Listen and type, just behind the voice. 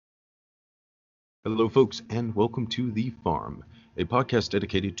Hello, folks, and welcome to The Farm, a podcast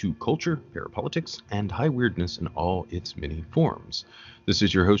dedicated to culture, parapolitics, and high weirdness in all its many forms. This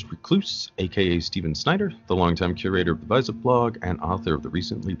is your host, Recluse, aka Stephen Snyder, the longtime curator of the VIII blog and author of the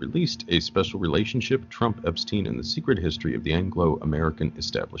recently released A Special Relationship, Trump, Epstein, and the Secret History of the Anglo-American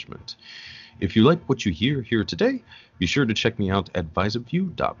Establishment. If you like what you hear here today, be sure to check me out at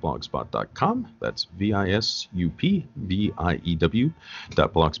visupview.blogspot.com. That's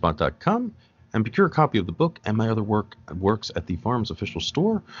VISUPVIEW.blogspot.com. And procure a copy of the book and my other works at the Farm's official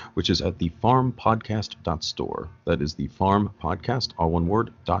store, which is at thefarmpodcast.store. That is the Farm Podcast, all one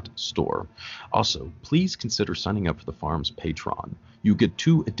word, .store. Also, please consider signing up for the Farm's Patreon. You get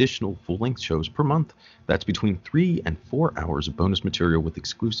 2 additional full-length shows per month. That's between 3 and 4 hours of bonus material with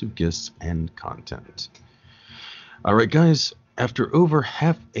exclusive gifts and content. All right, guys, after over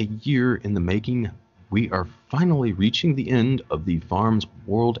half a year in the making, we are finally reaching the end of the Farm's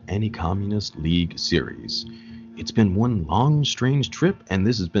World Anti-Communist League series. It's been one long, strange trip, and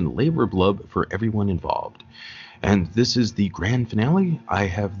this has been labor of love for everyone involved. And this is the grand finale. I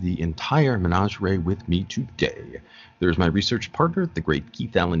have the entire menagerie with me today. There's my research partner, the great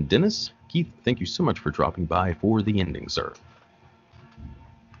Keith Allen Dennis. Keith, thank you so much for dropping by for the ending, sir.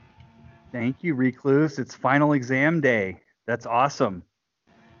 Thank you, Recluse. It's final exam day. That's awesome.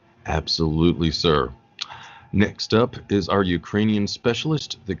 Absolutely, sir. Next up is our Ukrainian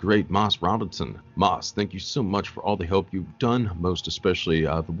specialist, the great Mas Robeson. Mas, thank you so much for all the help you've done, most especially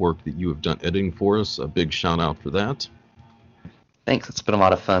the work that you have done editing for us. A big shout out for that. Thanks. It's been a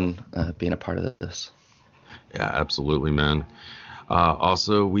lot of fun being a part of this. Yeah, absolutely, man.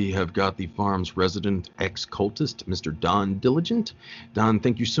 Also, we have got the Farm's resident ex-cultist, Mr. Don Diligent. Don,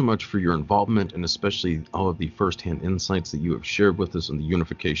 thank you so much for your involvement and especially all of the first-hand insights that you have shared with us on the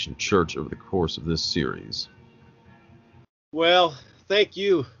Unification Church over the course of this series. Well, thank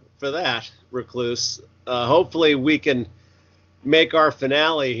you for that, Recluse. Hopefully we can make our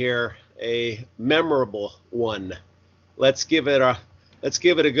finale here a memorable one. Let's give it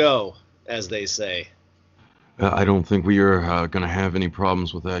a go, as they say. I don't think we are going to have any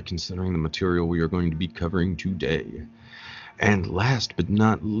problems with that, considering the material we are going to be covering today. And last but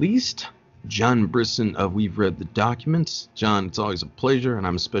not least, John Brisson of We've Read the Documents. John, it's always a pleasure, and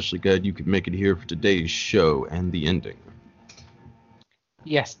I'm especially glad you could make it here for today's show and the ending.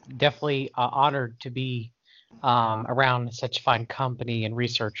 Yes, definitely honored to be around such fine company and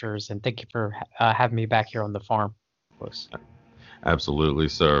researchers, and thank you for having me back here on the farm. Absolutely,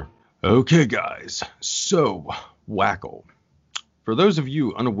 sir. Okay, guys, so WACL. For those of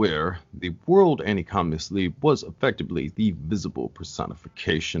you unaware, the World Anti-Communist League was effectively the visible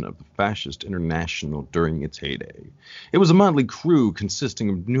personification of the fascist international during its heyday. It was a motley crew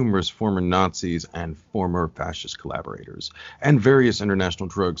consisting of numerous former Nazis and former fascist collaborators, and various international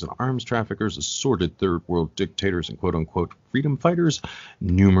drugs and arms traffickers, assorted third world dictators and quote-unquote freedom fighters,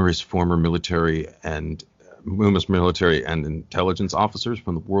 numerous former military and intelligence officers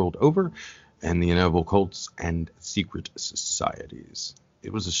from the world over, and the inevitable cults and secret societies.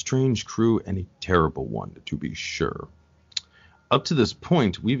 It was a strange crew and a terrible one, to be sure. Up to this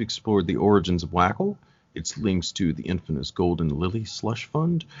point, we've explored the origins of WACL, its links to the infamous Golden Lily slush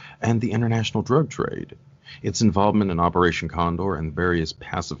fund, and the international drug trade, its involvement in Operation Condor and various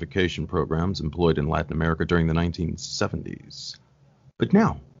pacification programs employed in Latin America during the 1970s. But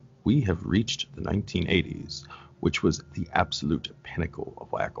now, we have reached the 1980s, which was the absolute pinnacle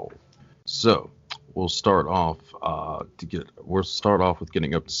of WACL. So we'll start off with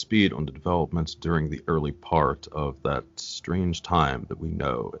getting up to speed on the developments during the early part of that strange time that we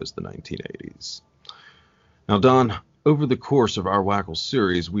know as the 1980s. Now, Don, over the course of our WACL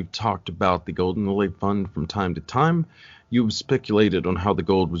series, we've talked about the Golden Lily Fund from time to time. You've speculated on how the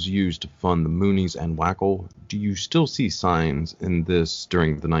gold was used to fund the Moonies and WACL. Do you still see signs in this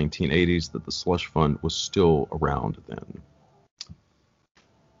during the 1980s that the slush fund was still around then?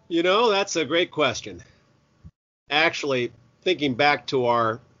 You know, that's a great question. Actually, thinking back to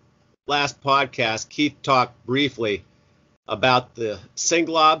our last podcast, Keith talked briefly about the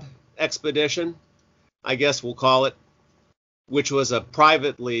Singlob expedition, I guess we'll call it, which was a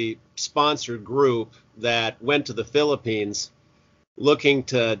privately sponsored group that went to the Philippines looking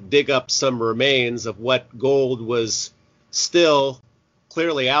to dig up some remains of what gold was still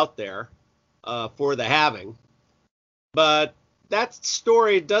clearly out there for the having. But that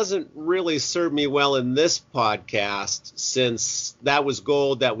story doesn't really serve me well in this podcast, since that was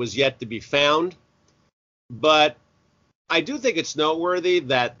gold that was yet to be found. But I do think it's noteworthy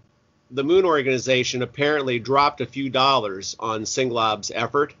that the Moon Organization apparently dropped a few dollars on Singlob's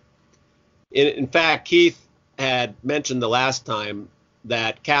effort. In fact, Keith had mentioned the last time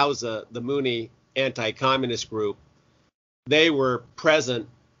that Causa, the Mooney anti-communist group. They were present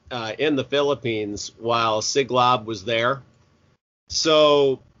in the Philippines while Siglob was there.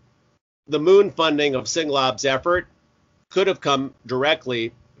 So the moon funding of Siglob's effort could have come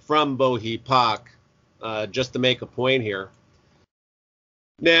directly from Bohee Pak, just to make a point here.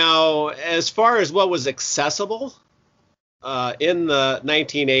 Now, as far as what was accessible in the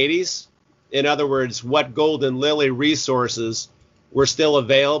 1980s, in other words, what Golden Lily resources were still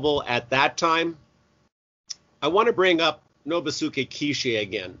available at that time, I want to bring up Nobusuke Kishi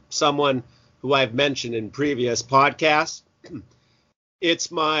again, someone who I've mentioned in previous podcasts.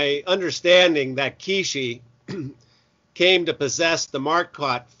 It's my understanding that Kishi came to possess the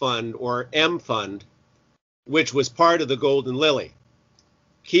Marcotte Fund, or M Fund, which was part of the Golden Lily.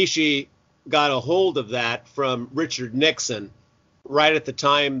 Kishi got a hold of that from Richard Nixon right at the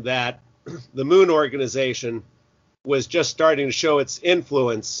time that the Moon Organization was just starting to show its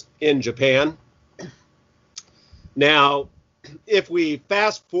influence in Japan. Now, if we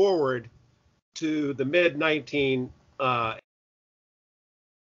fast forward to the mid-19...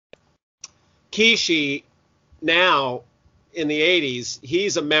 Kishi, now in the 80s,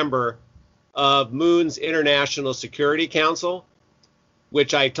 he's a member of Moon's International Security Council,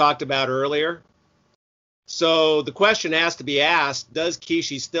 which I talked about earlier. So the question has to be asked, does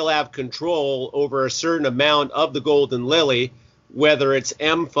Kishi still have control over a certain amount of the Golden Lily, whether it's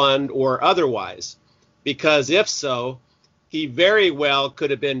M Fund or otherwise? Because if so, he very well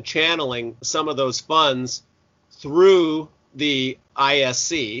could have been channeling some of those funds through the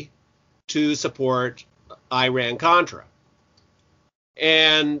ISC to support Iran-Contra.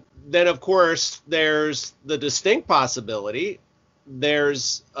 And then, of course, there's the distinct possibility,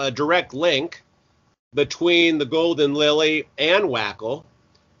 there's a direct link between the Golden Lily and WACL,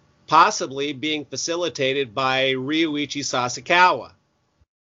 possibly being facilitated by Ryuichi Sasakawa.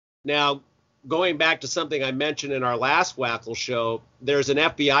 Now, going back to something I mentioned in our last WACL show, there's an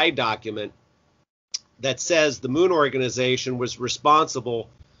FBI document that says the Moon Organization was responsible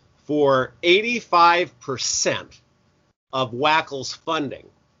for 85% of WACL's funding,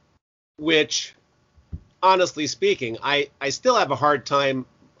 which, honestly speaking, I still have a hard time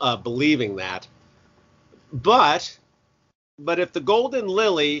believing that. But if the Golden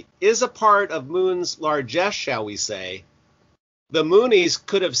Lily is a part of Moon's largesse, shall we say, the Moonies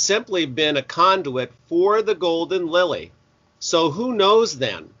could have simply been a conduit for the Golden Lily. So who knows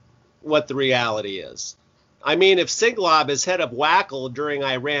then what the reality is? I mean, if Siglob, as head of WACL during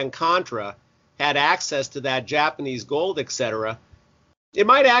Iran-Contra, had access to that Japanese gold, etc., it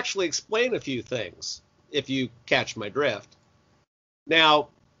might actually explain a few things, if you catch my drift. Now,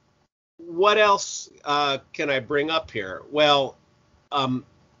 what else can I bring up here? Well,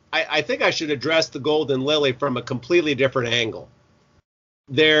 I think I should address the Golden Lily from a completely different angle.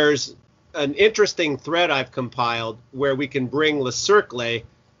 There's an interesting thread I've compiled where we can bring Le Cercle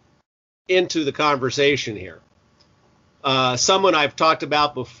into the conversation here. Someone I've talked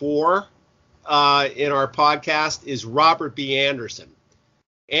about before in our podcast is Robert B. Anderson.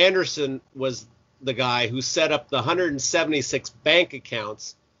 Anderson was the guy who set up the 176 bank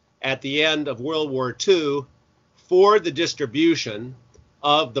accounts at the end of World War II for the distribution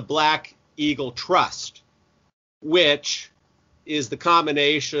of the Black Eagle Trust, which is the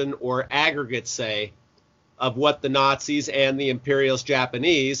combination or aggregate, say, of what the Nazis and the imperialist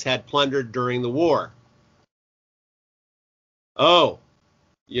Japanese had plundered during the war. Oh,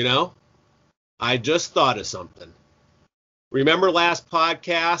 I just thought of something. Remember last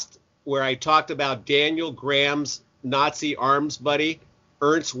podcast where I talked about Daniel Graham's Nazi arms buddy,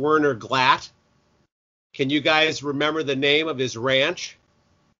 Ernst Werner Glatt? Can you guys remember the name of his ranch?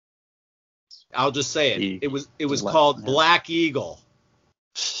 I'll just say it. It was called Black Eagle.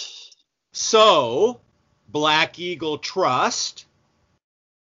 So, Black Eagle Trust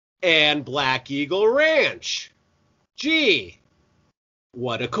and Black Eagle Ranch. Gee,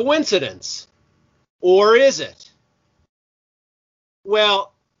 what a coincidence. Or is it?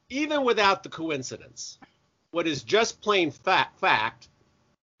 Well, even without the coincidence, what is just plain fact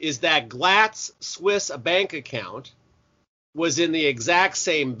is that Glatt's Swiss bank account was in the exact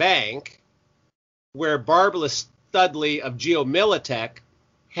same bank where Barbara Studley of Geomilitech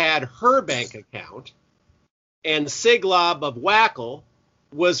had her bank account, and Siglob of WACL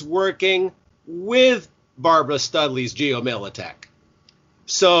was working with Barbara Studley's Geomilitech.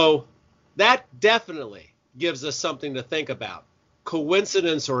 So that definitely gives us something to think about,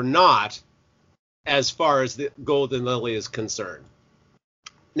 coincidence or not, as far as the Golden Lily is concerned.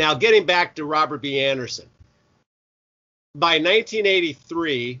 Now, getting back to Robert B. Anderson. By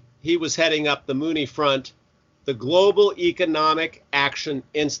 1983, he was heading up the Mooney Front, the Global Economic Action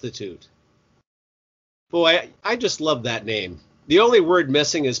Institute. Boy, I just love that name. The only word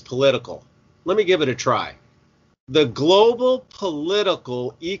missing is political. Let me give it a try. The Global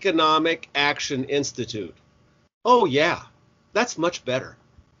Political Economic Action Institute. Oh yeah, that's much better.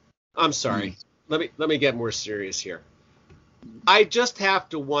 I'm sorry. Let me get more serious here. I just have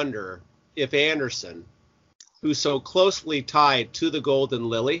to wonder if Anderson, who's so closely tied to the Golden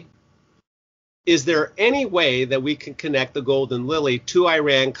Lily, is there any way that we can connect the Golden Lily to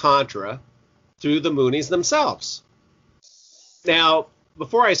Iran-Contra through the Moonies themselves? Now,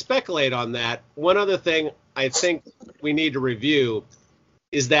 before I speculate on that, one other thing I think we need to review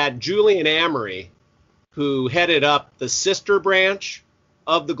is that Julian Amory, who headed up the sister branch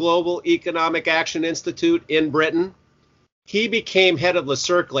of the Global Economic Action Institute in Britain, he became head of Le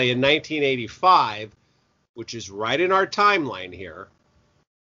Cercle in 1985, which is right in our timeline here.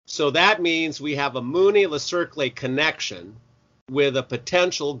 So that means we have a Mooney-Le Cercle connection with a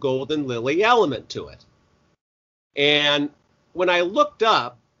potential Golden Lily element to it. And when I looked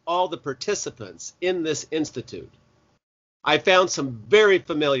up all the participants in this institute, I found some very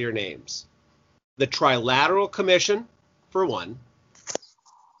familiar names. The Trilateral Commission, for one.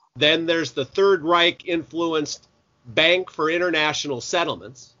 Then there's the Third Reich-influenced Bank for International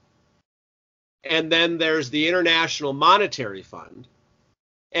Settlements. And then there's the International Monetary Fund.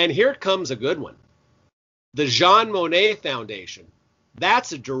 And here comes a good one. The Jean Monnet Foundation.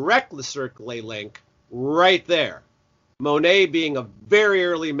 That's a direct Le Cercle link right there. Monet being a very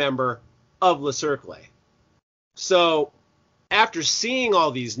early member of Le Cercle. So after seeing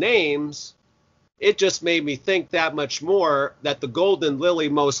all these names, it just made me think that much more that the Golden Lily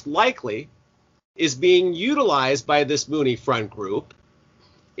most likely is being utilized by this Mooney Front group.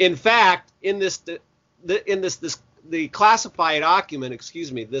 In fact, in the classified document,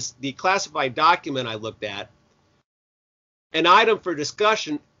 the classified document I looked at, an item for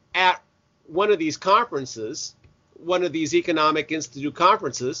discussion at one of these conferences, one of these Economic Institute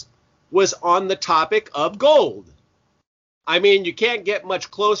conferences, was on the topic of gold. I mean, you can't get much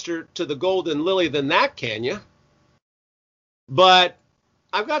closer to the Golden Lily than that, can you? But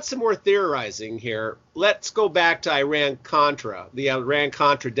I've got some more theorizing here. Let's go back to Iran-Contra, the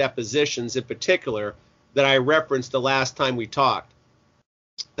Iran-Contra depositions in particular that I referenced the last time we talked.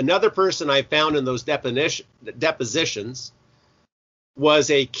 Another person I found in those depositions was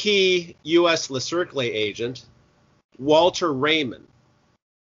a key U.S. Le Cercle agent, Walter Raymond.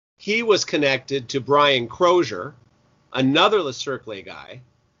 He was connected to Brian Crozier, another Le Cercle guy,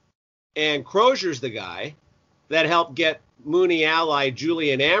 and Crozier's the guy that helped get Mooney ally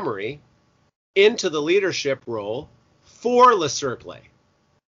Julian Amory into the leadership role for Le Cercle.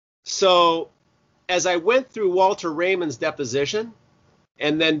 So as I went through Walter Raymond's deposition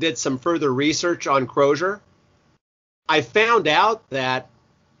and then did some further research on Crozier, I found out that,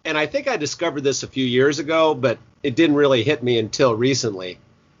 and I think I discovered this a few years ago, but it didn't really hit me until recently.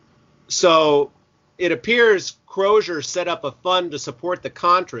 So it appears Crozier set up a fund to support the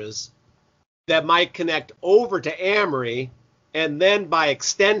Contras that might connect over to Amory and then by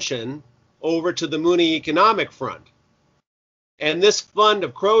extension over to the Mooney Economic Front. And this fund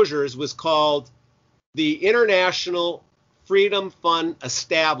of Crozier's was called the International Freedom Fund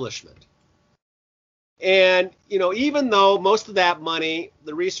Establishment. And, even though most of that money,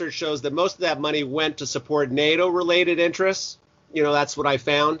 the research shows that most of that money went to support NATO-related interests, that's what I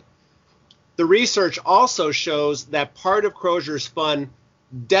found. The research also shows that part of Crozier's fund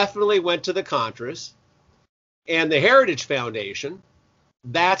definitely went to the Contras. And the Heritage Foundation,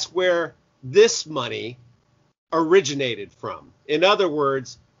 that's where this money originated from. In other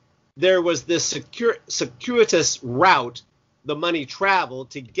words, there was this circuitous route the money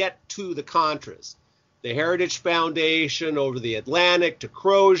traveled to get to the Contras. The Heritage Foundation over the Atlantic to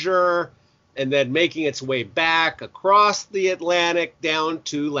Crozier, and then making its way back across the Atlantic down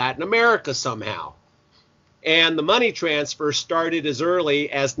to Latin America somehow. And the money transfer started as early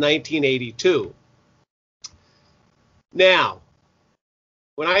as 1982. Now,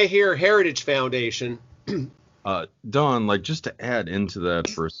 when I hear Heritage Foundation... Don, just to add into that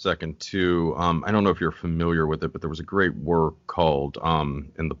for a second too, I don't know if you're familiar with it, but there was a great work called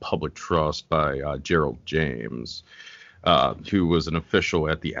In the Public Trust by Gerald James, who was an official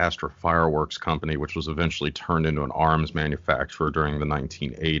at the Astra Fireworks Company, which was eventually turned into an arms manufacturer during the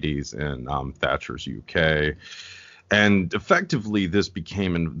 1980s in Thatcher's UK. And effectively, this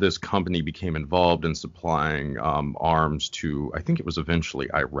company became involved in supplying arms to, I think it was eventually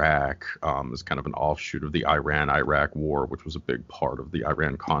Iraq, as kind of an offshoot of the Iran-Iraq war, which was a big part of the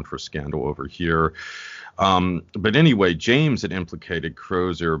Iran-Contra scandal over here. But anyway, James had implicated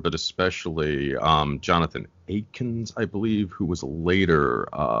Crozier, but especially Jonathan Aikens, I believe, who was later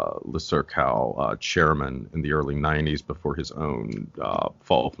WACL chairman in the early 90s before his own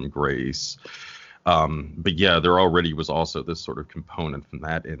fall from grace. But yeah, there already was also this sort of component from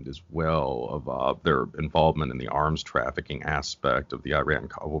that end as well of their involvement in the arms trafficking aspect of the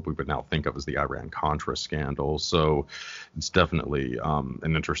what we would now think of as the Iran-Contra scandal. So it's definitely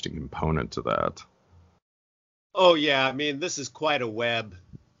an interesting component to that. Oh, yeah. I mean, this is quite a web.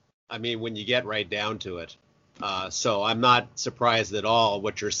 I mean, when you get right down to it. So I'm not surprised at all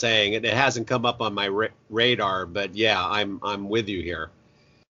what you're saying. It hasn't come up on my radar, but yeah, I'm with you here.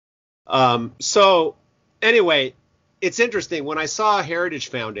 So anyway, it's interesting. When I saw Heritage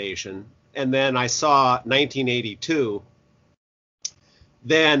Foundation and then I saw 1982,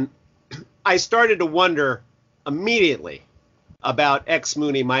 then I started to wonder immediately about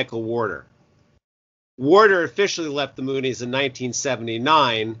ex-Mooney Michael Warder. Warder officially left the Moonies in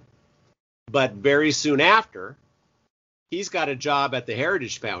 1979, but very soon after, he's got a job at the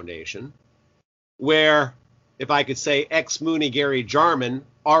Heritage Foundation where, if I could say, ex-Mooney Gary Jarman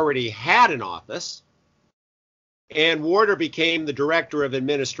already had an office, and Warder became the director of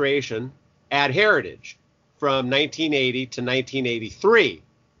administration at Heritage from 1980 to 1983.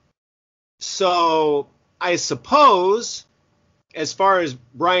 So I suppose, as far as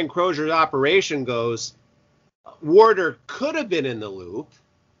Brian Crozier's operation goes, Warder could have been in the loop.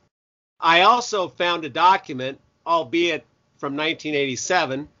 I also found a document, albeit from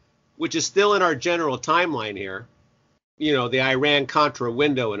 1987, which is still in our general timeline here, you know, the Iran-Contra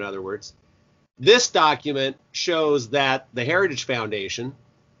window, in other words. This document shows that the Heritage Foundation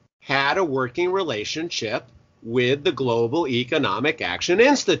had a working relationship with the Global Economic Action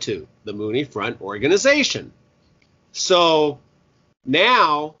Institute, the Mooney Front organization. So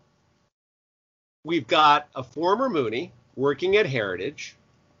now we've got a former Mooney working at Heritage,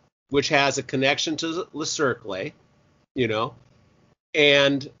 which has a connection to Le Cercle, you know,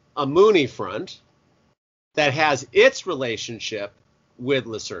 and a Mooney Front that has its relationship with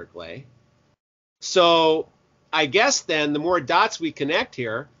Le Cercle. So I guess then the more dots we connect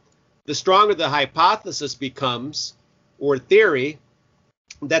here, the stronger the hypothesis becomes, or theory,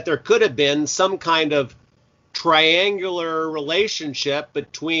 that there could have been some kind of triangular relationship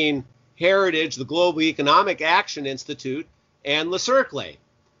between Heritage, the Global Economic Action Institute, and Le Cercle.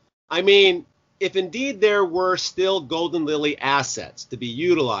 I mean, if indeed there were still Golden Lily assets to be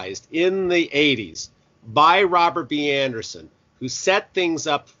utilized in the 80s by Robert B. Anderson, who set things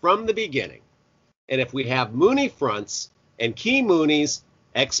up from the beginning, and if we have Mooney fronts and key Moonies,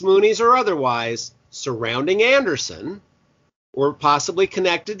 ex-Moonies or otherwise, surrounding Anderson, or possibly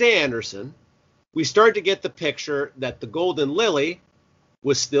connected to Anderson, we start to get the picture that the Golden Lily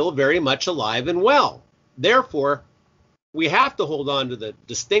was still very much alive and well. Therefore, we have to hold on to the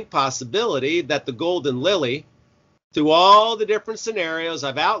distinct possibility that the Golden Lily, through all the different scenarios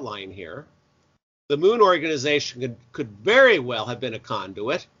I've outlined here, the Moon organization could very well have been a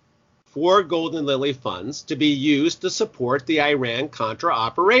conduit for Golden Lily funds to be used to support the Iran-Contra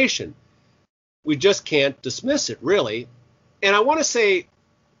operation. We just can't dismiss it, really. And I want to say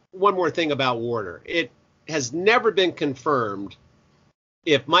one more thing about Warder. It has never been confirmed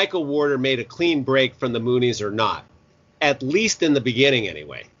if Michael Warder made a clean break from the Moonies or not, at least in the beginning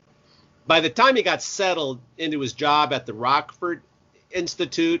anyway. By the time he got settled into his job at the Rockford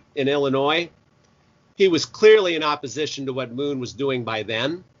Institute in Illinois, he was clearly in opposition to what Moon was doing by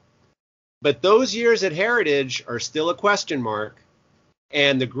then. But those years at Heritage are still a question mark.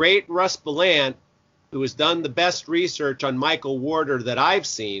 And the great Russ Ballant, who has done the best research on Michael Warder that I've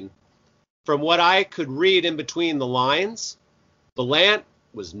seen, from what I could read in between the lines, Ballant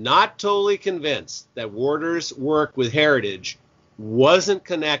was not totally convinced that Warder's work with Heritage wasn't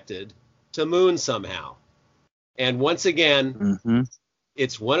connected to Moon somehow. And once again,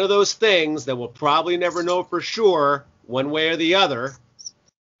 it's one of those things that we'll probably never know for sure, one way or the other.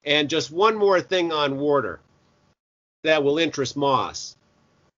 And just one more thing on Warder that will interest Moss.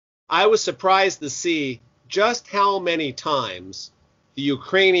 I was surprised to see just how many times the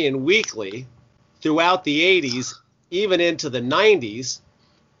Ukrainian Weekly, throughout the 80s, even into the 90s,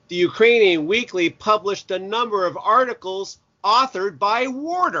 the Ukrainian Weekly published a number of articles authored by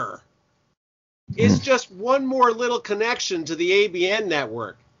Warder. It's just one more little connection to the ABN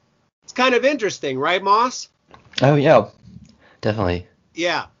network. It's kind of interesting, right, Moss? Oh, yeah, definitely.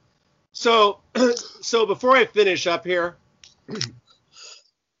 Yeah. So before I finish up here,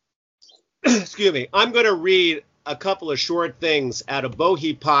 excuse me, I'm going to read a couple of short things out of Bo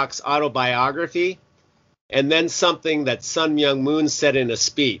Hi Pak's autobiography, and then something that Sun Myung Moon said in a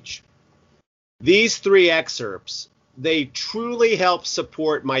speech. These three excerpts, they truly help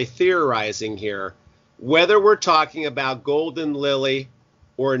support my theorizing here, whether we're talking about Golden Lily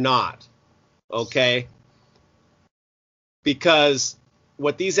or not, okay? Because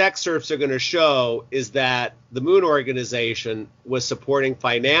what these excerpts are going to show is that the Moon Organization was supporting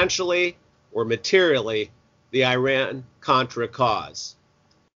financially or materially the Iran-Contra cause.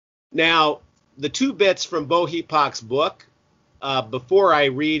 Now, the two bits from Bo Hi Pak's book, before I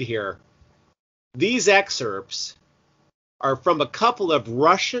read here, these excerpts are from a couple of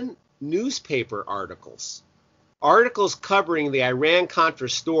Russian newspaper articles covering the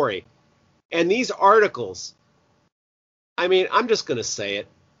Iran-Contra story. And these articles, I mean, I'm just going to say it,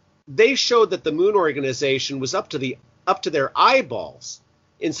 they showed that the Moon Organization was up to their eyeballs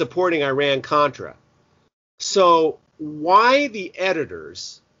in supporting Iran-Contra. So why the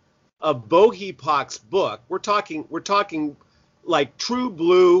editors of Bo Hi Pak's book, we're talking like true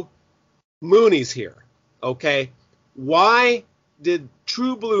blue Moonies here, okay? Why did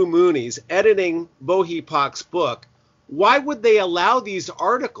true blue Moonies editing Bo Hi Pak's book, why would they allow these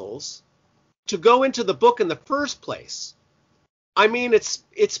articles to go into the book in the first place? I mean,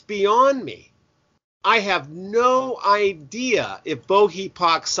 it's beyond me. I have no idea if Bo Hi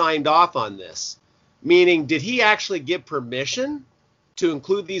Pak signed off on this. Meaning, did he actually give permission to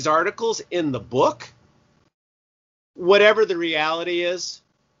include these articles in the book? Whatever the reality is,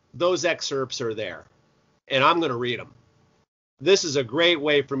 those excerpts are there. And I'm going to read them. This is a great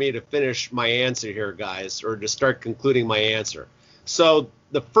way for me to finish my answer here, guys, or to start concluding my answer. So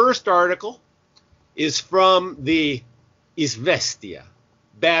the first article is from the Izvestia.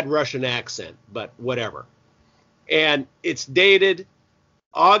 Bad Russian accent, but whatever. And it's dated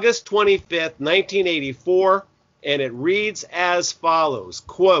August 25th, 1984, and it reads as follows,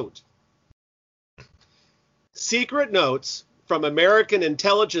 quote, "Secret notes from American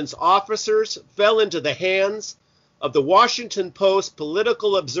intelligence officers fell into the hands of the Washington Post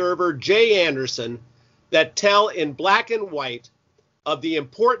political observer Jay Anderson that tell in black and white of the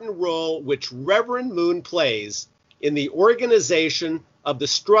important role which Reverend Moon plays in the organization of the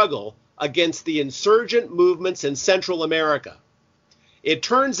struggle against the insurgent movements in Central America. It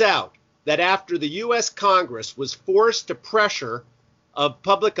turns out that after the U.S. Congress was forced to pressure of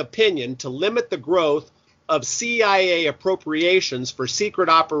public opinion to limit the growth of CIA appropriations for secret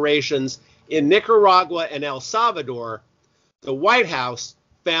operations in Nicaragua and El Salvador, the White House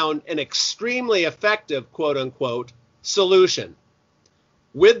found an extremely effective, quote-unquote, solution.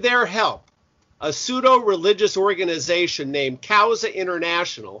 With their help, a pseudo-religious organization named Causa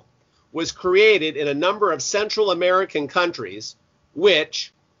International was created in a number of Central American countries,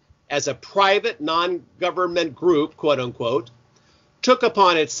 which, as a private non-government group, quote-unquote, took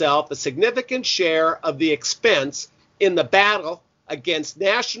upon itself a significant share of the expense in the battle against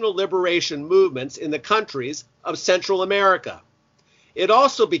national liberation movements in the countries of Central America. It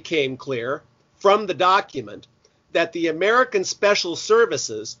also became clear from the document that the American Special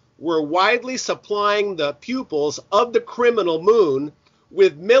Services were widely supplying the pupils of the criminal Moon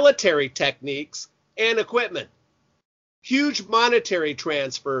with military techniques and equipment. Huge monetary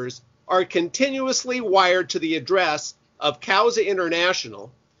transfers are continuously wired to the address of Causa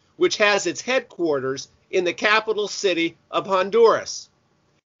International, which has its headquarters in the capital city of Honduras.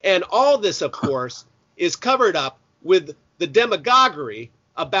 And all this, of course, is covered up with the demagoguery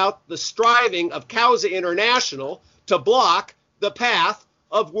about the striving of Causa International to block the path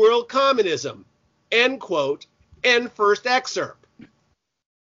of world communism. End quote. End first excerpt.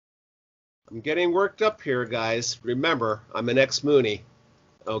 I'm getting worked up here, guys. Remember, I'm an ex-Moonie.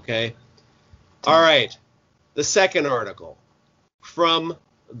 Okay? All right. The second article from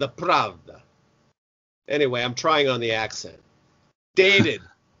the Pravda. Anyway, I'm trying on the accent. Dated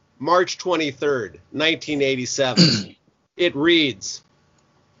March 23rd, 1987. It reads,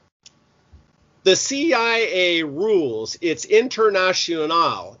 "The CIA rules its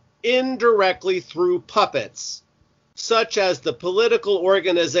internationale indirectly through puppets, such as the political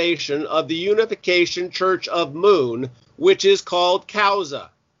organization of the Unification Church of Moon, which is called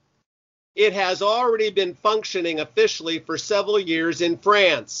Causa. It has already been functioning officially for several years in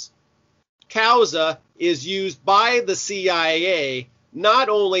France. Causa is used by the CIA not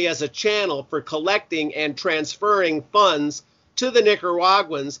only as a channel for collecting and transferring funds to the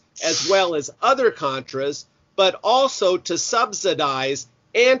Nicaraguans as well as other Contras, but also to subsidize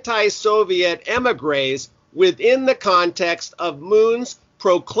anti-Soviet emigres within the context of Moon's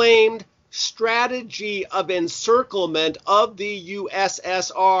proclaimed strategy of encirclement of the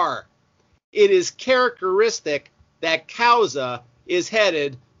USSR. It is characteristic that Causa is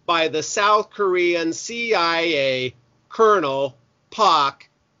headed by the South Korean CIA Colonel Pak,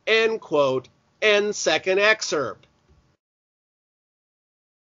 end quote, end second excerpt.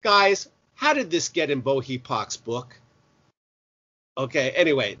 Guys, how did this get in Bo-Hee Pak's book? Okay,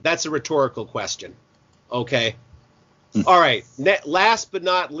 anyway, that's a rhetorical question. Okay. All right, last but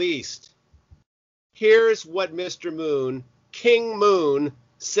not least, here's what Mr. Moon, King Moon,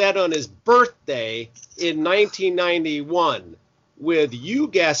 said on his birthday in 1991 with, you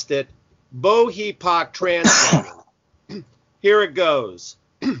guessed it, Bo-Hee Pak translating. Here it goes.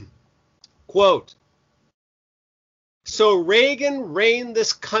 Quote, so Reagan reigned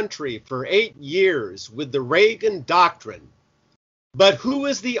this country for 8 years with the Reagan Doctrine. But who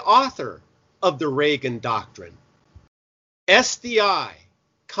is the author of the Reagan Doctrine? SDI,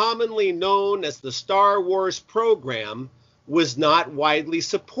 commonly known as the Star Wars program, was not widely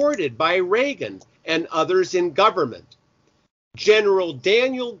supported by Reagan and others in government. General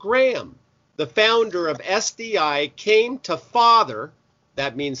Daniel Graham, the founder of SDI, came to father,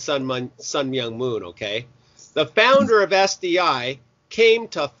 that means Sun Myung Moon, okay? The founder of SDI came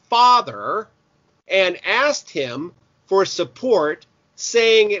to father and asked him for support,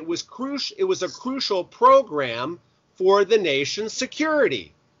 saying it was a crucial program for the nation's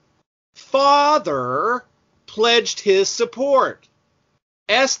security. Father pledged his support.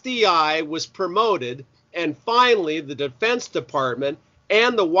 SDI was promoted, and finally the Defense Department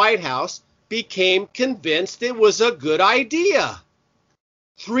and the White House became convinced it was a good idea.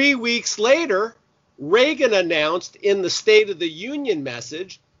 3 weeks later, Reagan announced in the State of the Union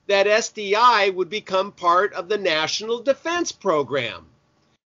message that SDI would become part of the National Defense Program.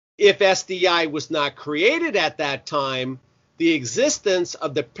 If SDI was not created at that time, the existence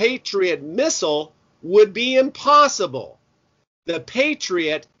of the Patriot missile would be impossible. The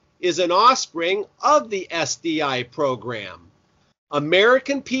Patriot is an offspring of the SDI program.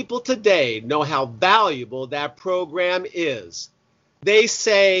 American people today know how valuable that program is. They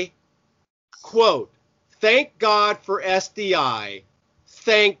say, quote, thank God for SDI.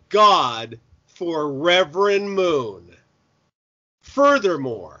 Thank God for Reverend Moon.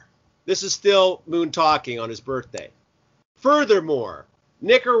 Furthermore, this is still Moon talking on his birthday. Furthermore,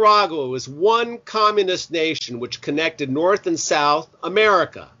 Nicaragua was one communist nation which connected North and South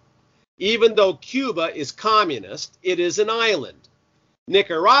America. Even though Cuba is communist, it is an island.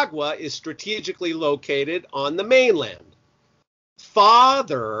 Nicaragua is strategically located on the mainland.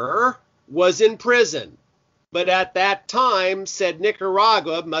 Father was in prison, but at that time said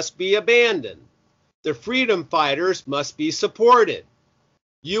Nicaragua must be abandoned. The freedom fighters must be supported.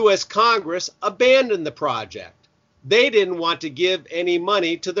 U.S. Congress abandoned the project. They didn't want to give any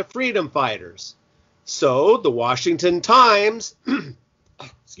money to the freedom fighters. So the Washington Times,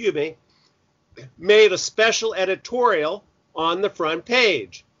 excuse me, made a special editorial on the front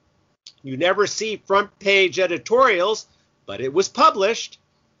page. You never see front page editorials, but it was published.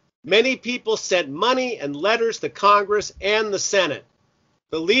 Many people sent money and letters to Congress and the Senate.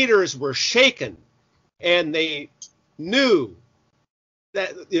 The leaders were shaken, and they knew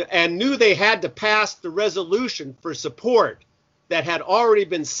they had to pass the resolution for support that had already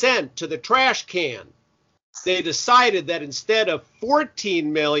been sent to the trash can. They decided that instead of $14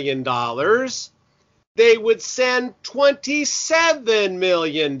 million, they would send $27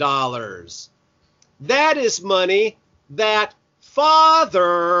 million. That is money that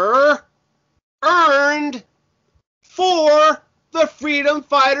Father earned for the freedom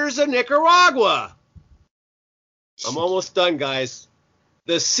fighters of Nicaragua. I'm almost done, guys.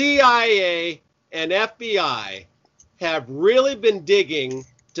 The CIA and FBI have really been digging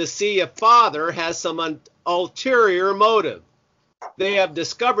to see if Father has some ulterior motive. They have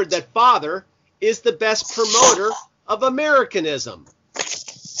discovered that Father is the best promoter of Americanism.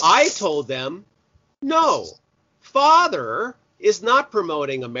 I told them, no, Father is not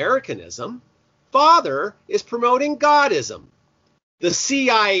promoting Americanism. Father is promoting Godism. The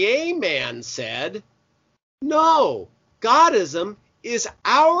CIA man said, no, Godism is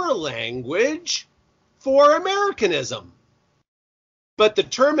our language for Americanism. But the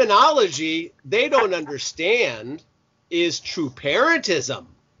terminology they don't understand is true parentism.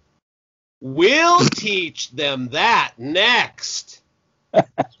 We'll teach them that next.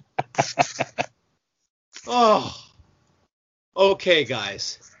 Oh, okay,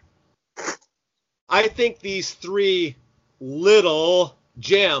 guys. I think these three little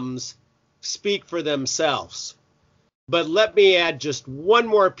gems speak for themselves. But let me add just one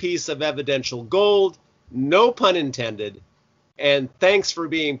more piece of evidential gold, no pun intended, and thanks for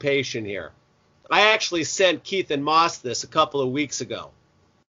being patient here. I actually sent Keith and Moss this a couple of weeks ago.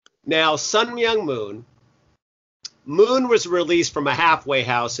 Now, Sun Myung Moon was released from a halfway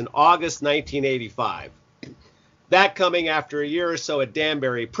house in August 1985. That coming after a year or so at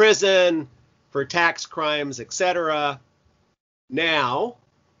Danbury Prison for tax crimes, etc. Now,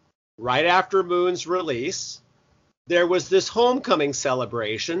 right after Moon's release, there was this homecoming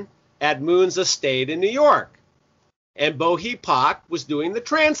celebration at Moon's estate in New York. And Bo-Hee Pak was doing the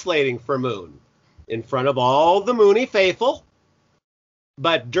translating for Moon in front of all the Mooney faithful.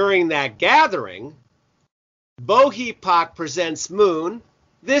 But during that gathering, Bo-Hee Pak presents Moon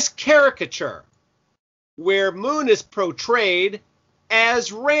this caricature where Moon is portrayed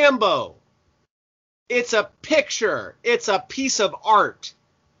as Rambo. It's a picture. It's a piece of art.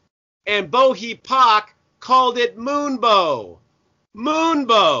 And Bo-Hee Pak called it Moonbo.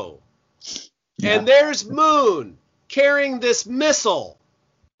 Moonbo. Yeah. And there's Moon carrying this missile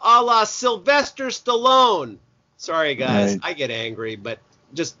a la Sylvester Stallone. Sorry, guys. Right. I get angry, but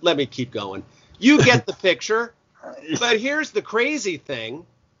just let me keep going. You get the picture. But here's the crazy thing,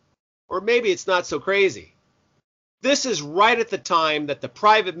 or maybe it's not so crazy. This is right at the time that the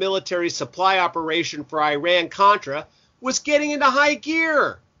private military supply operation for Iran-Contra was getting into high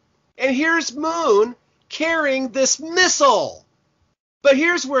gear. And here's Moon carrying this missile. But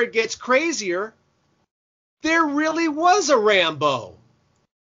here's where it gets crazier. There really was a Rambo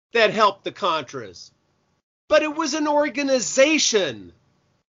that helped the Contras. But it was an organization.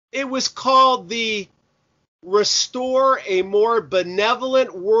 It was called the Restore a More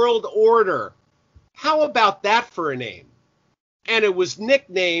Benevolent World Order. How about that for a name? And it was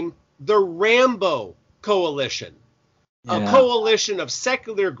nicknamed the Rambo Coalition, a coalition of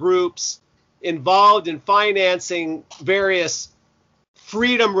secular groups involved in financing various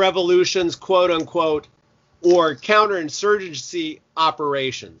freedom revolutions, quote unquote, or counterinsurgency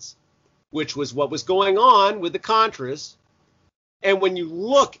operations, which was what was going on with the Contras. And when you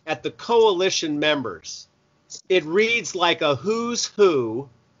look at the coalition members, it reads like a who's who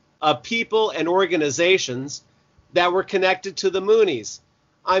of people and organizations that were connected to the Moonies.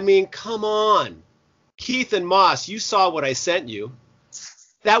 I mean, come on. Keith and Moss, you saw what I sent you.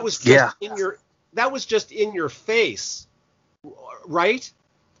 That was just in your face, right?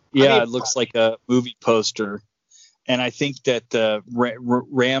 Yeah, I mean, it looks like a movie poster. And I think that the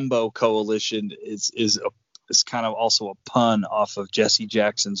Rambo Coalition is kind of also a pun off of Jesse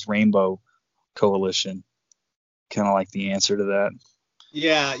Jackson's Rainbow Coalition. Kind of like the answer to that.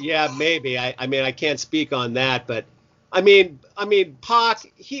 Yeah, maybe. I mean, I can't speak on that, but I mean,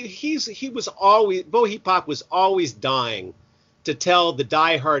 Pak, he was always, Bo-Hee Pak was always dying to tell the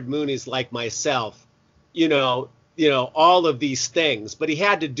diehard Moonies like myself, you know, all of these things, but he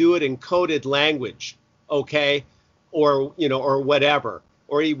had to do it in coded language, okay, or whatever,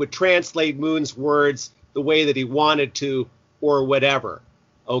 or he would translate Moon's words the way that he wanted to, or whatever,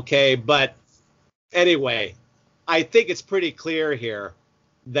 okay. But anyway, I think it's pretty clear here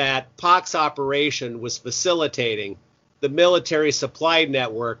that Pak's operation was facilitating the military supply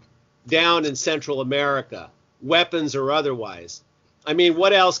network down in Central America, weapons or otherwise. I mean,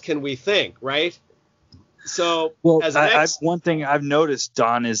 what else can we think, right? So, well, one thing I've noticed,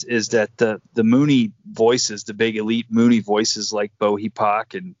 Don, is that the Mooney voices, the big elite Mooney voices like Bo-Hee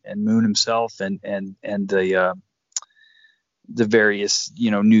Pak and Moon himself and the various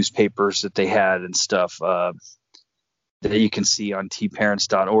newspapers that they had and stuff that you can see on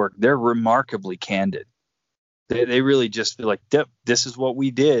tparents.org, they're remarkably candid. They really just feel like, this is what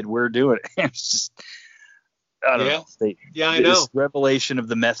we did. We're doing it. It's just, I don't know. I know. This revelation of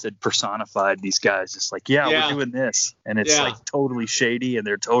the method personified, these guys. Just like, we're doing this. And it's like totally shady. And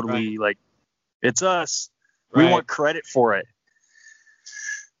they're totally like, it's us. Right. We want credit for it.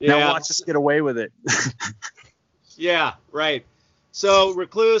 Yeah. Now watch us get away with it. Yeah, right. So,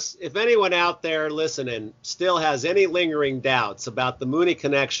 Recluse, if anyone out there listening still has any lingering doubts about the Mooney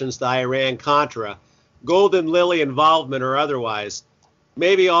connections to Iran-Contra, Golden Lily involvement or otherwise,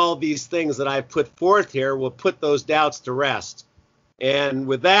 maybe all these things that I've put forth here will put those doubts to rest. And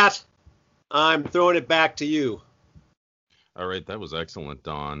with that, I'm throwing it back to you. All right, that was excellent,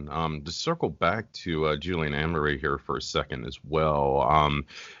 Don. To circle back to Julian Anne-Marie here for a second as well,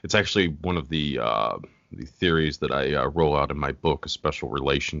 it's actually one of the theories that I roll out in my book, A Special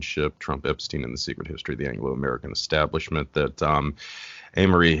Relationship, Trump, Epstein, and the Secret History of the Anglo-American Establishment, that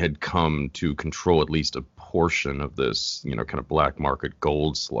Anne-Marie had come to control at least a portion of this, kind of black market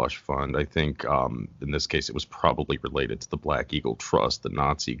gold slush fund. I think in this case, it was probably related to the Black Eagle Trust, the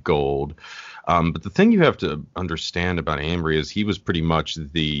Nazi gold. But the thing you have to understand about Anne-Marie is he was pretty much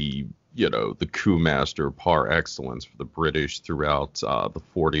the the coup master par excellence for the British throughout the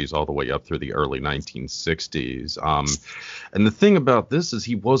 40s all the way up through the early 1960s. And the thing about this is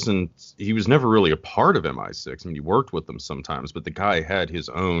he was never really a part of MI6. I mean, he worked with them sometimes, but the guy had his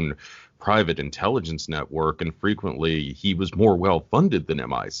own private intelligence network, and frequently he was more well funded than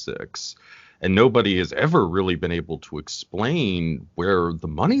MI6. And nobody has ever really been able to explain where the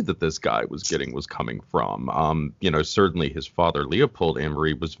money that this guy was getting was coming from. Certainly his father, Leopold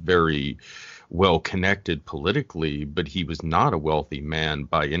Emery, was very well connected politically, but he was not a wealthy man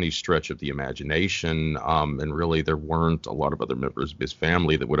by any stretch of the imagination. And really, there weren't a lot of other members of his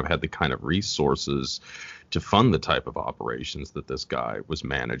family that would have had the kind of resources to fund the type of operations that this guy was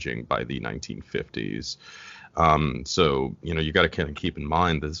managing by the 1950s. So you got to kind of keep in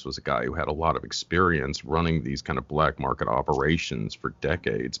mind that this was a guy who had a lot of experience running these kind of black market operations for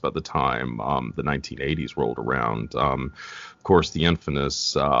decades by the time the 1980s rolled around. Of course, the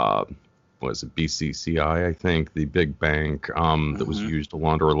infamous was it BCCI, I think, the big bank that was used to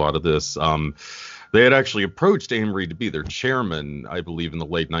launder a lot of this. They had actually approached Amory to be their chairman, I believe, in the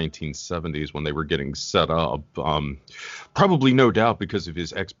late 1970s when they were getting set up. Probably, no doubt, because of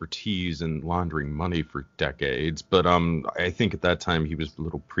his expertise in laundering money for decades. But I think at that time he was a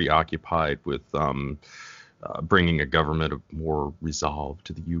little preoccupied with bringing a government of more resolve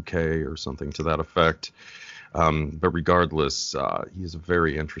to the UK or something to that effect. But regardless, he's a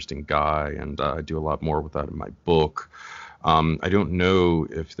very interesting guy, and I do a lot more with that in my book. I don't know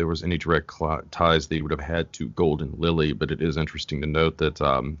if there was any direct ties they would have had to Golden Lily, but it is interesting to note that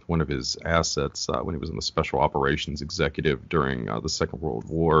one of his assets when he was in the Special Operations Executive during the Second World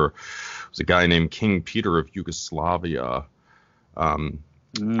War was a guy named King Peter of Yugoslavia,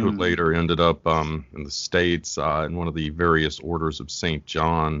 who later ended up in the States in one of the various orders of St.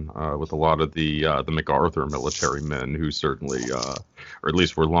 John with a lot of the MacArthur military men who certainly, or at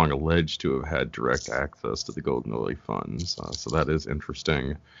least were long alleged to have had direct access to the Golden Lily funds. So that is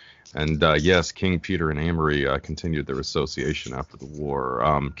interesting. And yes, King Peter and Amory continued their association after the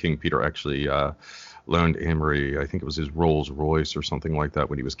war. King Peter actually loaned Amory, I think it was his Rolls Royce or something like that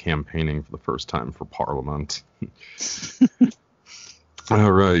when he was campaigning for the first time for Parliament.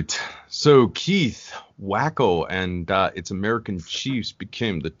 All right. So Keith, WACL and its American chiefs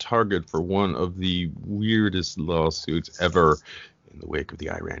became the target for one of the weirdest lawsuits ever in the wake of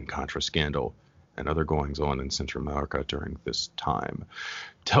the Iran-Contra scandal and other goings-on in Central America during this time.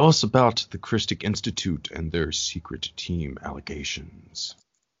 Tell us about the Christic Institute and their secret team allegations.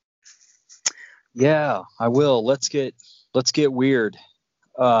 Yeah, I will. Let's get weird.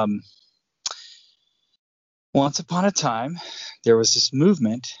 Once upon a time, there was this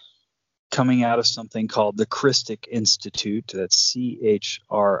movement coming out of something called the Christic Institute. That's CHRISTIC,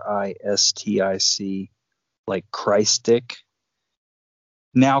 like Christic,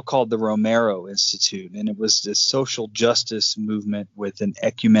 now called the Romero Institute. And it was this social justice movement with an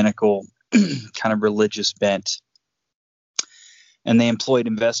ecumenical kind of religious bent. And they employed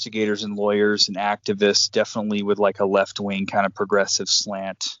investigators and lawyers and activists, definitely with like a left-wing kind of progressive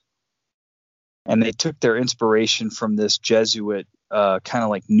slant. And they took their inspiration from this Jesuit, kind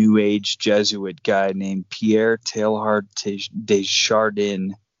of like New Age Jesuit guy named Pierre Teilhard de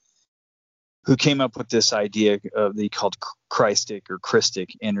Chardin, who came up with this idea they called Christic or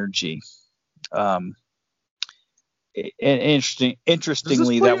Christic energy. And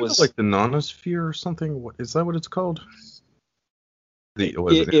interestingly, that was like the nonosphere or something. What is that? What it's called? The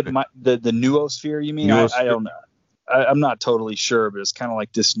noosphere, you mean? Noosphere? I don't know. I'm not totally sure, but it's kind of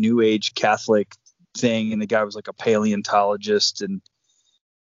like this New Age Catholic thing, and the guy was like a paleontologist and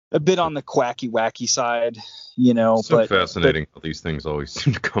a bit on the quacky wacky side, So fascinating how these things always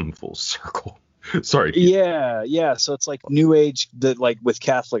seem to come full circle. Sorry. Yeah. So it's like New Age, like with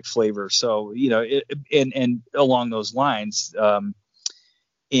Catholic flavor. So and along those lines,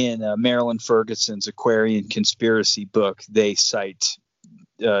 in Marilyn Ferguson's Aquarian Conspiracy book, they cite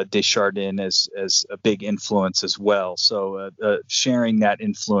Deschardins as a big influence as well. So sharing that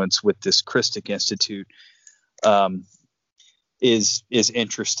influence with this Christic Institute is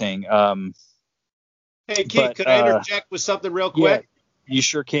interesting. Hey, Keith, could I interject with something real quick? Yeah, you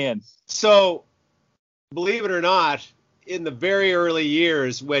sure can. So, believe it or not, in the very early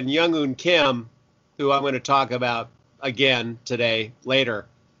years when Young Eun Kim, who I'm going to talk about again today, later,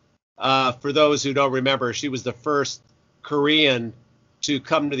 for those who don't remember, she was the first Korean to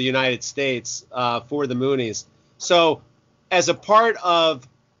come to the United States for the Moonies. So as a part of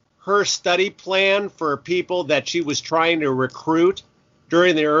her study plan for people that she was trying to recruit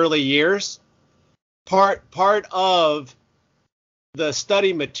during the early years, part of the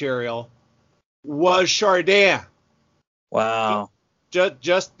study material was Chardin. Wow.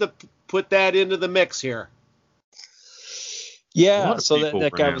 Just the put that into the mix here. A Yeah, lot of so people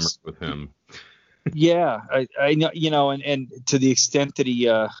that were guy enamored was. with him. Yeah, I know, and to the extent that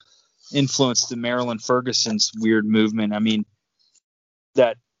he influenced the Marilyn Ferguson's weird movement. I mean,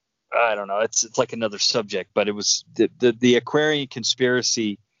 that I don't know. It's like another subject, but it was the Aquarian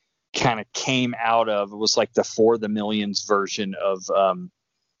conspiracy kind of came out of, it was like the For the Millions version of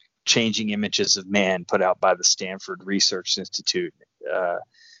Changing Images of Man, put out by the Stanford Research Institute.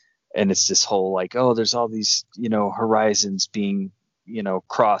 And it's this whole like, oh, there's all these, horizons being,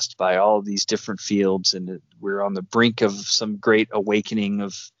 crossed by all of these different fields. And we're on the brink of some great awakening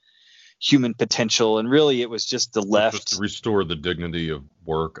of human potential. And really, it was just the left. Just to restore the dignity of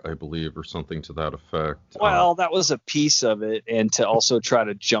work, I believe, or something to that effect. Well, that was a piece of it. And to also try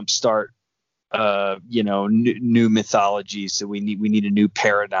to jumpstart new mythologies. So we need a new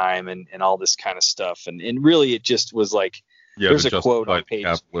paradigm and all this kind of stuff. And really, it just was like, there's a quote on page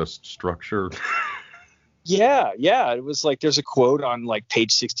capitalist structure. Yeah. It was like, there's a quote on like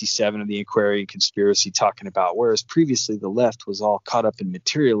page 67 of the Aquarian Conspiracy talking about, whereas previously the left was all caught up in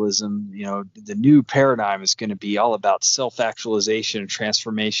materialism, the new paradigm is going to be all about self-actualization and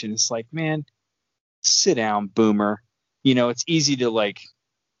transformation. It's like, man, sit down, boomer. It's easy to like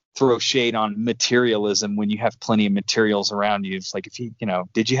throw shade on materialism when you have plenty of materials around you. It's like, if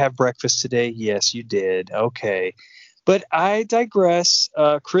did you have breakfast today? Yes, you did. Okay. But I digress.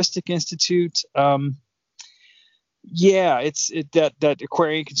 Christic Institute. That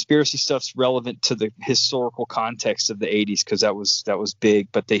Aquarian conspiracy stuff's relevant to the historical context of the 80s because that was big.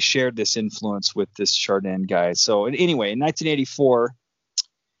 But they shared this influence with this Chardin guy. So anyway, in 1984,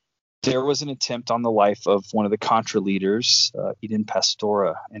 there was an attempt on the life of one of the Contra leaders, Eden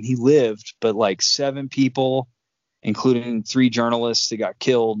Pastora, and he lived, but like 7 people, including 3 journalists, they got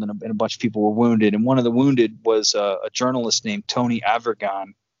killed, and a bunch of people were wounded. And one of the wounded was a journalist named Tony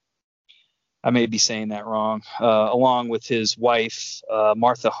Avergan. I may be saying that wrong, along with his wife,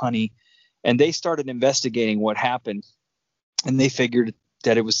 Martha Honey. And they started investigating what happened. And they figured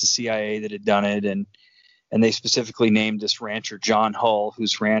that it was the CIA that had done it. And they specifically named this rancher John Hull,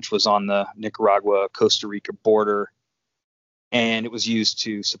 whose ranch was on the Nicaragua-Costa Rica border. And it was used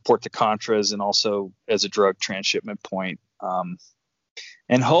to support the Contras and also as a drug transshipment point.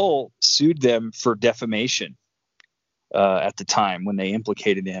 And Hull sued them for defamation at the time when they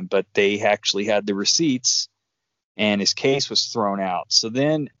implicated him, but they actually had the receipts and his case was thrown out. So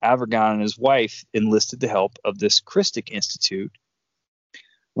then Avergan and his wife enlisted the help of this Christic Institute,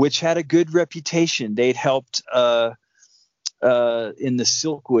 which had a good reputation. They'd helped in the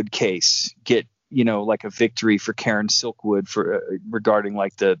Silkwood case get like a victory for Karen Silkwood for regarding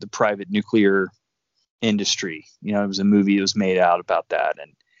like the private nuclear industry. It was a movie that was made out about that.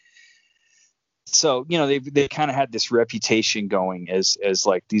 And so, they kind of had this reputation going as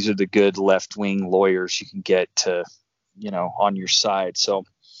like, these are the good left-wing lawyers you can get to, on your side. So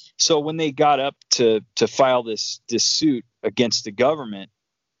when they got up to file this suit against the government,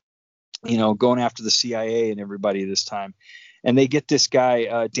 going after the CIA and everybody this time, and they get this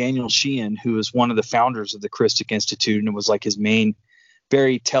guy, Daniel Sheehan, who is one of the founders of the Christic Institute, and it was like his main,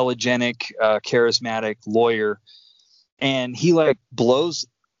 very telegenic, charismatic lawyer. And he like blows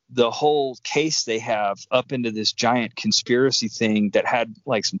the whole case they have up into this giant conspiracy thing that had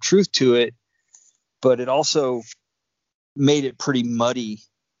like some truth to it, but it also made it pretty muddy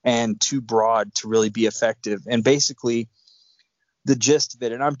and too broad to really be effective. And basically the gist of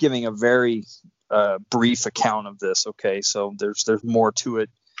it, and I'm giving a very brief account of this. Okay. So there's more to it,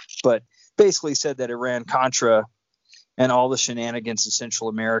 but basically said that Iran Contra and all the shenanigans in Central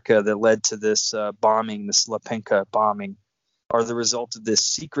America that led to this bombing, this Lepenka bombing, are the result of this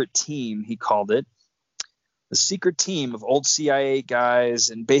secret team, he called it, the secret team of old CIA guys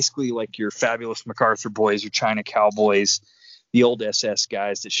and basically like your fabulous MacArthur boys, your China cowboys, the old SS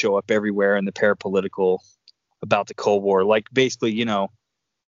guys that show up everywhere in the parapolitical about the Cold War. Like basically,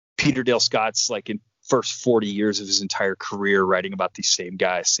 Peter Dale Scott's like in first 40 years of his entire career writing about these same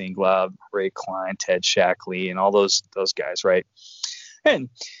guys, Singlab, Ray Klein, Ted Shackley, and all those guys, right? And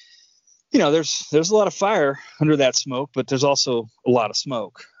there's a lot of fire under that smoke, but there's also a lot of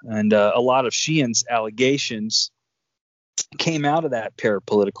smoke. And a lot of Sheehan's allegations came out of that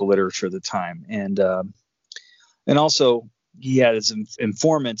parapolitical literature at the time. And also he had as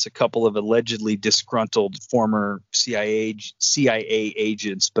informants a couple of allegedly disgruntled former CIA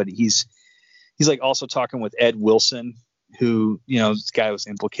agents, but he's like also talking with Ed Wilson, who, this guy was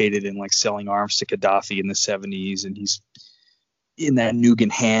implicated in like selling arms to Gaddafi in the 70s, and he's in that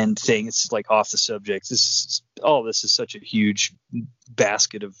Nugan hand thing. It's like off the subject. This is such a huge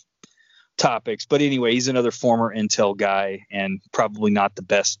basket of topics. But anyway, he's another former Intel guy and probably not the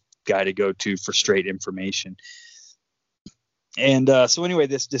best guy to go to for straight information. And so anyway,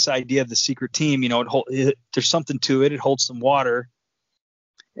 this idea of the secret team, there's something to it. It holds some water.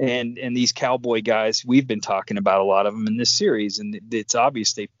 And these cowboy guys, we've been talking about a lot of them in this series, and it's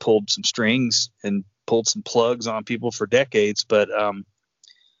obvious they pulled some strings and pulled some plugs on people for decades. But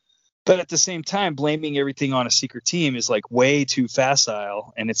at the same time, blaming everything on a secret team is like way too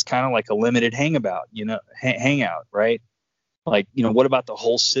facile, and it's kind of like a limited hangout, right? Like, what about the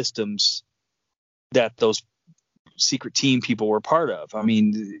whole systems that those secret team people were part of? I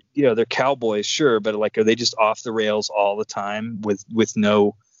mean, they're cowboys, sure, but like, are they just off the rails all the time with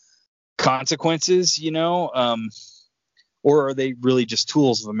no consequences, or are they really just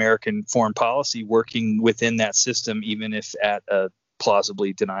tools of American foreign policy working within that system, even if at a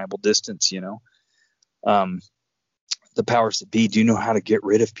plausibly deniable distance? The powers that be do know how to get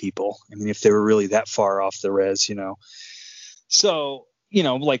rid of people. I mean, if they were really that far off the res, So,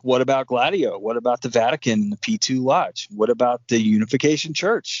 like, what about Gladio? What about the Vatican and the P2 Lodge? What about the Unification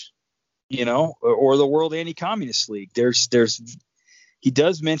Church, or the World Anti-Communist League? He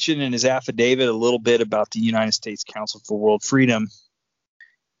does mention in his affidavit a little bit about the United States Council for World Freedom,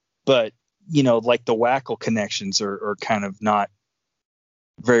 but, like the WACL connections are kind of not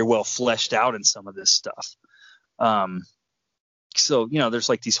very well fleshed out in some of this stuff. So, there's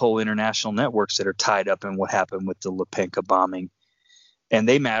like these whole international networks that are tied up in what happened with the Lepenka bombing. And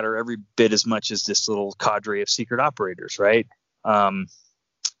they matter every bit as much as this little cadre of secret operators, right?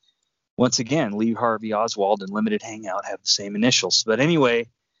 Once again, Lee Harvey Oswald and Limited Hangout have the same initials. But anyway,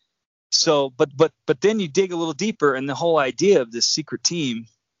 so but then you dig a little deeper, and the whole idea of this secret team,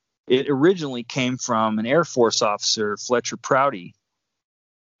 it originally came from an Air Force officer, Fletcher Prouty,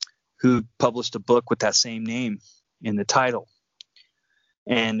 who published a book with that same name in the title.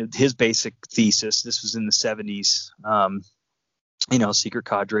 And his basic thesis, this was in the 70s, secret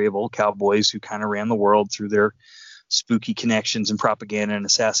cadre of old cowboys who kind of ran the world through their spooky connections and propaganda and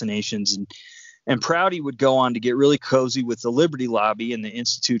assassinations. And Prouty would go on to get really cozy with the Liberty Lobby and the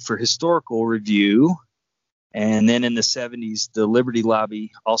Institute for Historical Review. And then in the 70s, the Liberty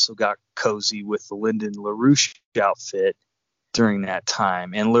Lobby also got cozy with the Lyndon LaRouche outfit during that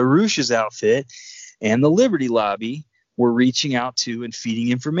time. And LaRouche's outfit and the Liberty Lobby were reaching out to and feeding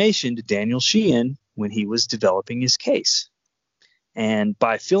information to Daniel Sheehan when he was developing his case. And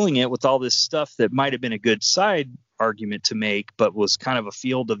by filling it with all this stuff that might have been a good side argument to make, but was kind of a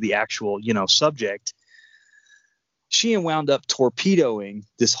field of the actual, subject, Sheehan wound up torpedoing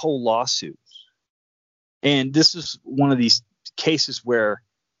this whole lawsuit. And this is one of these cases where,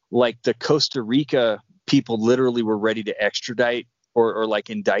 like, the Costa Rica people literally were ready to extradite or like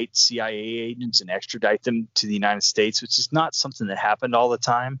indict CIA agents and extradite them to the United States, which is not something that happened all the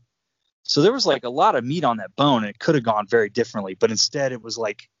time. So there was like a lot of meat on that bone, and it could have gone very differently. But instead, it was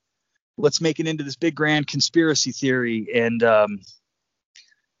like, let's make it into this big grand conspiracy theory. And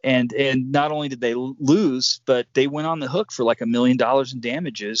not only did they lose, but they went on the hook for like $1 million in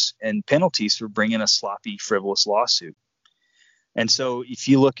damages and penalties for bringing a sloppy, frivolous lawsuit. And so if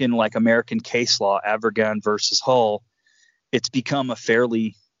you look in like American case law, Avergan versus Hull, it's become a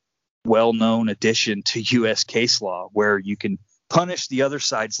fairly well-known addition to U.S. case law, where you can punish the other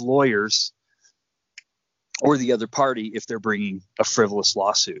side's lawyers or the other party if they're bringing a frivolous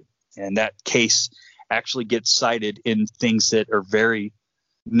lawsuit. And that case actually gets cited in things that are very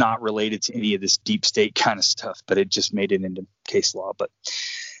not related to any of this deep state kind of stuff, but it just made it into case law. But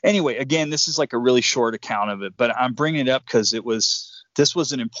anyway, again, this is like a really short account of it, but I'm bringing it up because this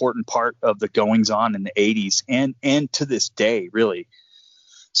was an important part of the goings on in the 80s and to this day, really.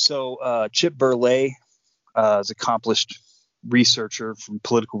 So Chip Burleigh is an accomplished researcher from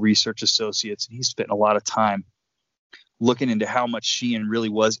Political Research Associates, and he spent a lot of time looking into how much Sheehan really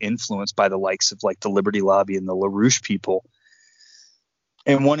was influenced by the likes of like the Liberty Lobby and the LaRouche people.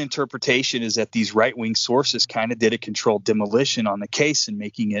 And one interpretation is that these right-wing sources kind of did a controlled demolition on the case and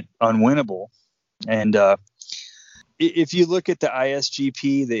making it unwinnable. And if you look at the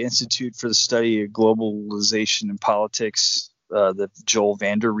ISGP, the Institute for the Study of Globalization and Politics, the Joel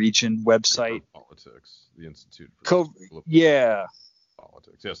Vander Regen website. Politics, the Institute for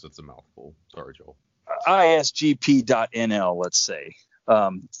Politics. Yes, it's a mouthful. Sorry, Joel. ISGP.NL, let's say.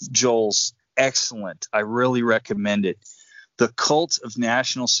 Joel's excellent. I really recommend it. The Cult of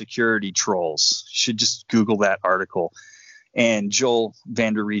National Security Trolls. Should just Google that article. And Joel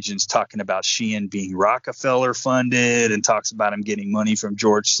Vander Regen's talking about Sheehan being Rockefeller funded and talks about him getting money from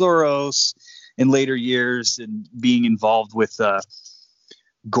George Soros in later years and being involved with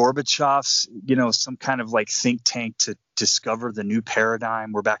Gorbachev's, some kind of like think tank to discover the new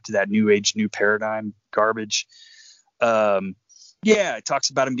paradigm. We're back to that new age, new paradigm garbage. Yeah, it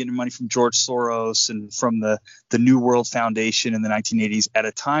talks about him getting money from George Soros and from the New World Foundation in the 1980s at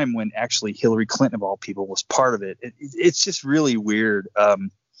a time when actually Hillary Clinton, of all people, was part of it. It's just really weird.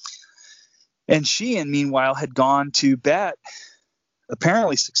 And Sheehan, meanwhile, had gone to bat,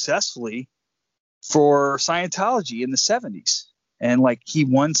 apparently successfully, for Scientology in the 70s. And like he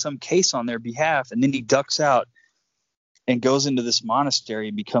won some case on their behalf, and then he ducks out and goes into this monastery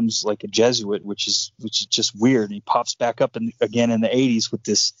and becomes like a Jesuit, which is just weird. And he pops back up again in the 80s with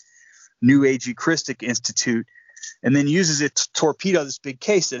this New Agey Christic Institute, and then uses it to torpedo this big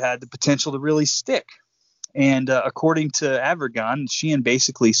case that had the potential to really stick. And according to Avergon, Sheehan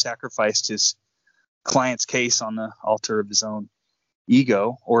basically sacrificed his client's case on the altar of his own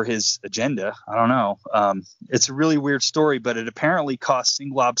ego or his agenda. I don't know. It's a really weird story, but it apparently cost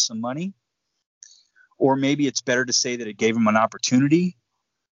Singlob some money. Or maybe it's better to say that it gave him an opportunity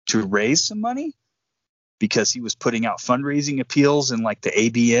to raise some money, because he was putting out fundraising appeals in like the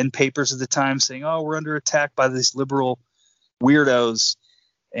ABN papers at the time saying, oh, we're under attack by these liberal weirdos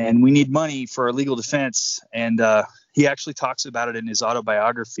and we need money for our legal defense. And he actually talks about it in his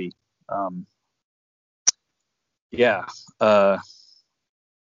autobiography. And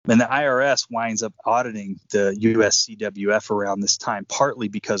the IRS winds up auditing the USCWF around this time, partly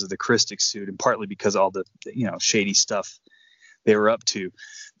because of the Christic suit and partly because of all the shady stuff they were up to.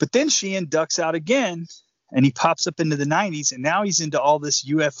 But then Sheehan ducks out again, and he pops up into the 90s, and now he's into all this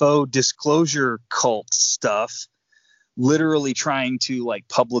UFO disclosure cult stuff, literally trying to like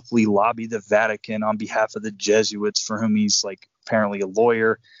publicly lobby the Vatican on behalf of the Jesuits, for whom he's like apparently a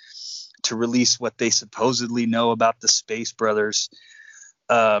lawyer, to release what they supposedly know about the Space Brothers.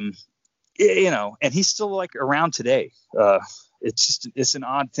 And he's still like around today. It's an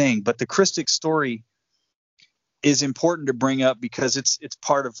odd thing, but the Christic story is important to bring up because it's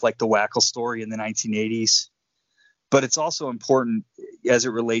part of like the WACL story in the 1980s, but it's also important as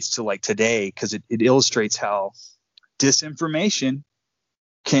it relates to like today, because it illustrates how disinformation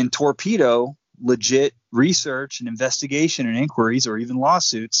can torpedo legit research and investigation and inquiries or even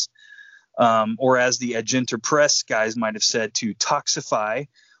lawsuits. Or as the Agenter Press guys might have said, to toxify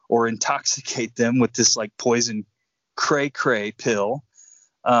or intoxicate them with this like poison cray pill.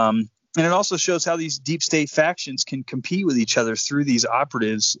 And it also shows how these deep state factions can compete with each other through these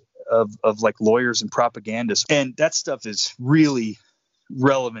operatives of like lawyers and propagandists. And that stuff is really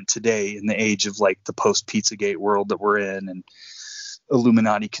relevant today in the age of like the post Pizzagate world that we're in, and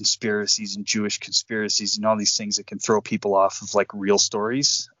Illuminati conspiracies and Jewish conspiracies and all these things that can throw people off of like real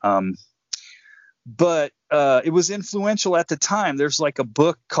stories. But it was influential at the time. There's like a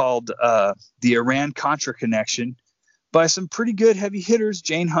book called The Iran-Contra Connection by some pretty good heavy hitters,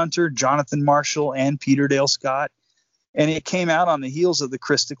 Jane Hunter, Jonathan Marshall, and Peter Dale Scott. And it came out on the heels of the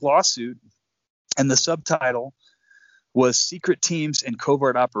Christic lawsuit. And the subtitle was Secret Teams and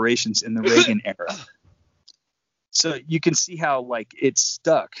Covert Operations in the Reagan Era. So you can see how like it's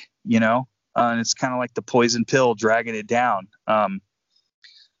stuck, and it's kind of like the poison pill dragging it down. But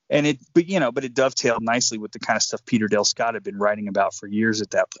it dovetailed nicely with the kind of stuff Peter Dale Scott had been writing about for years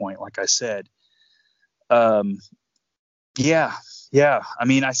at that point, like I said. I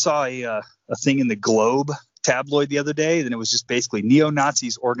mean, I saw a thing in the Globe tabloid the other day, and it was just basically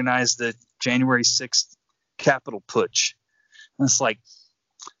neo-Nazis organized the January 6th Capitol putsch. And it's like,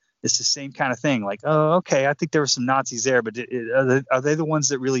 it's the same kind of thing. Like, oh, okay, I think there were some Nazis there, but are they the ones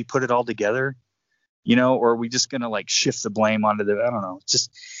that really put it all together? Or are we just going to like shift the blame onto I don't know.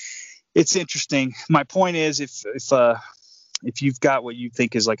 It's interesting. My point is, if you've got what you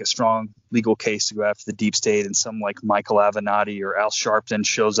think is like a strong legal case to go after the deep state, and some like Michael Avenatti or Al Sharpton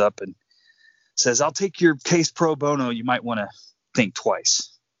shows up and says, I'll take your case pro bono, you might want to think twice.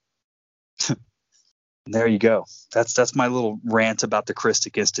 There you go. That's my little rant about the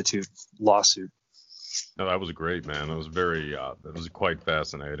Christic Institute lawsuit. No, that was great, man. That was that was quite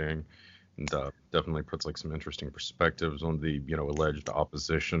fascinating, and definitely puts like some interesting perspectives on the alleged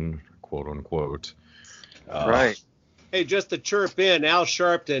opposition, quote unquote. Right. Hey, just to chirp in, Al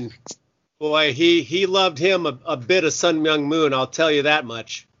Sharpton, boy, he loved him a bit of Sun Myung Moon. I'll tell you that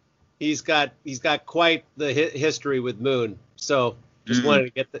much. He's got quite the history with Moon. So just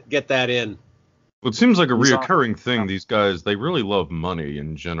wanted to get that in. Well, it seems like a reoccurring thing. These guys, they really love money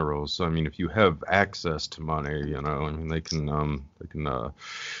in general. So I mean, if you have access to money, they can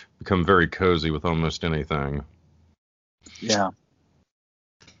become very cozy with almost anything. Yeah.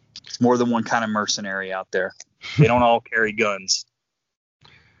 It's more than one kind of mercenary out there. They don't all carry guns.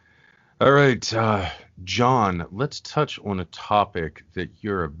 All right, John, let's touch on a topic that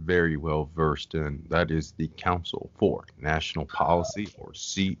you're very well versed in. That is the Council for National Policy, or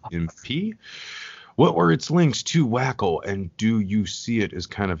CNP. What were its links to WACL, and do you see it as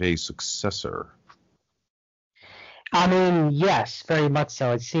kind of a successor? I mean, yes, very much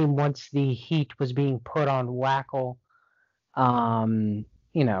so. It seemed once the heat was being put on WACL, um,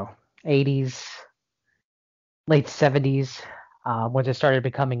 you know, 80s, late 70s, once it started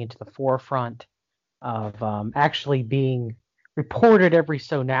becoming into the forefront of actually being reported every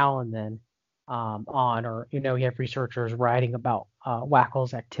so now and then on, or you have researchers writing about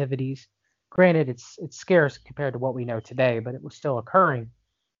WACL's activities. Granted, it's scarce compared to what we know today, but it was still occurring.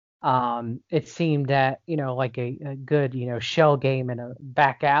 It seemed that like a good shell game in a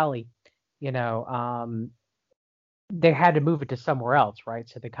back alley, you know, they had to move it to somewhere else, right?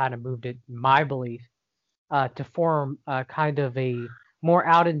 So they kind of moved it, in my belief, to form kind of a more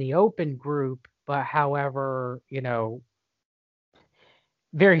out in the open group, but however,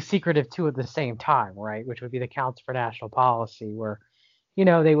 very secretive too at the same time, right? Which would be the Council for National Policy, where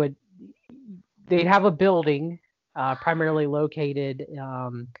they'd have a building primarily located,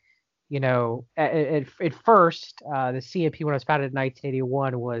 at first the CNP, when it was founded in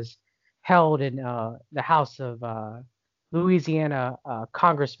 1981, was held in the house of Louisiana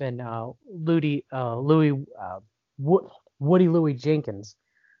Congressman Woody Louis Jenkins,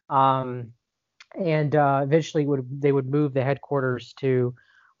 and eventually they would move the headquarters to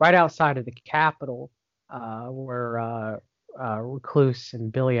right outside of the Capitol, where Recluse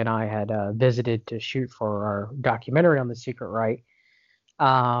and Billy and I had visited to shoot for our documentary on the Secret Right,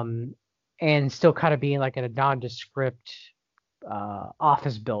 and still kind of being like in a nondescript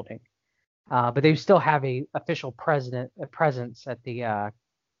office building. But they still have a official presence at the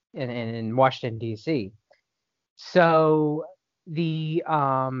in Washington D.C. So the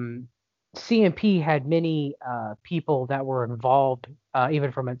CNP had many people that were involved,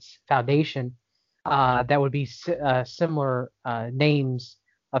 even from its foundation, that would be similar names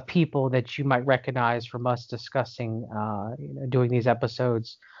of people that you might recognize from us discussing, doing these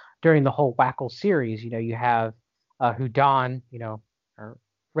episodes during the whole WACL series. You have Houdan, our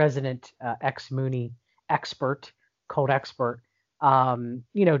resident ex-Mooney expert, cold expert,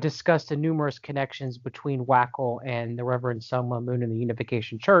 discussed the numerous connections between WACL and the Reverend Sun Myung Moon and the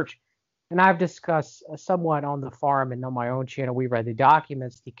Unification Church. And I've discussed somewhat on the forum and on my own channel, we read the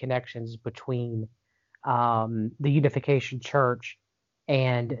documents, the connections between the Unification Church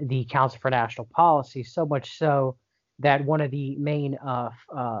and the Council for National Policy, so much so that one of the main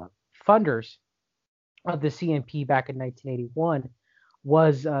funders of the CNP back in 1981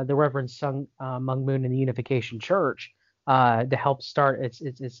 was the Reverend Sun Myung Moon and the Unification Church to help start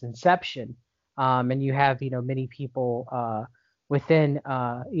its inception. And you have many people within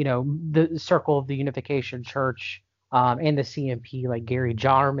the circle of the Unification Church and the CNP, like Gary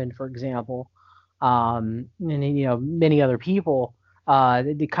Jarman, for example, and many other people.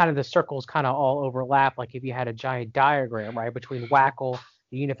 The circles kind of all overlap, like if you had a giant diagram, right, between WACL,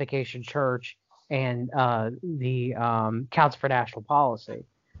 the Unification Church, and the Council for National Policy.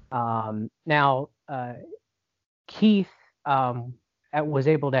 Now, Keith was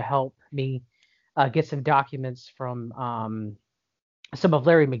able to help me get some documents from some of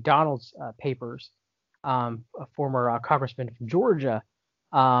Larry McDonald's papers, a former congressman from Georgia,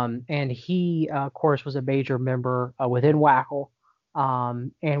 and he, of course, was a major member within WACL,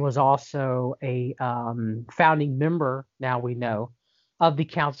 and was also a founding member, now we know, of the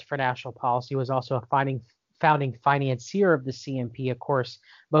Council for National Policy, was also a founding financier of the CNP. Of course,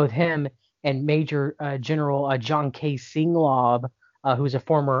 both him and Major General John K. Singlaub, who's a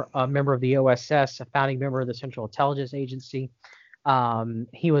former member of the OSS, a founding member of the Central Intelligence Agency.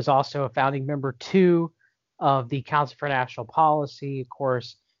 He was also a founding member, too, of the Council for National Policy. Of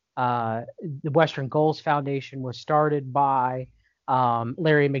course, the Western Goals Foundation was started by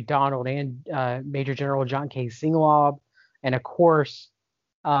Larry McDonald and Major General John K. Singlaub. And of course,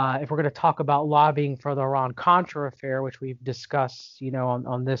 if we're going to talk about lobbying for the Iran-Contra affair, which we've discussed,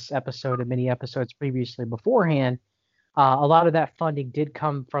 on this episode and many episodes previously beforehand, a lot of that funding did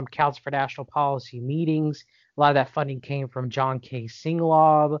come from Council for National Policy meetings. A lot of that funding came from John K.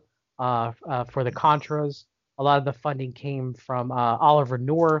 Singlaub for the Contras. A lot of the funding came from Oliver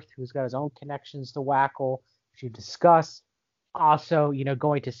North, who's got his own connections to WACL, which you discussed. Also,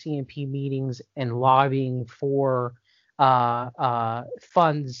 going to CNP meetings and lobbying for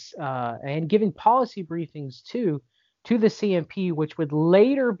funds and giving policy briefings to the CNP, which would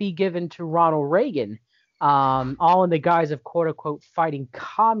later be given to Ronald Reagan, all in the guise of quote unquote fighting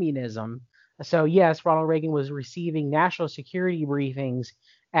communism. So yes, Ronald Reagan was receiving national security briefings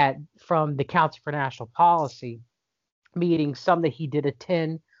from the Council for National Policy meetings, some that he did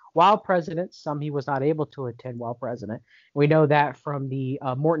attend while president. Some he was not able to attend while president. We know that from the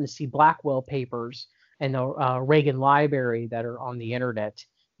Morton C. Blackwell papers and the Reagan Library that are on the internet,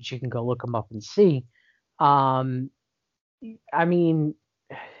 which you can go look them up and see. I mean,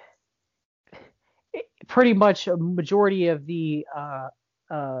 pretty much a majority of the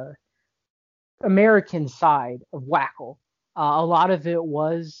American side of WACL, a lot of it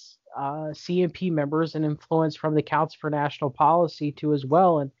was CMP members and influence from the Council for National Policy too as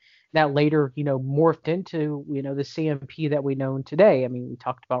well, and that later, morphed into, the CMP that we know today. I mean, we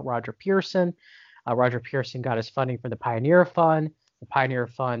talked about Roger Pearson. Roger Pearson got his funding from the Pioneer Fund. The Pioneer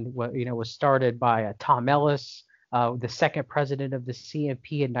Fund, was started by Tom Ellis, the second president of the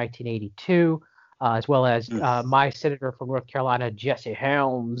CMP in 1982, as well as my senator from North Carolina, Jesse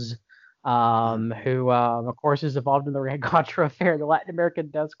Helms, who, of course, is involved in the Iran-Contra affair, the Latin American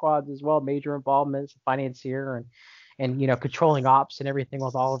death squads as well, major involvement as a financier and controlling ops and everything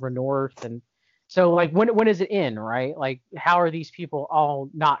with Oliver North. And so, like, when does it end, right? Like, how are these people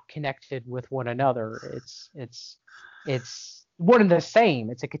all not connected with one another? It's one and the same.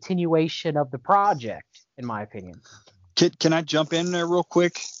 It's a continuation of the project, in my opinion. Can I jump in there real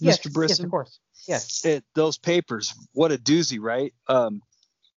quick, Yes, Mr. Brisson? Yes, of course. Yes. Those papers, what a doozy, right?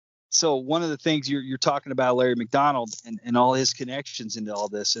 So one of the things you're talking about, Larry McDonald and all his connections into all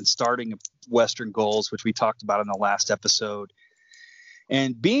this, and starting Western Goals, which we talked about in the last episode,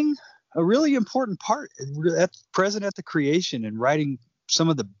 and being a really important part present at the creation and writing some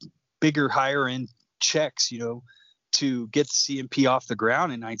of the bigger, higher end checks, to get the CMP off the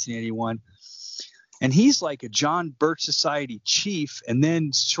ground in 1981. And he's like a John Birch Society chief, and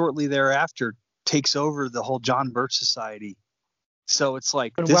then shortly thereafter takes over the whole John Birch Society. So it's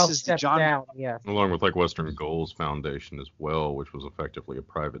like, this is the John down, yeah. Along with like Western Goals Foundation as well, which was effectively a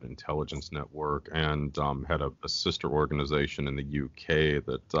private intelligence network, and had a sister organization in the UK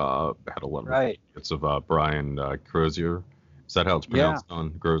that had a lot of bits of Brian Crozier. Is that how it's pronounced?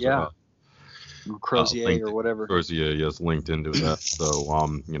 Yeah. Crozier or whatever. Crozier, yes, linked into that. So,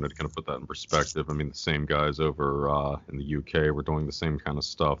 to kind of put that in perspective, I mean, the same guys over in the UK were doing the same kind of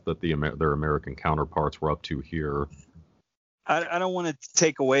stuff that their American counterparts were up to here. I don't want to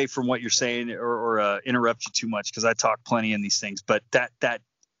take away from what you're saying or interrupt you too much, because I talk plenty in these things. But that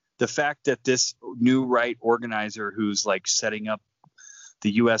the fact that this new right organizer who's like setting up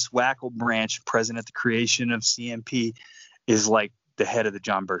the U.S. WACL branch, present at the creation of CMP, is like the head of the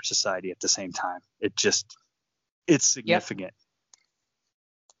John Birch Society at the same time. It's significant.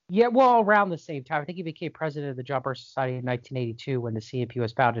 Yeah, well, around the same time. I think he became president of the John Birch Society in 1982 when the CMP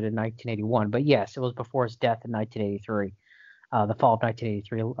was founded in 1981. But yes, it was before his death in 1983. The fall of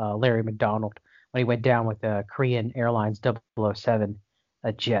 1983, Larry McDonald, when he went down with the Korean Airlines 007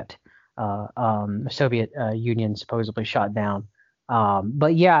 jet, Soviet Union supposedly shot down.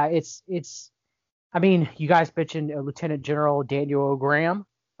 But yeah, it's. I mean, you guys mentioned Lieutenant General Daniel O. Graham.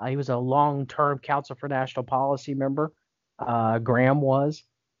 He was a long-term Council for National Policy member. Graham was,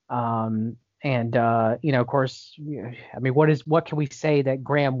 of course, I mean, what can we say that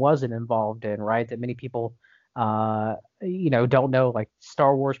Graham wasn't involved in, right? That many people don't know, like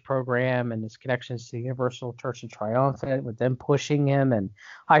Star Wars program and his connections to the Universal Church and Triumphant, with them pushing him, and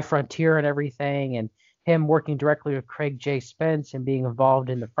High Frontier and everything, and him working directly with Craig J. Spence and being involved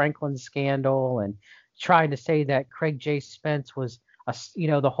in the Franklin scandal, and trying to say that Craig J. Spence was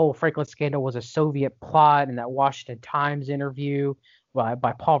the whole Franklin scandal was a Soviet plot, and that Washington Times interview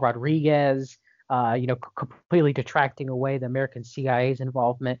by Paul Rodriguez, completely detracting away the American CIA's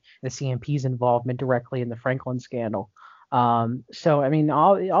involvement, the CMP's involvement directly in the Franklin scandal. So, I mean,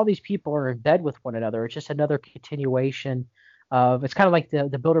 all these people are in bed with one another. It's just another continuation of, it's kind of like the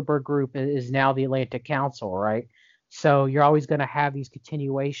Bilderberg Group is now the Atlantic Council, right? So you're always going to have these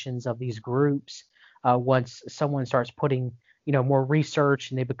continuations of these groups once someone starts putting, more research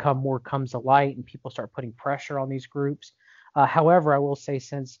and they become more comes to light and people start putting pressure on these groups. However, I will say,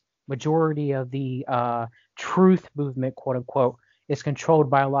 since majority of the truth movement, quote unquote, is controlled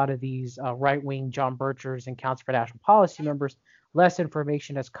by a lot of these right-wing John Birchers and Council for National Policy members, less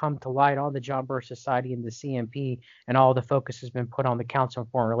information has come to light on the John Birch Society and the CMP, and all the focus has been put on the Council on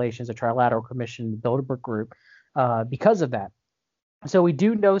Foreign Relations, the Trilateral Commission, the Bilderberg Group, because of that. So we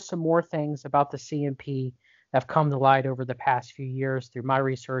do know some more things about the CMP that have come to light over the past few years through my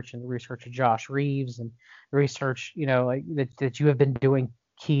research and the research of Josh Reeves and the research, that you have been doing,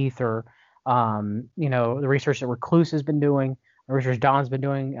 Keith, or the research that Recluse has been doing, the research Don's been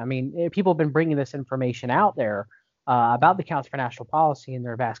doing. I mean, people have been bringing this information out there about the Council for National Policy and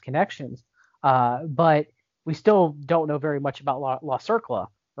their vast connections, but we still don't know very much about La Circula,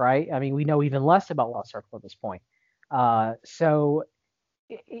 right? I mean, we know even less about La Circula at this point. So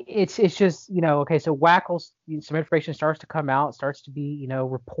it's just, okay, so WACL, some information starts to come out, starts to be,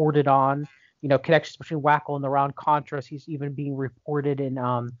 reported on, connections between WACL and the Iran-Contras. He's even being reported in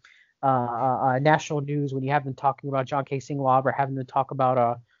national news when you have them talking about John K. Singlaub, or having them talk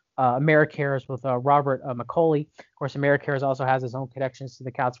about AmeriCares with Robert McCauley. Of course, AmeriCares also has his own connections to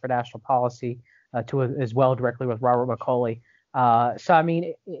the Council for National Policy, as well, directly with Robert McCauley. So I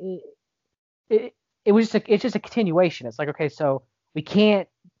mean, it's just a continuation. It's like, okay, so we can't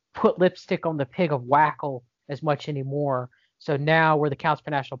put lipstick on the pig of WACL as much anymore. So now we're the Council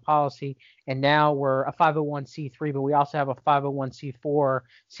for National Policy, and now we're a 501c3, but we also have a 501c4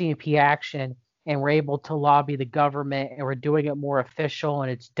 CMP action, and we're able to lobby the government, and we're doing it more official,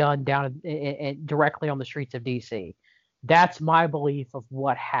 and it's done down directly on the streets of D.C. That's my belief of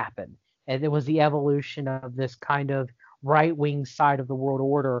what happened. And it was the evolution of this kind of right-wing side of the world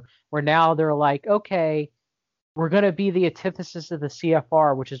order, where now they're like, okay, we're going to be the antithesis of the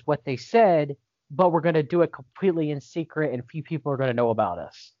CFR, which is what they said, but we're going to do it completely in secret, and few people are going to know about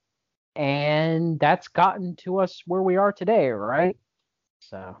us. And that's gotten to us where we are today, right?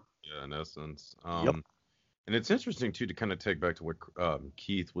 So. Yeah, in essence. Yep. And it's interesting, too, to kind of take back to what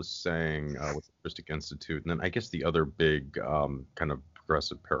Keith was saying with the Christic Institute. And then I guess the other big kind of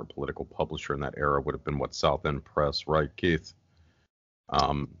progressive parapolitical publisher in that era would have been South End Press, right, Keith?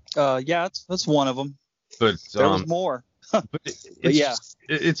 Yeah, that's one of them. But there was more.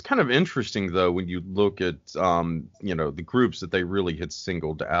 It's kind of interesting, though, when you look at, the groups that they really had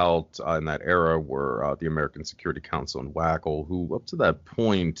singled out in that era were the American Security Council and WACL, who up to that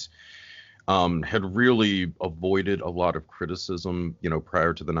point had really avoided a lot of criticism,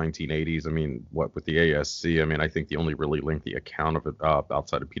 prior to the 1980s. I mean, with the ASC, I mean, I think the only really lengthy account of it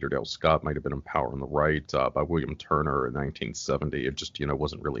outside of Peter Dale Scott might have been in Power on the Right by William Turner in 1970. It just,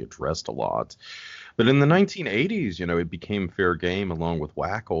 wasn't really addressed a lot. But in the 1980s, it became fair game along with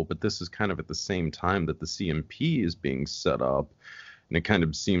WACL. But this is kind of at the same time that the CMP is being set up. And it kind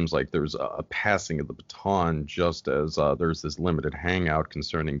of seems like there's a passing of the baton, just as there's this limited hangout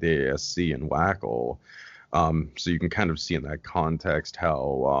concerning the ASC and WACL. So you can kind of see in that context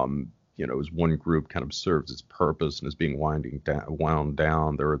how, as one group kind of serves its purpose and is being wound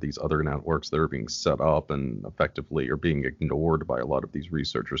down, there are these other networks that are being set up and effectively are being ignored by a lot of these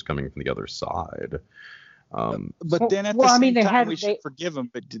researchers coming from the other side. But then at the same time, we should forgive them.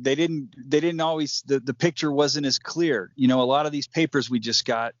 But they didn't always. The picture wasn't as clear. A lot of these papers we just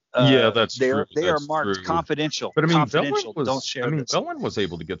got. That's true. They are marked confidential. But I mean, confidential. Don't share this. Vellon was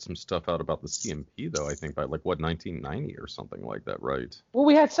able to get some stuff out about the CMP, though. I think by 1990 or something like that, right? Well,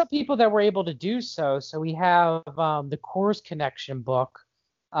 we had some people that were able to do so. So we have the Coors Connection book.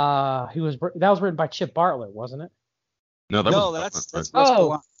 That was written by Chip Bartlett, wasn't it? No, that's Russ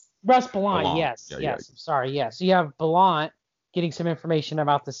Ballant. Russ Ballant, yes. Sorry, yes. So you have Ballant getting some information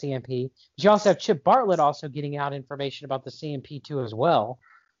about the CMP. But you also have Chip Bartlett also getting out information about the CMP too as well.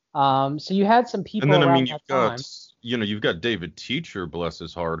 So you had some people around that time. You've got David Teacher, bless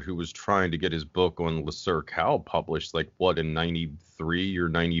his heart, who was trying to get his book on LeSueur Cow published, in 93 or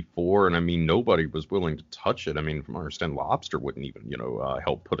 94. And I mean, nobody was willing to touch it. I mean, from what I understand, Lobster wouldn't even,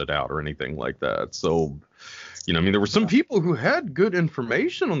 help put it out or anything like that. So, there were some people who had good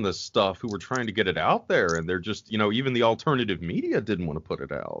information on this stuff who were trying to get it out there. And they're just, even the alternative media didn't want to put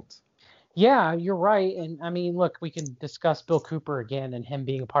it out. Yeah, you're right. And I mean, look, we can discuss Bill Cooper again and him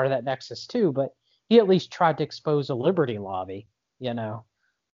being a part of that nexus too, but he at least tried to expose a Liberty lobby,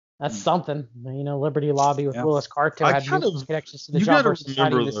 That's something. Liberty lobby with Willis Carto had connections to the John Birch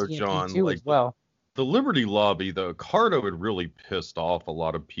Society and the CMP too as well. The Liberty lobby, the Carto had really pissed off a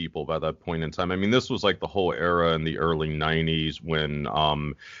lot of people by that point in time. I mean, this was the whole era in the early 90s when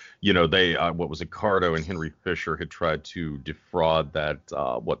Carto and Henry Fisher had tried to defraud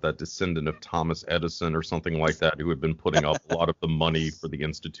that descendant of Thomas Edison or something like that, who had been putting up a lot of the money for the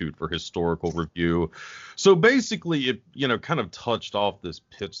Institute for Historical Review. So basically, it, kind of touched off this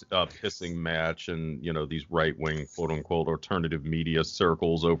pissing match and, these right-wing, quote-unquote, alternative media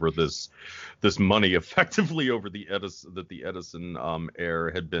circles over this money effectively over the Edison heir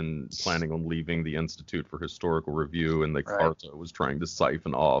had been planning on leaving the Institute for Historical Review, and Carto was trying to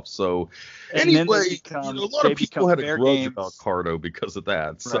siphon off. So anyway, a lot of people had a grudge about Carto because of that.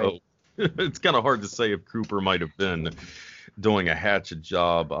 Right. So it's kind of hard to say if Cooper might have been doing a hatchet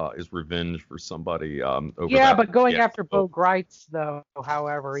job as revenge for somebody over that. Yeah, but going after Bo Greitz, though,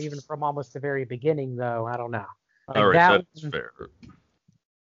 however, even from almost the very beginning, though, I don't know. All right, that's fair.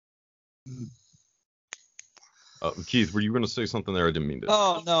 Keith, were you going to say something there? I didn't mean to.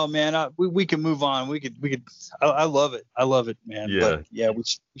 Oh no, man. We can move on. We could. I love it. I love it, man. Yeah. But yeah, we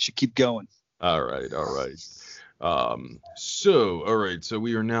should keep going. All right. All right, so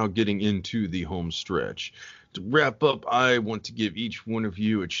we are now getting into the home stretch. To wrap up, I want to give each one of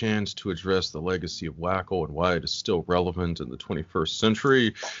you a chance to address the legacy of WACL and why it is still relevant in the 21st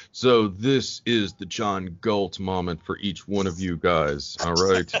century. So this is the John Galt moment for each one of you guys. All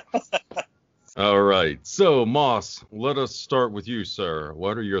right. All right. So, Moss, let us start with you, sir.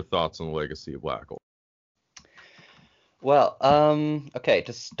 What are your thoughts on the legacy of WACL? Well, okay,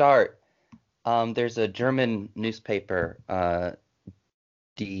 to start, there's a German newspaper,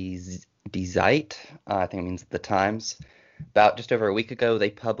 Die Zeit, I think it means the Times. About just over a week ago, they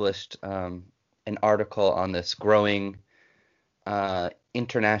published an article on this growing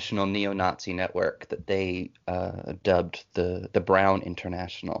international neo-Nazi network that they dubbed the Brown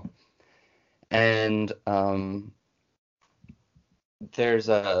International. And there's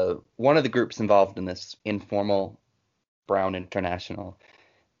one of the groups involved in this informal Brown International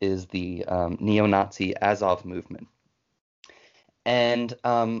is the neo-Nazi Azov movement. And,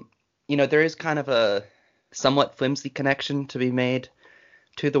 there is kind of a somewhat flimsy connection to be made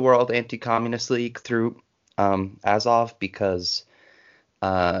to the World Anti-Communist League through Azov because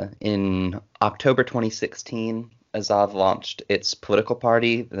in October 2016, Azov launched its political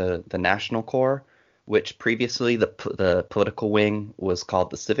party, the National Corps, which previously the political wing was called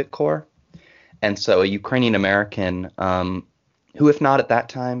the Civic Corps. And so a Ukrainian American, who if not at that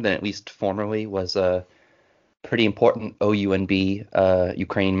time, then at least formerly was a pretty important OUNB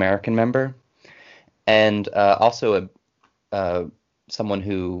Ukrainian American member, and also someone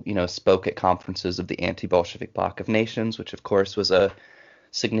who spoke at conferences of the Anti-Bolshevik Bloc of Nations, which of course was a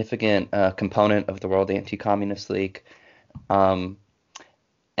significant component of the World Anti-Communist League. And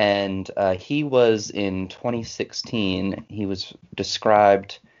he was in 2016. He was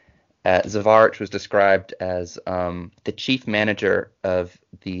described. Zavarich was described as the chief manager of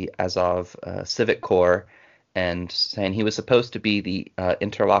the Azov Civic Corps, and saying he was supposed to be the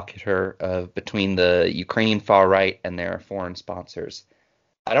interlocutor between the Ukrainian far right and their foreign sponsors.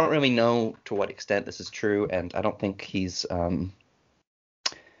 I don't really know to what extent this is true, and I don't think he's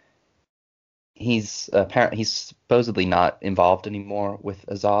supposedly not involved anymore with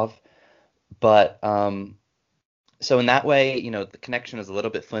Azov, but so in that way, the connection is a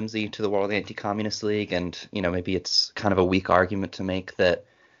little bit flimsy to the World Anti-Communist League, and maybe it's kind of a weak argument to make that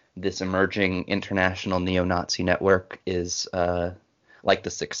this emerging international neo-Nazi network is like the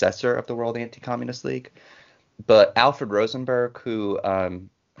successor of the World Anti-Communist League. But Alfred Rosenberg, who I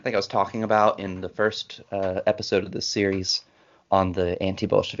think I was talking about in the first episode of this series on the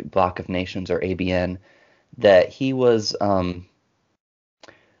Anti-Bolshevik Bloc of Nations, or ABN, that he was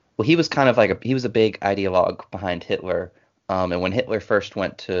he was kind of he was a big ideologue behind Hitler. And when Hitler first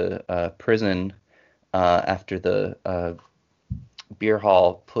went to prison after the beer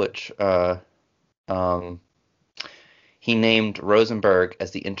hall putsch, he named Rosenberg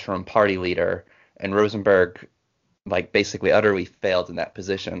as the interim party leader, and Rosenberg basically utterly failed in that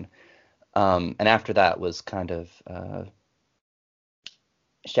position. And after that was kind of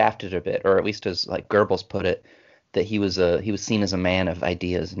shafted a bit, or at least as Goebbels put it, that he was seen as a man of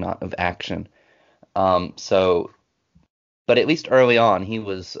ideas, not of action. But at least early on, he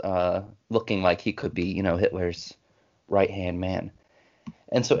was looking like he could be, Hitler's right-hand man.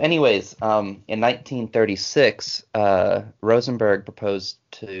 And so anyways, in 1936, Rosenberg proposed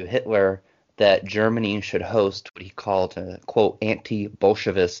to Hitler that Germany should host what he called a, quote,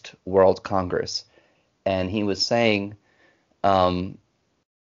 anti-Bolshevist World Congress. And he was saying that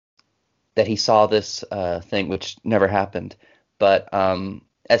he saw this thing, which never happened, but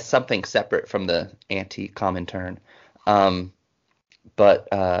as something separate from the anti-Comintern, but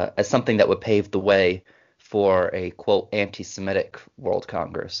as something that would pave the way for a, quote, anti-Semitic World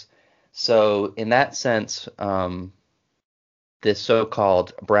Congress. So in that sense, this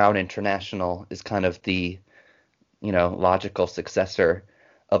so-called Brown International is kind of the, logical successor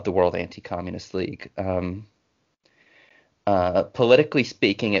of the World Anti-Communist League. Politically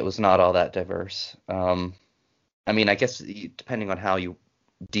speaking, it was not all that diverse. I guess depending on how you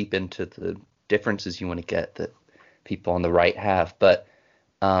deep into the differences you want to get that people on the right have, but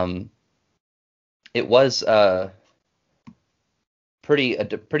it was a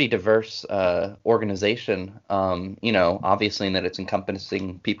pretty diverse organization. Obviously in that it's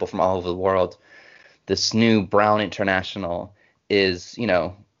encompassing people from all over the world. This new Brown International is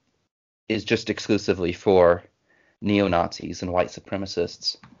just exclusively for neo-Nazis and white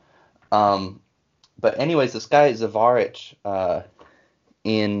supremacists. But anyways, this guy Zavarich,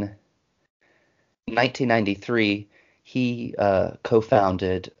 in 1993, he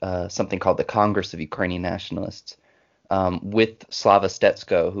co-founded something called the Congress of Ukrainian Nationalists, with Slava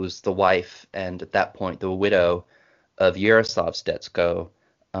Stetsko, who's the wife and at that point the widow of Yaroslav Stetsko,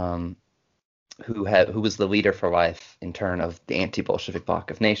 who was the leader for life in turn of the anti-Bolshevik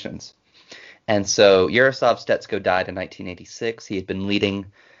bloc of nations. And so Yaroslav Stetsko died in 1986. He had been leading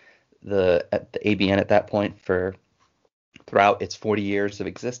the ABN at that point throughout its 40 years of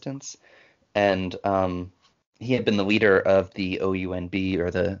existence, and he had been the leader of the OUNB,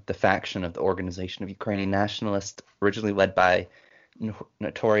 or the faction of the Organization of Ukrainian Nationalists, originally led by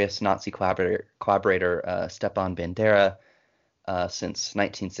notorious Nazi collaborator Stepan Bandera since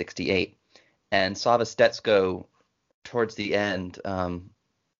 1968. And Slava Stetsko, towards the end,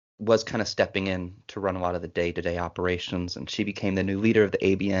 was kind of stepping in to run a lot of the day-to-day operations, and she became the new leader of the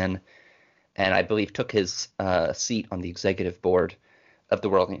ABN, and I believe took his seat on the executive board of the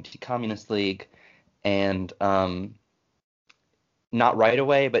World Anti-Communist League. And not right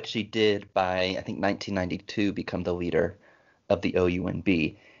away, but she did by, I think, 1992 become the leader of the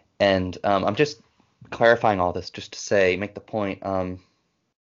OUNB. And I'm just clarifying all this just to make the point.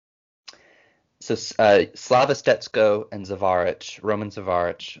 So Slava Stetsko and Roman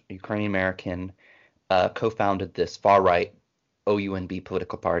Zavarich, Ukrainian American, co-founded this far-right OUNB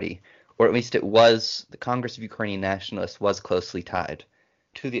political party, or at least the Congress of Ukrainian Nationalists was closely tied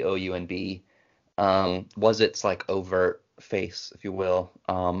to the OUNB, was its overt face, if you will,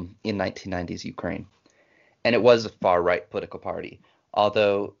 in 1990s Ukraine. And it was a far-right political party.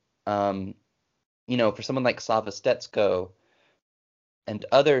 Although, for someone like Slava Stetsko and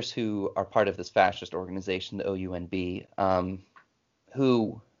others who are part of this fascist organization, the OUNB,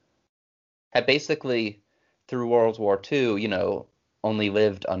 who had basically, through World War II, only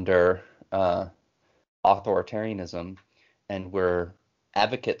lived under authoritarianism and were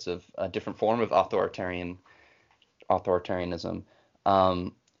advocates of a different form of authoritarianism,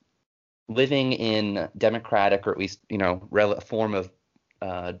 living in democratic, or at least, a form of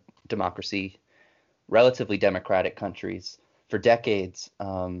democracy, relatively democratic countries for decades,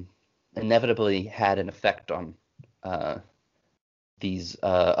 inevitably had an effect on these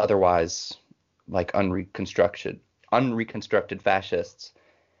otherwise unreconstructed fascists.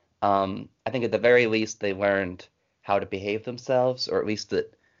 I think at the very least they learned how to behave themselves, or at least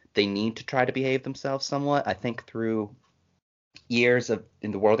that they need to try to behave themselves somewhat. I think through years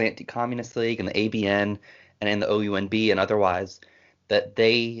in the World Anti-Communist League and the ABN and in the OUNB and otherwise, that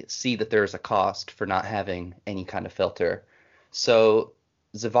they see that there's a cost for not having any kind of filter. So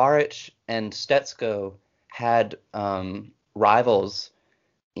Zavarich and Stetsko had rivals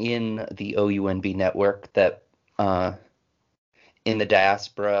in the OUNB network that in the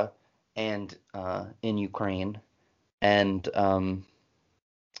diaspora and in Ukraine, and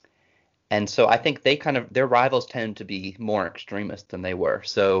so I think their rivals tend to be more extremist than they were.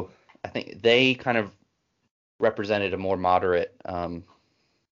 So I think they kind of represented a more moderate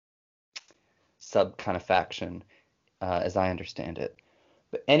sub kind of faction, as I understand it.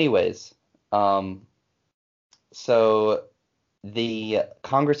 But anyways, so the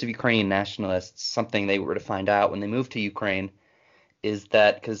Congress of Ukrainian Nationalists, something they were to find out when they moved to Ukraine, is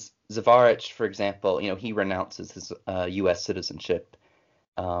that because Zavarich, for example, he renounces his U.S. citizenship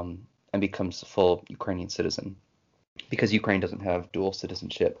and becomes a full Ukrainian citizen because Ukraine doesn't have dual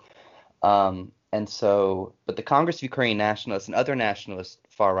citizenship. And so, but the Congress of Ukrainian Nationalists and other nationalist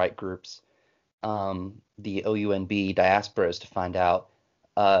far-right groups, the OUNB diaspora, is to find out,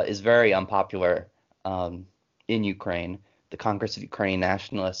 is very unpopular in Ukraine. The Congress of Ukrainian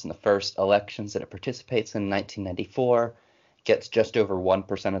Nationalists, in the first elections that it participates in 1994, gets just over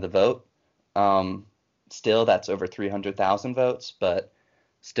 1% of the vote. Still, that's over 300,000 votes, but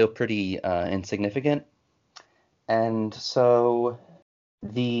still pretty insignificant. And so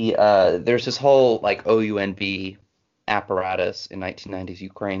there's this whole OUNB apparatus in 1990s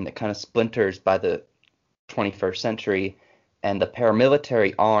Ukraine that kind of splinters by the 21st century, and the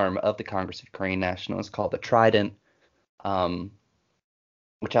paramilitary arm of the Congress of Ukrainian Nationalists, called the Trident,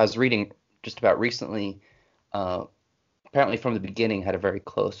 which I was reading just about recently, apparently from the beginning had a very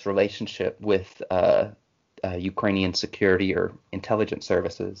close relationship with Ukrainian security or intelligence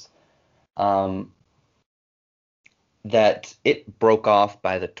services, that it broke off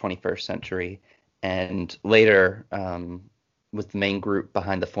by the 21st century, and later was the main group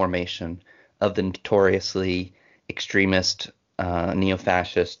behind the formation of the notoriously extremist,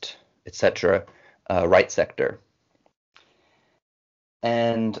 neo-fascist, etc. Right sector.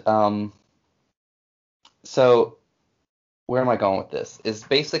 And so where am I going with this? Is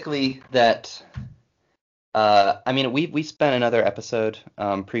basically that we spent another episode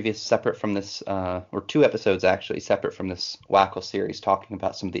separate from this, or two episodes actually separate from this WACL series, talking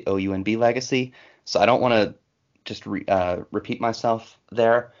about some of the OUNB legacy. So I don't want to just repeat myself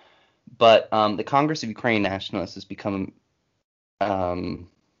there. But the Congress of Ukrainian Nationalists has become, I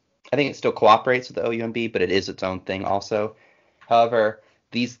think it still cooperates with the OUNB, but it is its own thing also. However,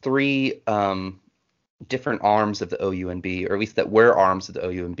 these three different arms of the OUNB, or at least that were arms of the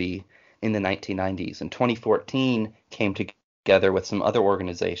OUNB in the 1990s, and 2014 came together with some other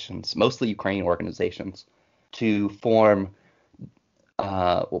organizations, mostly Ukrainian organizations, to form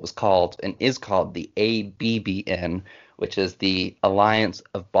what was called and is called the ABBN, which is the Alliance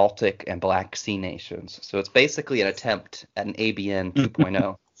of Baltic and Black Sea Nations. So it's basically an attempt at an ABN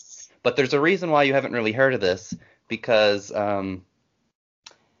 2.0. But there's a reason why you haven't really heard of this, because the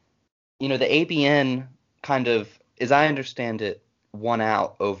ABN kind of, as I understand it, won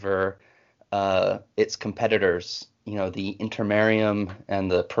out over its competitors, the Intermarium and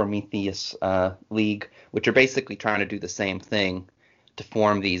the Prometheus League, which are basically trying to do the same thing to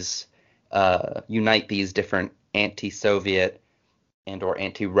form these, unite these different anti-Soviet and or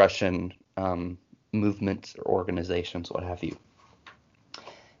anti-Russian movements or organizations, what have you.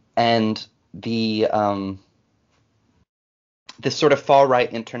 And the this sort of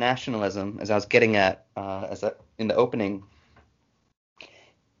far-right internationalism, as I was getting at in the opening,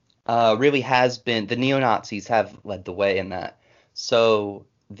 really has been, the neo-Nazis have led the way in that. So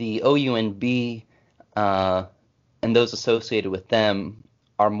the OUNB and those associated with them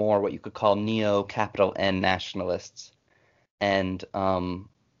are more what you could call neo-capital N nationalists. And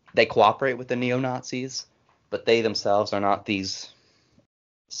they cooperate with the neo-Nazis, but they themselves are not these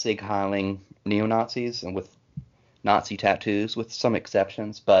Sieg-Heiling neo-Nazis and with Nazi tattoos, with some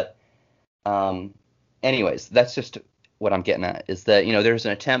exceptions. But anyways, that's just what I'm getting at, is that, there's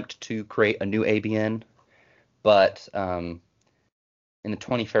an attempt to create a new ABN, but in the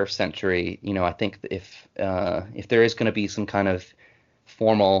 21st century, I think that if there is going to be some kind of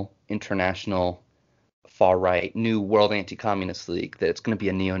formal international far-right new World Anti-Communist League, that it's going to be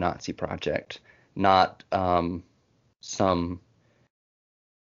a neo-Nazi project, not some,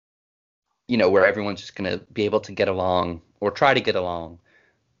 where everyone's just going to be able to get along or try to get along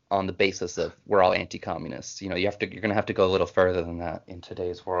on the basis of we're all anti-communists. You're going to have to go a little further than that in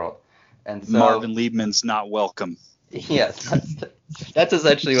today's world. And so, Marvin Liebman's not welcome. Yes, that's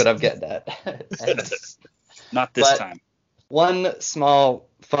essentially what I'm getting at. Not this time. One small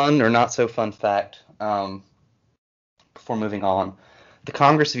fun or not so fun fact before moving on. The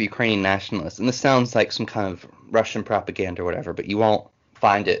Congress of Ukrainian Nationalists, and this sounds like some kind of Russian propaganda or whatever, but you won't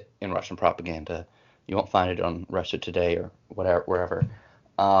find it in Russian propaganda. You won't find it on Russia Today or whatever, wherever.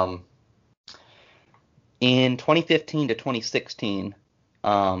 In 2015 to 2016,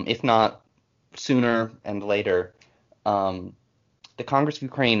 if not sooner and later, the Congress of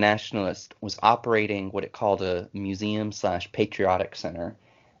Ukrainian Nationalists was operating what it called a museum/patriotic center,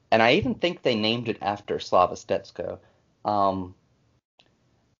 and I even think they named it after Slava Stetsko.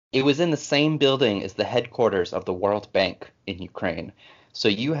 It was in the same building as the headquarters of the World Bank in Ukraine. So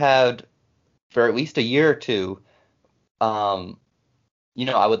you had, for at least a year or two, I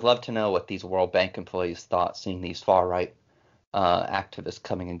would love to know what these World Bank employees thought, seeing these far-right activists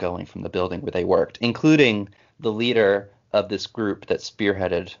coming and going from the building where they worked, including the leader of this group that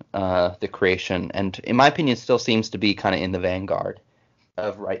spearheaded the creation, and in my opinion still seems to be kind of in the vanguard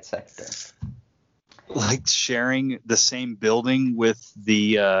of right sector. Like sharing the same building with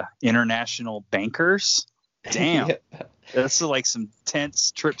the international bankers? Damn. Yeah. That's like some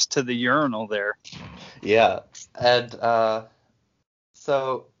tense trips to the urinal there. Yeah. And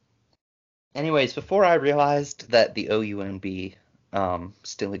so anyways, before I realized that the OUNB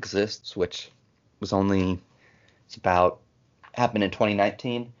still exists, which was happened in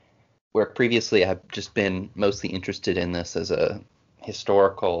 2019, where previously I've just been mostly interested in this as a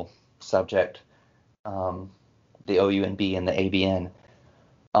historical subject, the OUNB and the ABN.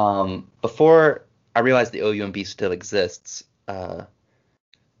 Before I realized the OUNB still exists, I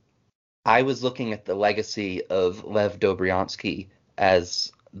was looking at the legacy of Lev Dobryansky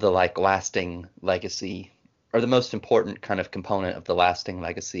as the lasting legacy, or the most important kind of component of the lasting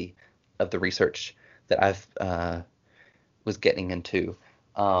legacy of the research that I've was getting into,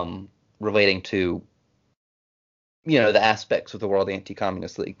 relating to the aspects of the World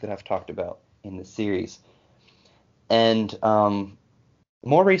Anti-Communist League that I've talked about in this series. And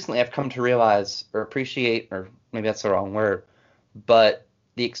more recently I've come to realize or appreciate, or maybe that's the wrong word, but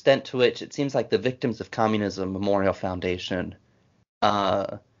the extent to which it seems like the Victims of Communism Memorial Foundation,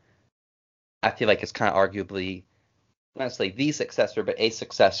 I feel like it's kind of arguably, not necessarily the successor, but a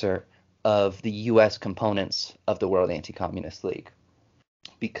successor of the U.S. components of the World Anti-Communist League.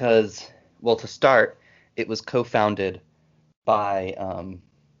 Because, well, to start, it was co-founded by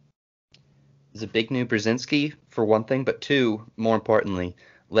Zbigniew Brzezinski, for one thing, but two, more importantly,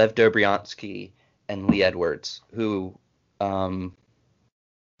 Lev Dobryansky and Lee Edwards, who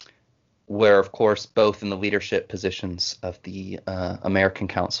were, of course, both in the leadership positions of the American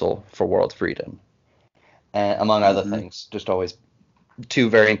Council for World Freedom, and among other things. Just always two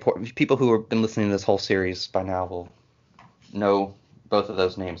very important people who have been listening to this whole series by now will know both of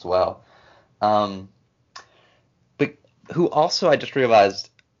those names well. But who also, I just realized,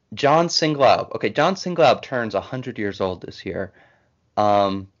 John Singlaub. Okay, John Singlaub turns 100 years old this year.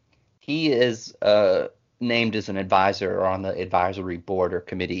 He is named as an advisor or on the advisory board or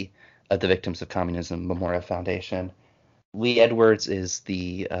committee of the Victims of Communism Memorial Foundation. Lee Edwards is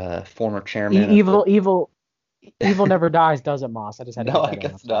the former chairman. Evil never dies, does it, Moss? I just had to No, get I that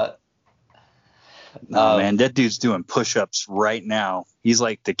in. guess not. No, man, that dude's doing push-ups right now. He's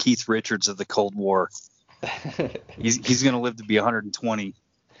like the Keith Richards of the Cold War. He's going to live to be 120,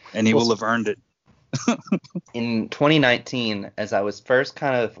 and he will have earned it. In 2019, as I was first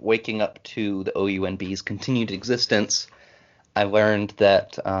kind of waking up to the OUNB's continued existence, I learned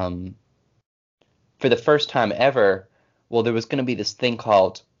that for the first time ever, there was going to be this thing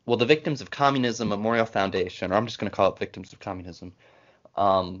called, the Victims of Communism Memorial Foundation, or I'm just going to call it Victims of Communism,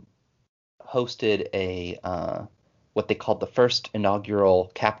 hosted a what they called the first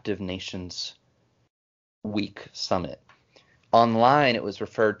inaugural Captive Nations Week Summit. Online, it was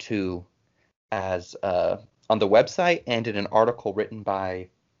referred to as on the website and in an article written by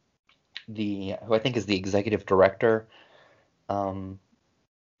who I think is the executive director,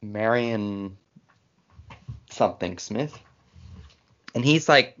 Marion something Smith, and he's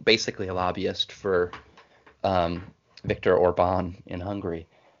like basically a lobbyist for Viktor Orban in Hungary,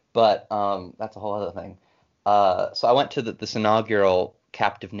 but that's a whole other thing. So I went to this inaugural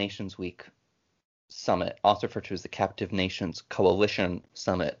Captive Nations Week Summit, also referred to as the Captive Nations Coalition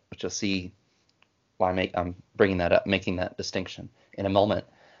Summit, which you'll see why I'm bringing that up, making that distinction in a moment.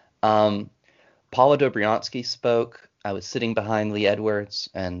 Paula Dobryansky spoke. I was sitting behind Lee Edwards,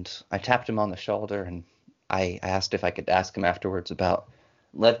 and I tapped him on the shoulder, and I asked if I could ask him afterwards about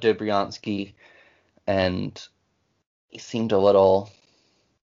Lev Dobryansky, and he seemed a little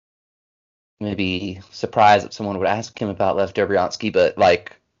maybe surprised that someone would ask him about Lev Dobryansky, but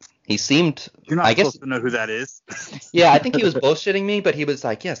like he seemed. You're not supposed to know who that is. Yeah, I think he was bullshitting me, but he was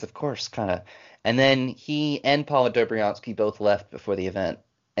like, yes, of course, kind of. And then he and Paula Dobryansky both left before the event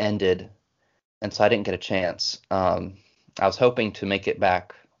ended, and so I didn't get a chance. I was hoping to make it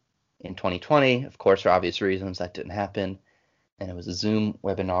back in 2020. Of course, for obvious reasons, that didn't happen, and it was a Zoom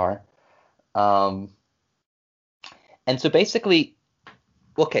webinar. And so basically,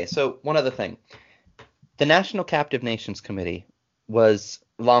 okay, so one other thing. The National Captive Nations Committee was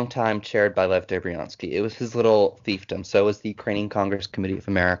long time chaired by Lev Dobryansky. It was his little fiefdom. So was the Ukrainian Congress Committee of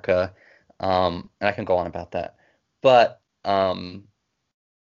America. And I can go on about that. But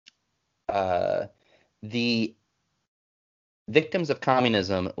the Victims of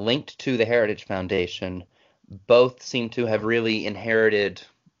Communism linked to the Heritage Foundation both seem to have really inherited,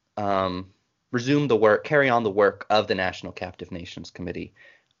 resumed the work, carry on the work of the National Captive Nations Committee.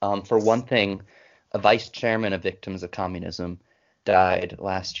 For one thing, a vice chairman of Victims of Communism died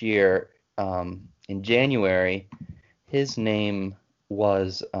last year in January. His name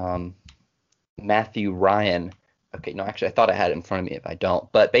was Matthew Ryan. Okay, no, actually, I thought I had it in front of me. If I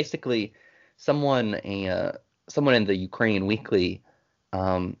don't, but basically, someone in the Ukrainian Weekly,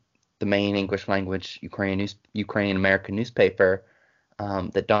 the main English language Ukrainian American newspaper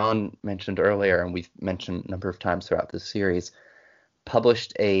that Don mentioned earlier, and we've mentioned a number of times throughout this series,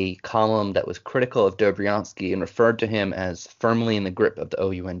 published a column that was critical of Dobryansky and referred to him as firmly in the grip of the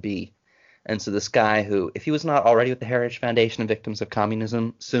OUNB. And so this guy who, if he was not already with the Heritage Foundation of Victims of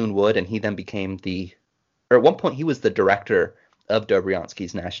Communism, soon would, and he then became at one point he was the director of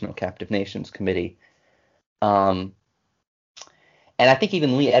Dobryansky's National Captive Nations Committee. And I think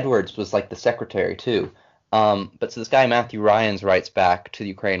even Lee Edwards was like the secretary too. But so this guy Matthew Ryans writes back to the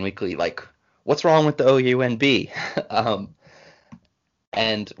Ukrainian Weekly like, what's wrong with the OUNB?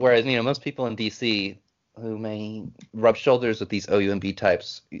 And whereas, most people in DC who may rub shoulders with these OUNB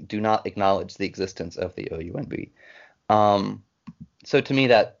types do not acknowledge the existence of the OUNB. So to me,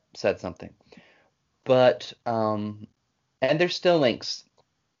 that said something. But, and there's still links,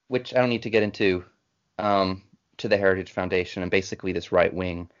 which I don't need to get into, to the Heritage Foundation and basically this right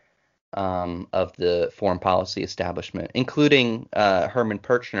wing of the foreign policy establishment, including Herman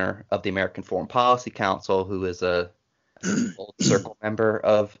Perchner of the American Foreign Policy Council, who is a old circle member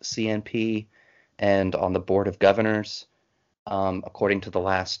of CNP and on the board of governors, according to the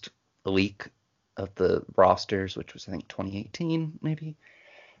last leak of the rosters, which was I think 2018 maybe.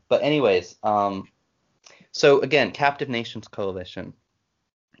 But anyways, so again, Captive Nations Coalition.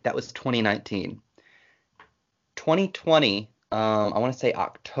 That was 2019. 2020, I want to say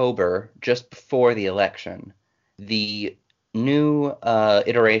October, just before the election, the new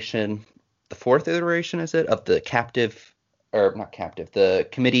iteration, the fourth iteration, is it, of the the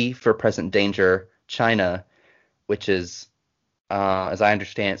Committee for Present Danger China, which is, as I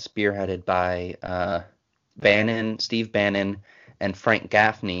understand it, spearheaded by Steve Bannon, and Frank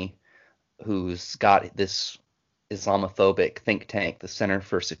Gaffney, who's got this Islamophobic think tank, the Center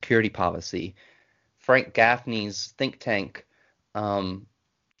for Security Policy. Frank Gaffney's think tank, when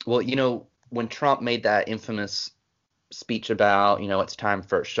Trump made that infamous speech about, it's time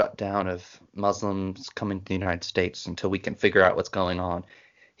for a shutdown of Muslims coming to the United States until we can figure out what's going on,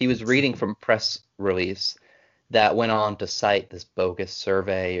 he was reading from a press release that went on to cite this bogus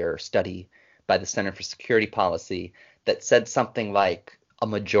survey or study by the Center for Security Policy that said something like a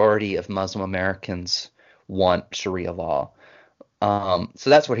majority of Muslim Americans want Sharia law.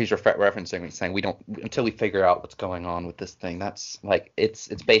 So that's what he's referencing when he's saying we don't, until we figure out what's going on with this thing. That's like it's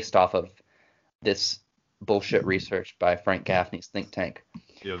based off of this bullshit research by Frank Gaffney's think tank.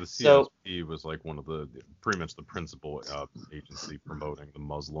 Yeah, the CSP was like one of the pretty much the principal agency promoting the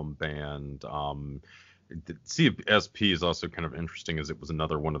Muslim ban. The CSP is also kind of interesting, as it was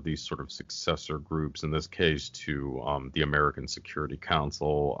another one of these sort of successor groups, in this case to the American Security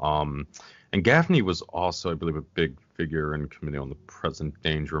Council. And Gaffney was also, I believe, a big figure in Committee on the Present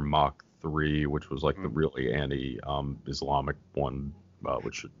Danger Mach 3, which was like the really anti-Islamic one,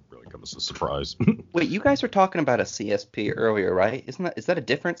 which should really come as a surprise. Wait, you guys were talking about a CSP earlier, right? Is that a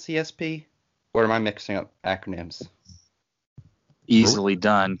different CSP? Or am I mixing up acronyms? Easily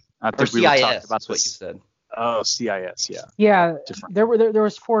done. I Or think we were CIS, talking about that's what this. you said. Oh, CIS, yeah. Yeah, Different. there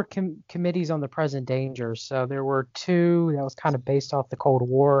was four committees on the present danger. So there were two that was kind of based off the Cold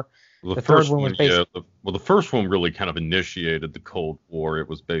War. Well, The third one was based. the first one really kind of initiated the Cold War. It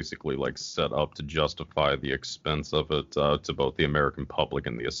was basically like set up to justify the expense of it to both the American public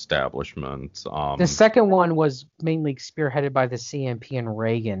and the establishment. The second one was mainly spearheaded by the CNP and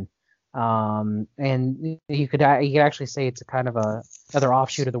Reagan. And you could actually say it's a kind of another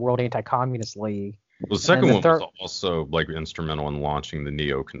offshoot of the World Anti-Communist League. Well, the second one was also like instrumental in launching the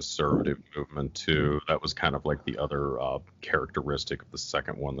neoconservative movement too. That was kind of like the other characteristic of the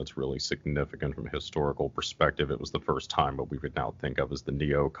second one that's really significant from a historical perspective. It was the first time what we would now think of as the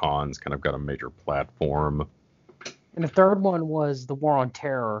neocons kind of got a major platform. And the third one was the War on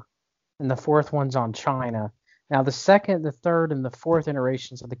Terror, and the fourth one's on China. Now, the second, the third, and the fourth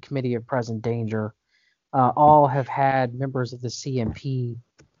iterations of the Committee of Present Danger all have had members of the CNP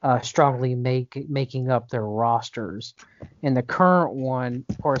strongly making up their rosters. And the current one,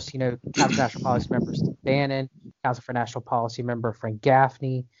 of course, Council for National Policy member Steve Bannon, Council for National Policy member Frank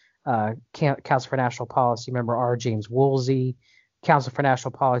Gaffney, Council for National Policy member R. James Woolsey, Council for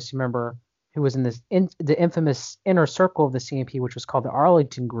National Policy member who was in the infamous inner circle of the CNP, which was called the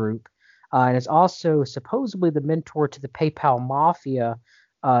Arlington Group, and is also supposedly the mentor to the PayPal Mafia,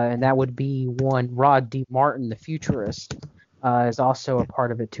 and that would be one Rod D. Martin, the futurist, is also a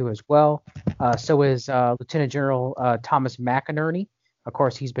part of it too as well. So is Lieutenant General Thomas McInerney. Of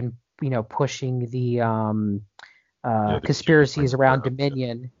course, he's been pushing the conspiracies around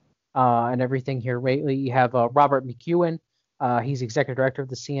Dominion and everything here lately. You have Robert McEwen. He's executive director of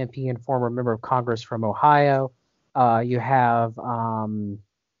the CNP and former member of Congress from Ohio. You have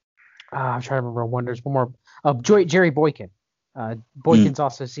I'm trying to remember one. There's one more. Jerry Boykin. Boykin's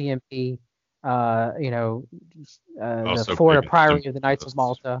also CNP. The Florida Priory of the Knights of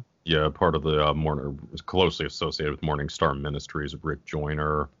Malta. Yeah, part of the closely associated with Morning Star Ministries of Rick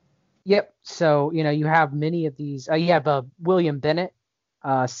Joyner. Yep. So you have many of these. You have William Bennett,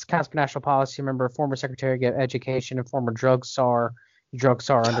 Council for National Policy member, former Secretary of Education, and former drug czar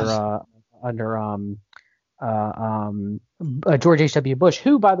under George H.W. Bush,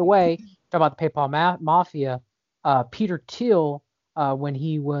 who, by the way, talk about the PayPal Mafia, Peter Thiel, when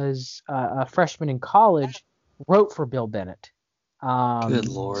he was a freshman in college, wrote for Bill Bennett. Good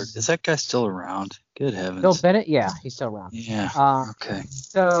Lord. Is that guy still around? Good heavens. Bill Bennett? Yeah, he's still around. Yeah. Okay.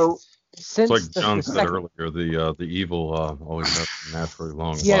 So since it's like John said earlier, the evil always has naturally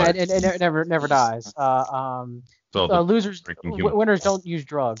long life. Yeah, it never dies. Winners don't use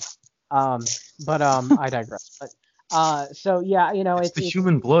drugs. But I digress. But so yeah, it's the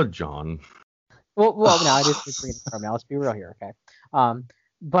human blood, John. Well, no, it is the green from now. Let's be real here, okay?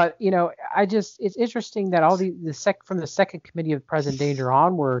 But it's interesting that all from the second Committee of Present Danger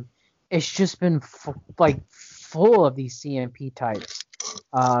onward, it's just been full of these CNP types,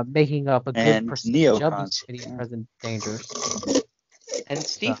 making up a good percentage of these Committee of Present Danger. And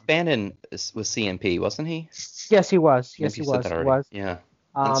Steve Bannon was CMP, wasn't he? Yes, he was. I Yes, think he you said was. that He already. was. Yeah.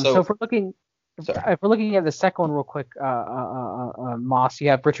 So if we're looking at the second one real quick, Moss, you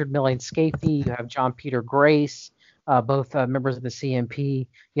have Richard Milling Scafie, you have John Peter Grace, both members of the CMP.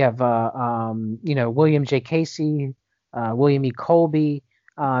 You have William J. Casey, William E. Colby.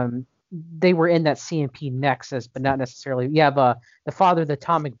 They were in that CMP nexus, but not necessarily. You have the father of the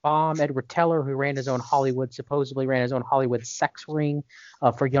atomic bomb, Edward Teller, who supposedly ran his own Hollywood sex ring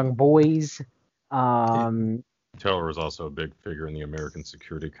for young boys. Taylor was also a big figure in the American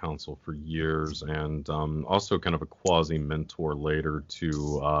Security Council for years, and also kind of a quasi-mentor later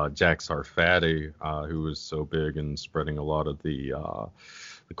to Jack Sarfatti, who was so big in spreading a lot of the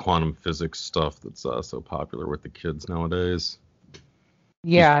quantum physics stuff that's so popular with the kids nowadays.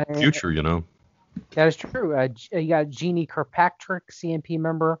 Yeah, future, you know. That is true. You got Jeannie Kirkpatrick, CMP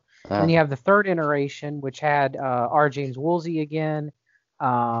member. And then you have the third iteration, which had R. James Woolsey again.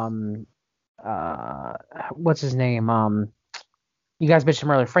 What's his name? You guys mentioned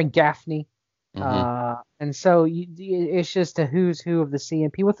him earlier, Frank Gaffney. And so it's just a who's who of the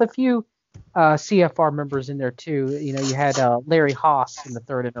CMP with a few CFR members in there too. You know, you had Larry Haas in the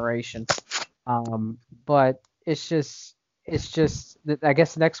third iteration. But it's just I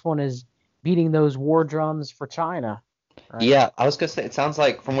guess the next one is beating those war drums for China. Right? Yeah, I was gonna say, it sounds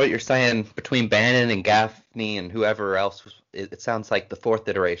like from what you're saying, between Bannon and Gaffney and whoever else, it sounds like the fourth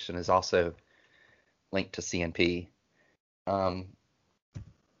iteration is also linked to CNP. Oh,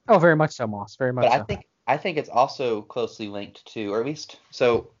 very much so, Moss. Very much. But I think it's also closely linked to, or at least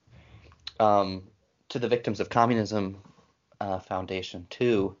to the Victims of Communism Foundation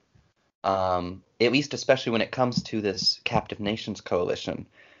too. At least especially when it comes to this Captive Nations Coalition.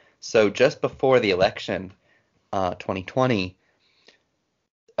 So just before the election, 2020,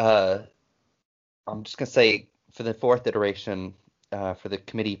 I'm just going to say for the fourth iteration, for the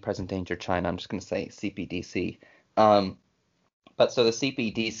Committee Present Danger China, I'm just going to say CPDC. But so the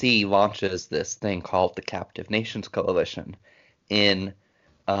CPDC launches this thing called the Captive Nations Coalition in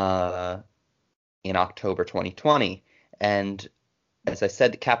October 2020. And as I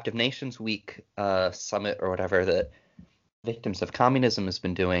said, the Captive Nations Week summit or whatever that Victims of Communism has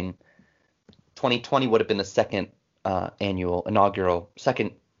been doing, 2020 would have been the second annual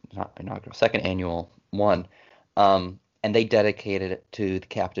one. And they dedicated it to the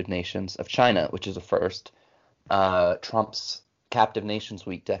Captive Nations of China, which is a first. Trump's Captive Nations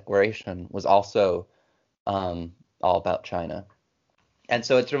Week declaration was also all about China. And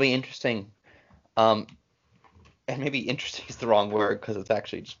so it's really interesting. And maybe interesting is the wrong word because it's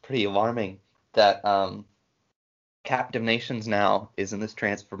actually just pretty alarming that Captive Nations now is in this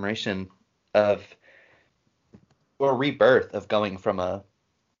transformation of, or rebirth of, going from a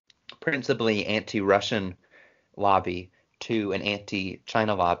principally anti-Russian lobby to an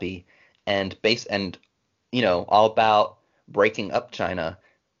anti-China lobby, and all about breaking up China,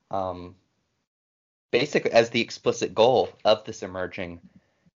 basically as the explicit goal of this emerging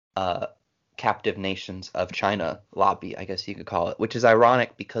Captive Nations of China lobby, I guess you could call it, which is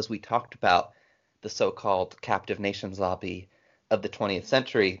ironic because we talked about the so-called Captive Nations lobby of the 20th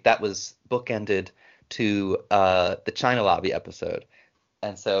century that was bookended to the China lobby episode.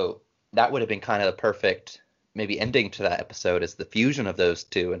 And so that would have been kind of the perfect maybe ending to that episode, is the fusion of those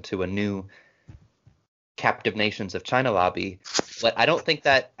two into a new Captive Nations of China lobby. But I don't think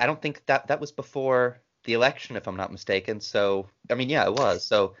that was before the election, if I'm not mistaken. So, I mean, yeah, it was.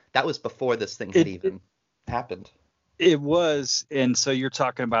 So that was before this thing had even happened. It was. And so you're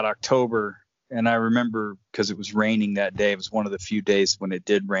talking about October. And I remember because it was raining that day. It was one of the few days when it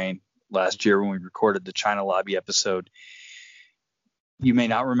did rain last year when we recorded the China lobby episode. You may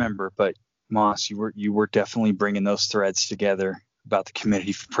not remember, but Moss, you were definitely bringing those threads together about the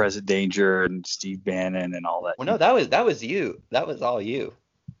Committee for Present Danger and Steve Bannon and all that. Well, no, that was you. That was all you.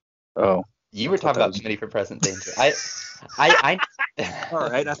 Oh. You were talking about Committee for Present Danger. I All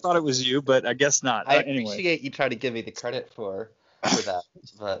right, I thought it was you, but I guess not. I anyway. appreciate you trying to give me the credit for that,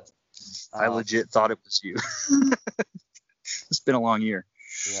 but I legit thought it was you. It's been a long year.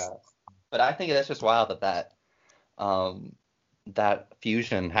 Yeah, but I think that's just wild that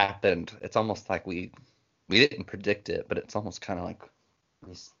fusion happened. It's almost like we didn't predict it, but it's almost kind of like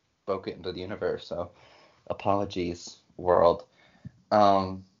we spoke it into the universe. So apologies, world.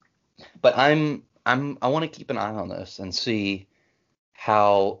 But I want to keep an eye on this and see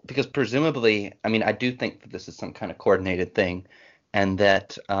how, because presumably, I mean, I do think that this is some kind of coordinated thing, and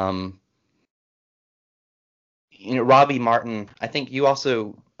that Robbie Martin. I think you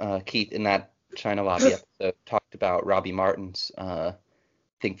also, Keith, in that China lobby episode, talked about Robbie Martin's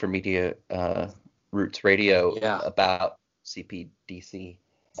thing for Media Roots Radio about CPDC.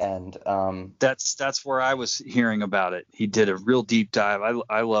 And that's where I was hearing about it. He did a real deep dive.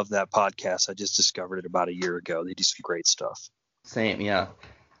 I love that podcast. I just discovered it about a year ago. They do some great stuff. Same, yeah.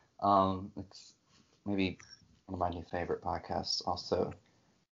 It's maybe one of my new favorite podcasts also.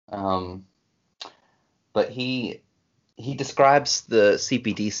 But he describes the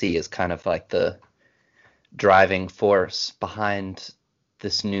CPDC as kind of like the driving force behind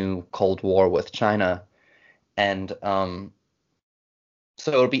this new Cold War with China. And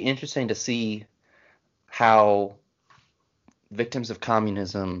so it'll be interesting to see how victims of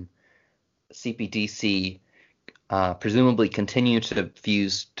communism, CPDC, presumably continue to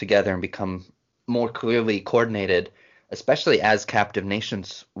fuse together and become more clearly coordinated, especially as Captive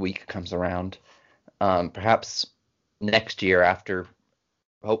Nations Week comes around. Perhaps next year, after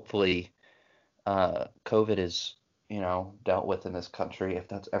hopefully COVID is, dealt with in this country, if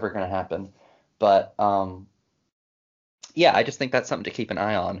that's ever going to happen. But yeah, I just think that's something to keep an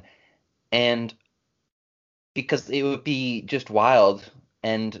eye on. And because it would be just wild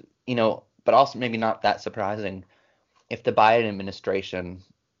and, but also maybe not that surprising if the Biden administration,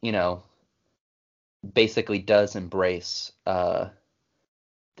 basically does embrace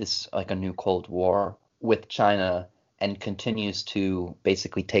this like a new Cold War with China and continues to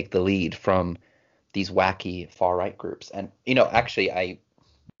basically take the lead from these wacky far right groups. And actually, I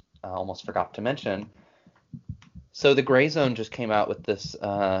almost forgot to mention. So the Gray Zone just came out with this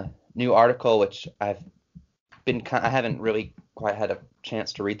new article, which I haven't really quite had a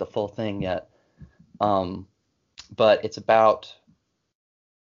chance to read the full thing yet. But it's about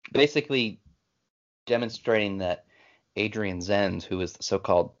basically demonstrating that Adrian Zenz, who is the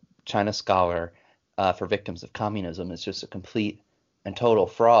so-called China scholar for victims of communism, is just a complete and total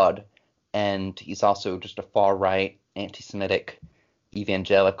fraud. And he's also just a far-right, anti-Semitic,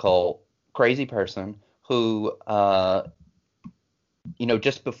 evangelical, crazy person who,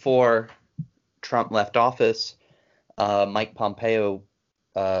 just before Trump left office, Mike Pompeo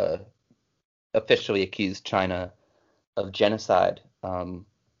officially accused China of genocide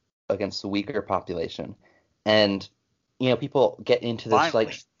against the Uyghur population. And, people get into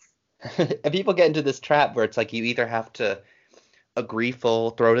this people get into this trap where it's like you either have to agree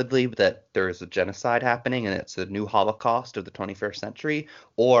full-throatedly that there is a genocide happening and it's a new Holocaust of the 21st century,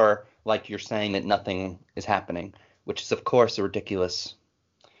 or like you're saying that nothing is happening, which is of course a ridiculous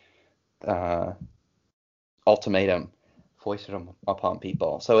ultimatum foisted upon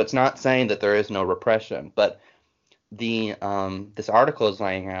people. So it's not saying that there is no repression, but this article is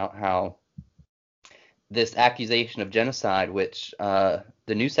laying out how this accusation of genocide, which the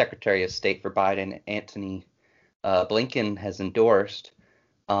new Secretary of State for Biden, Antony Blinken, has endorsed,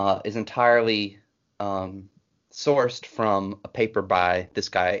 is entirely sourced from a paper by this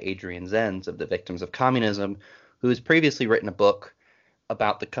guy, Adrian Zenz, of the Victims of Communism, who has previously written a book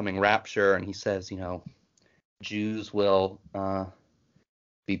about the coming rapture. And he says, Jews will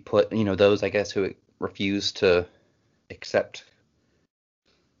be put, those, I guess, who refuse to accept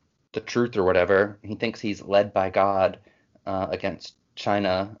the truth or whatever. He thinks he's led by God against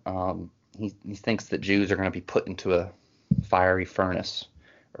China. He thinks that Jews are going to be put into a fiery furnace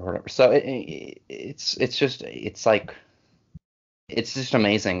or whatever. So it's just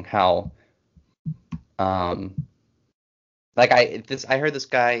amazing how I heard this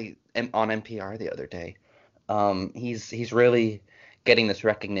guy on NPR the other day. He's really getting this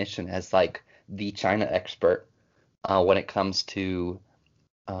recognition as like the China expert when it comes to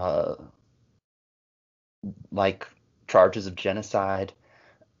like charges of genocide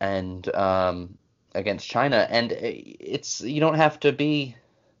and against China. And you don't have to be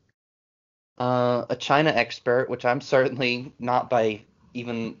a China expert, which I'm certainly not by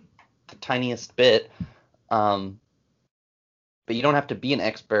even the tiniest bit. But you don't have to be an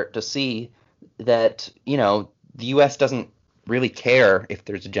expert to see that, the U.S. doesn't really care if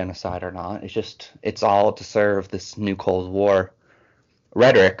there's a genocide or not. It's all to serve this new Cold War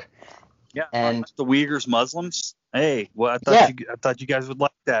rhetoric. Yeah, and the Uyghurs Muslims. Hey, well, I thought you guys would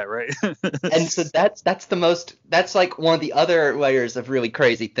like that, right? And so that's like one of the other layers of really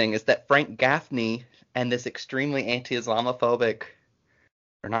crazy thing is that Frank Gaffney and this extremely anti-Islamophobic,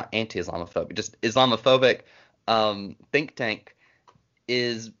 or not anti-Islamophobic, just Islamophobic think tank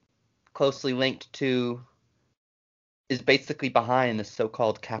is closely linked to, is basically behind the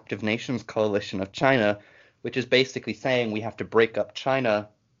so-called Captive Nations Coalition of China, which is basically saying we have to break up China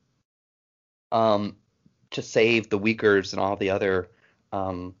to save the Uyghurs and all the other,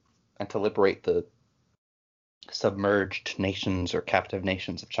 and to liberate the submerged nations or captive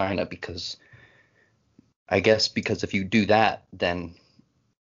nations of China, because if you do that, then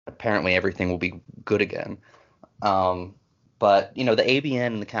apparently everything will be good again. But, the ABN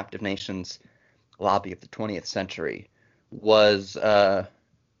and the captive nations lobby of the 20th century was,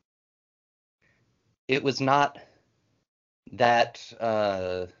 it was not that,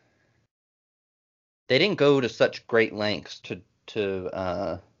 they didn't go to such great lengths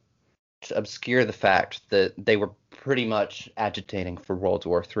to obscure the fact that they were pretty much agitating for World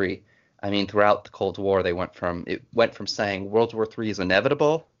War III. I mean, throughout the Cold War, it went from saying World War III is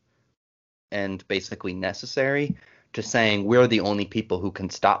inevitable and basically necessary to saying we're the only people who can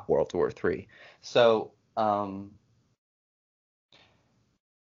stop World War III. So, I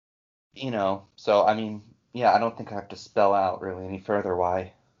mean, yeah, I don't think I have to spell out really any further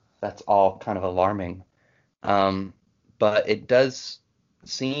why that's all kind of alarming. But it does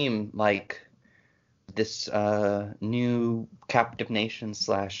seem like this new captive nation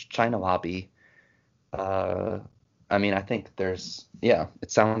 / China lobby. I mean, I think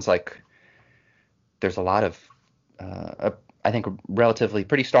it sounds like there's a lot of, I think, a relatively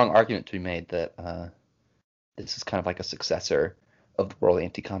pretty strong argument to be made that this is kind of like a successor of the World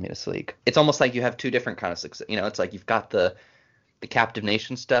Anti-Communist League. It's almost like you have two different kind of success. It's like you've got the captive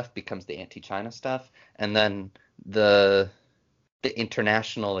nation stuff becomes the anti-China stuff, and then the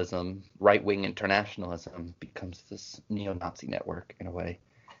internationalism, right-wing internationalism, becomes this neo-Nazi network in a way.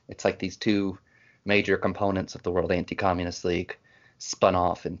 It's like these two major components of the World Anti-Communist League spun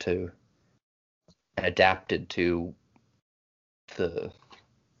off into and adapted to the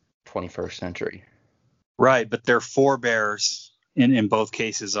 21st century. Right, but their forebears in both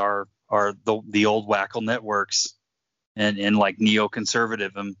cases are the old WACL networks and like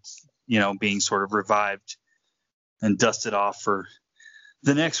neoconservatism, being sort of revived and dusted off for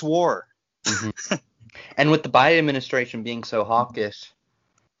the next war. Mm-hmm. And with the Biden administration being so hawkish,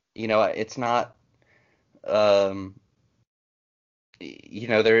 it's not, there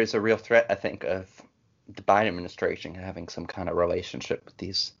is a real threat, I think, of the Biden administration having some kind of relationship with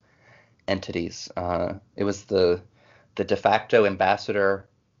these entities. It was the de facto ambassador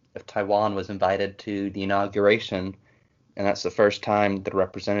of Taiwan was invited to the inauguration, and that's the first time the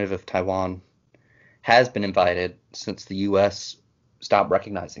representative of Taiwan has been invited since the U.S. stopped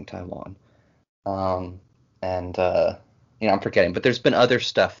recognizing Taiwan. I'm forgetting, but there's been other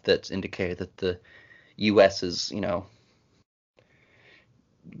stuff that's indicated that the U.S. is,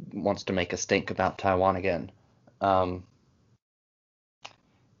 wants to make a stink about Taiwan again.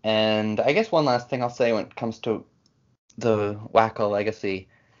 And I guess one last thing I'll say when it comes to the WACL legacy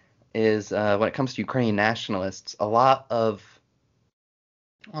is when it comes to Ukrainian nationalists, not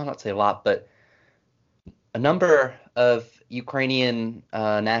say a lot, but a number of Ukrainian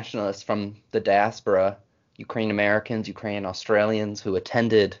nationalists from the diaspora, Ukrainian Americans, Ukrainian Australians who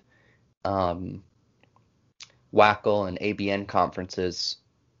attended WACL and ABN conferences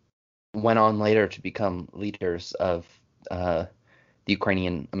went on later to become leaders of the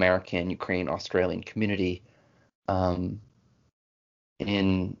Ukrainian American, Ukrainian Australian community. In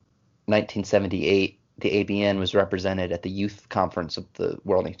 1978, the ABN was represented at the youth conference of the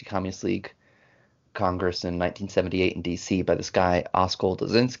World Anti-Communist League Congress in 1978 in D.C. by this guy Oskol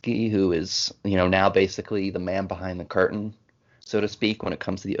Dzerzhinsky, who is now basically the man behind the curtain, so to speak, when it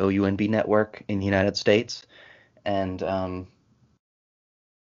comes to the OUNB network in the United States. And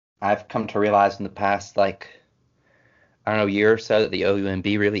I've come to realize in the past, year or so, that the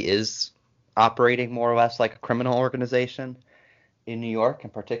OUNB really is operating more or less like a criminal organization in New York in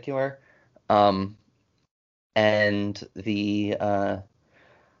particular. And the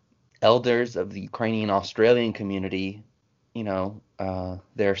elders of the Ukrainian Australian community,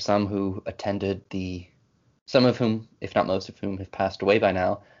 there are some who attended some of whom, if not most of whom, have passed away by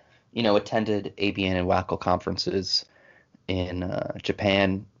now, attended ABN and WACL conferences in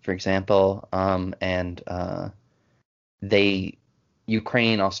Japan, for example, and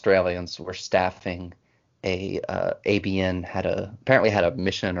Ukrainian Australians were staffing ABN apparently had a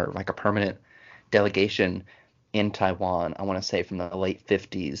mission or like a permanent delegation in Taiwan, I want to say from the late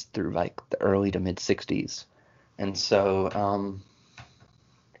 50s through like the early to mid 60s. And so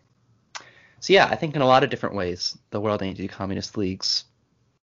yeah, I think in a lot of different ways, the World Anti-Communist League's,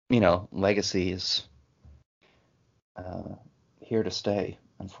 legacy is here to stay,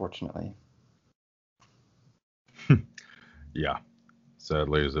 unfortunately. Yeah,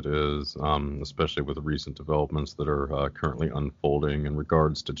 sadly as it is, especially with the recent developments that are currently unfolding in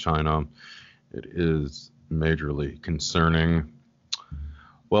regards to China, it is majorly concerning.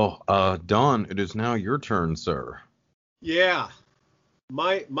 Well, Don, it is now your turn, sir. Yeah,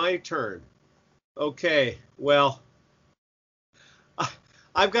 my turn. Okay, well,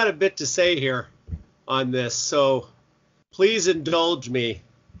 I've got a bit to say here on this, so please indulge me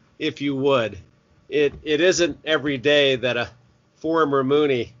if you would. it isn't every day that a former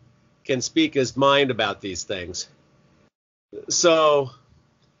Mooney can speak his mind about these things. So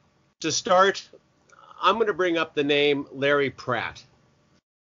to start, I'm going to bring up the name Larry Pratt.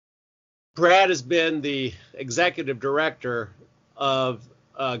 Pratt has been the executive director of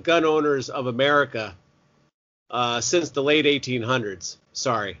Gun Owners of America since the late 1800s.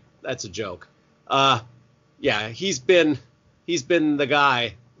 Sorry, that's a joke. Yeah, he's been the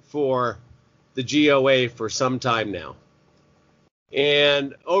guy for the GOA for some time now.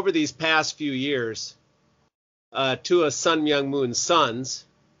 And over these past few years, two of Sun Myung Moon's sons,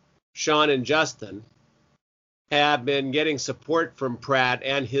 Sean and Justin, have been getting support from Pratt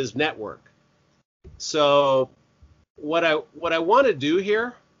and his network. So what I want to do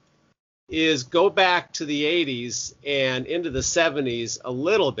here is go back to the 80s and into the 70s a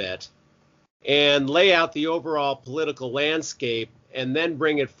little bit and lay out the overall political landscape and then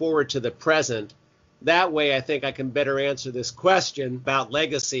bring it forward to the present. That way, I think I can better answer this question about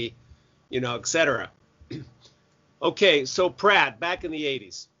legacy, et cetera. Okay, so Pratt, back in the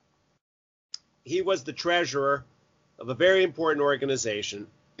 80s, he was the treasurer of a very important organization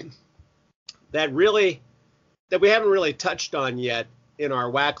that we haven't really touched on yet in our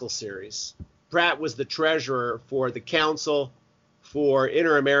WACL series. Pratt was the treasurer for the Council for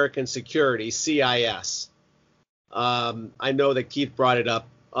Inter-American Security, CIS. I know that Keith brought it up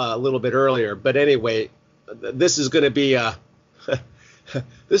a little bit earlier, but anyway, this is going to be a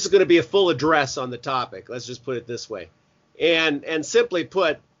full address on the topic. Let's just put it this way. And simply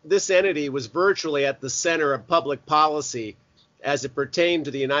put, this entity was virtually at the center of public policy as it pertained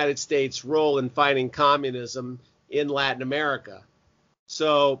to the United States' role in fighting communism in Latin America.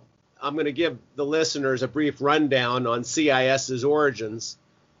 So I'm going to give the listeners a brief rundown on CIS's origins,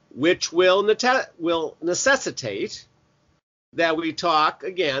 which will necessitate that we talk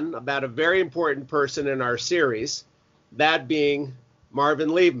again about a very important person in our series, that being Marvin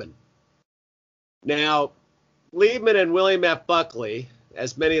Liebman. Now, Liebman and William F. Buckley,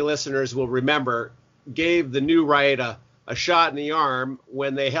 as many listeners will remember, gave the New Right a shot in the arm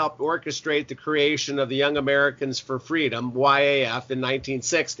when they helped orchestrate the creation of the Young Americans for Freedom, YAF, in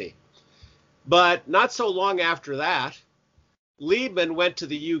 1960. But not so long after that, Liebman went to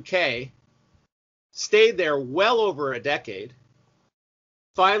the UK, stayed there well over a decade,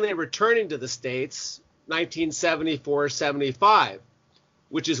 finally returning to the States 1974-75,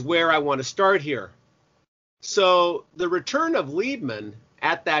 which is where I want to start here. So the return of Liebman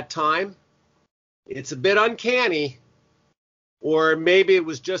at that time, it's a bit uncanny, or maybe it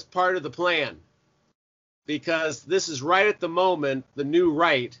was just part of the plan, because this is right at the moment the New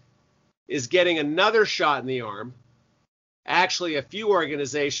Right is getting another shot in the arm. Actually, a few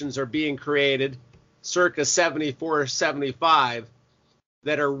organizations are being created circa 74-75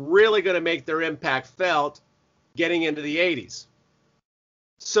 that are really going to make their impact felt getting into the 80s.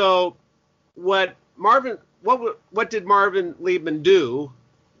 So what did Marvin Liebman do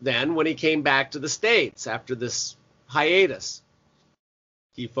then when he came back to the States after this hiatus?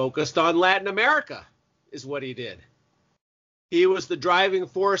 He focused on Latin America, is what he did. He was the driving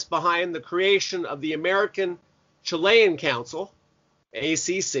force behind the creation of the American Chilean Council,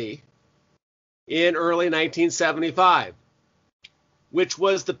 ACC, in early 1975, which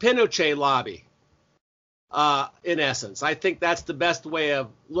was the Pinochet lobby, in essence. I think that's the best way of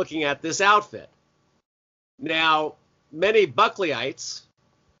looking at this outfit. Now, many Buckleyites,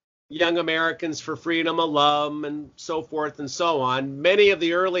 Young Americans for Freedom alum, and so forth and so on, many of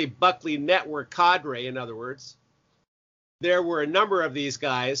the early Buckley Network cadre, in other words, there were a number of these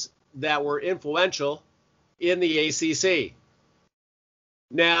guys that were influential in the ACC.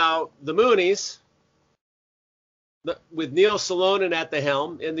 Now, the Moonies, with Neil Salonen at the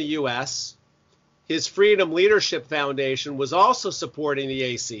helm in the U.S., his Freedom Leadership Foundation was also supporting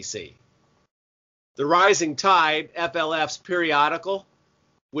the ACC. The Rising Tide, FLF's periodical,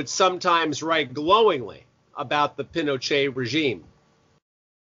 would sometimes write glowingly about the Pinochet regime.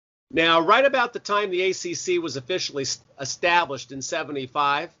 Now, right about the time the ACC was officially established in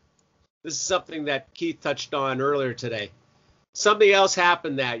 75, this is something that Keith touched on earlier today, something else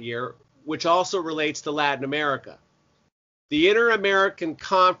happened that year, which also relates to Latin America. The Inter-American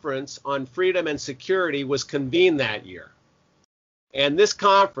Conference on Freedom and Security was convened that year. And this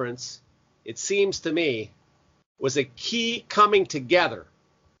conference, it seems to me, was a key coming together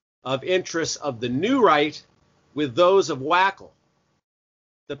of interests of the New Right with those of WACL.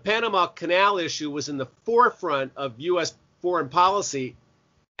 The Panama Canal issue was in the forefront of U.S. foreign policy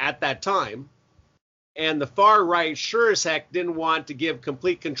at that time, and the far right sure as heck didn't want to give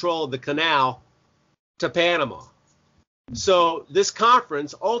complete control of the canal to Panama. So this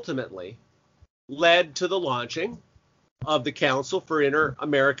conference ultimately led to the launching of the Council for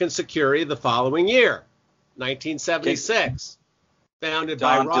Inter-American Security the following year, 1976, founded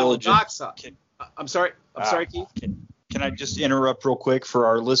by Don Ronald Diligent. Doxa. I'm sorry, Keith. Can I just interrupt real quick for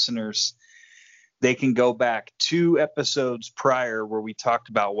our listeners? They can go back 2 episodes prior where we talked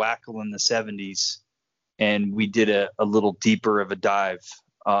about WACL in the 70s, and we did a little deeper of a dive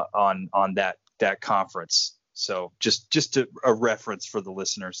on that conference. So just a reference for the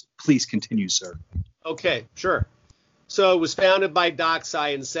listeners. Please continue, sir. Okay, sure. So it was founded by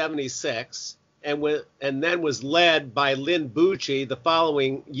Doxai in 76 and then was led by Lynn Bucci the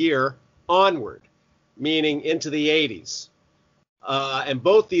following year onward, meaning into the 80s. And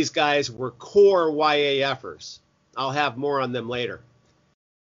both these guys were core YAFers. I'll have more on them later.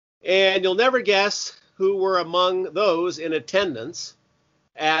 And you'll never guess who were among those in attendance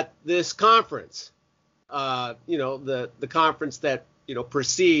at this conference. The conference that,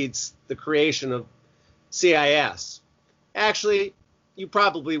 precedes the creation of CIS. Actually, you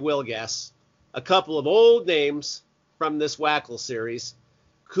probably will guess a couple of old names from this WACL series,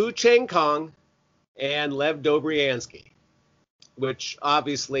 Ku Cheng Kong and Lev Dobryansky, which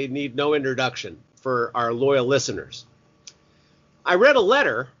obviously need no introduction for our loyal listeners. I read a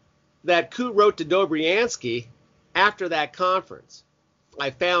letter that Ku wrote to Dobryansky after that conference.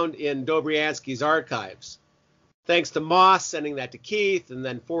 I found in Dobryansky's archives, thanks to Moss sending that to Keith and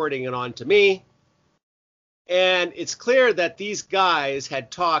then forwarding it on to me. And it's clear that these guys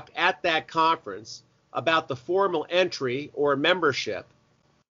had talked at that conference about the formal entry or membership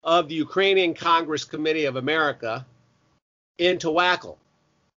of the Ukrainian Congress Committee of America into WACL,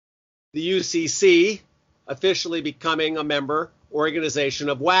 the UCC officially becoming a member organization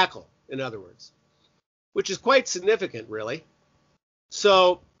of WACL, in other words, which is quite significant, really.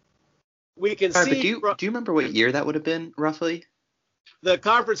 So we can see. But do you remember what year that would have been, roughly? The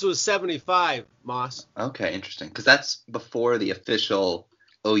conference was 75, Moss. Okay, interesting. Because that's before the official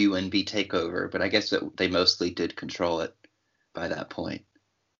OUNB takeover, but I guess they mostly did control it by that point.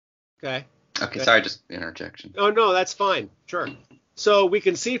 Okay. Okay, sorry, just interjection. Oh, no, that's fine. Sure. So we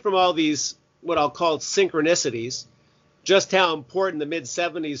can see from all these, what I'll call synchronicities, just how important the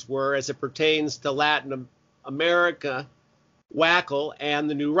mid-70s were as it pertains to Latin America, WACL, and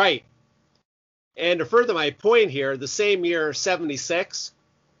the New Right. And to further my point here, the same year, 76,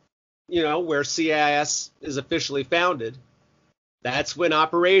 where CIS is officially founded, that's when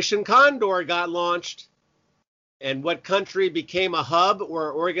Operation Condor got launched. And what country became a hub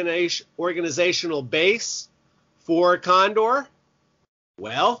or organizational base for Condor?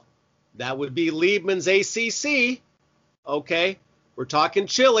 Well, that would be Liebman's ACC. Okay, we're talking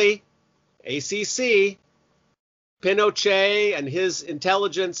Chile, ACC. Pinochet and his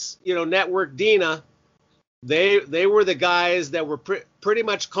intelligence, network DINA, they were the guys that were pretty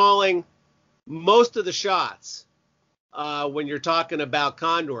much calling most of the shots when you're talking about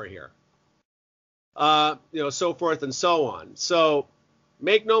Condor here. So forth and so on. So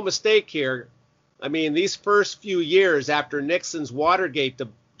make no mistake here. I mean, these first few years after Nixon's Watergate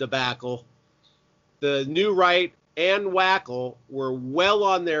debacle, the New Right and WACL were well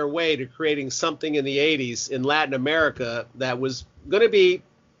on their way to creating something in the 80s in Latin America that was going to be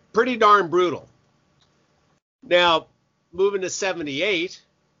pretty darn brutal. Now, moving to 78,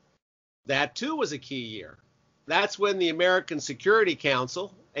 that too was a key year. That's when the American Security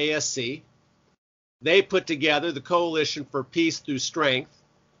Council, ASC, they put together the Coalition for Peace Through Strength.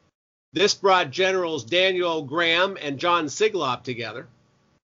 This brought Generals Daniel Graham and John Siglop together,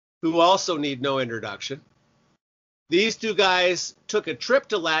 who also need no introduction. These two guys took a trip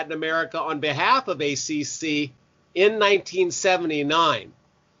to Latin America on behalf of ACC in 1979.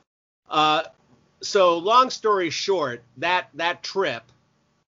 So long story short, that trip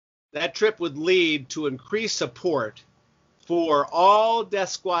would lead to increased support for all death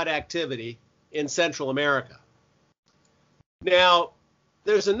squad activity in Central America. Now,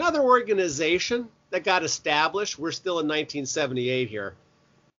 there's another organization that got established. We're still in 1978 here.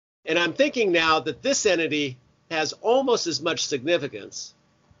 And I'm thinking now that this entity has almost as much significance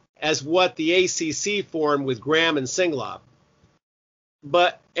as what the ACC formed with Graham and Siglop.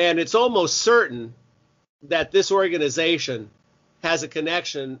 And it's almost certain that this organization has a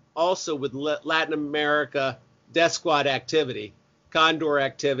connection also with Latin America death squad activity, Condor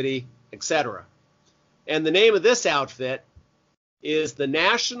activity, etc. And the name of this outfit is the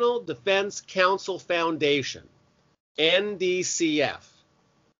National Defense Council Foundation, NDCF.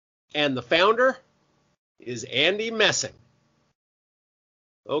 And the founder is Andy Messing.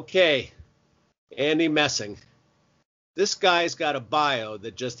 Okay, Andy Messing. This guy's got a bio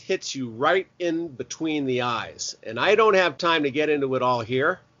that just hits you right in between the eyes. And I don't have time to get into it all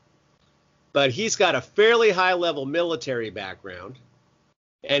here. but he's got a fairly high-level military background,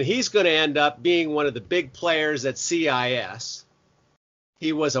 and he's going to end up being one of the big players at CIS.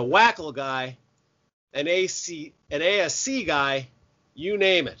 He was a WACL guy, an ASC guy, you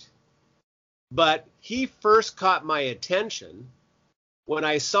name it. But he first caught my attention when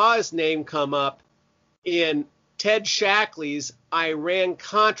I saw his name come up in Ted Shackley's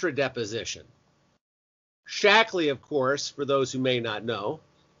Iran-Contra deposition. Shackley, of course, for those who may not know,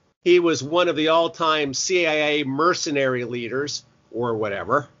 he was one of the all-time CIA mercenary leaders, or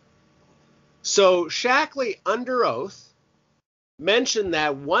whatever. So Shackley, under oath, mentioned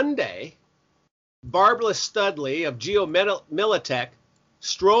that one day, Barbara Studley of Geomilitech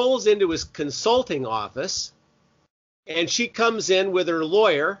strolls into his consulting office, and she comes in with her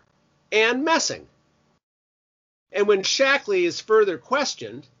lawyer and Messing. And when Shackley is further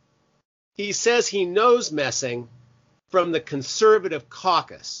questioned, he says he knows Messing from the Conservative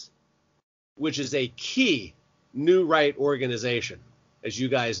Caucus, which is a key New Right organization, as you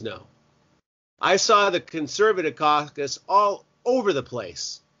guys know. I saw the Conservative Caucus all over the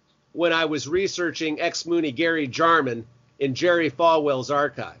place when I was researching ex-Mooney Gary Jarman in Jerry Falwell's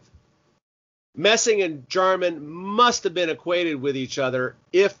archive. Messing and Jarman must have been acquainted with each other,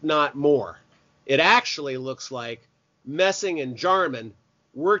 if not more. It actually looks like Messing and Jarman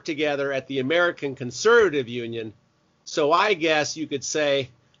worked together at the American Conservative Union, so I guess you could say,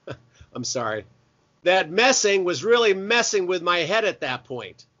 I'm sorry, that Messing was really messing with my head at that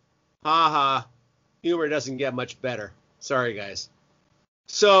point. Ha ha, humor doesn't get much better. Sorry, guys.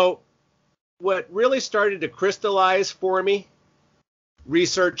 So what really started to crystallize for me,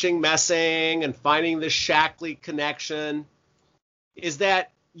 researching Messing and finding the Shackley connection, is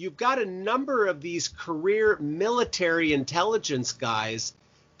that you've got a number of these career military intelligence guys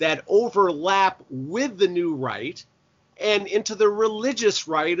that overlap with the New Right and into the religious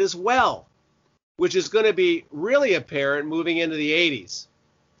right as well, which is going to be really apparent moving into the 80s.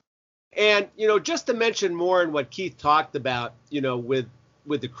 And, just to mention more on what Keith talked about, with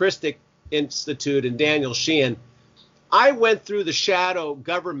the Christic Institute and Daniel Sheehan, I went through the Shadow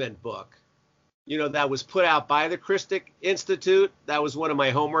Government book, that was put out by the Christic Institute. That was one of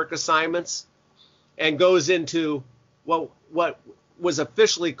my homework assignments, and goes into what was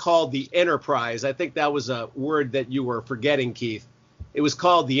officially called the Enterprise. I think that was a word that you were forgetting, Keith. It was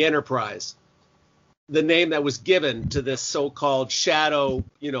called the Enterprise, the name that was given to this so-called shadow,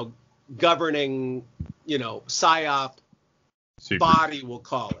 governing, PSYOP body, we'll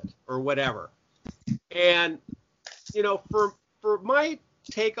call it, or whatever. And, for my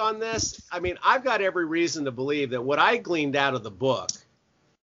take on this, I've got every reason to believe that what I gleaned out of the book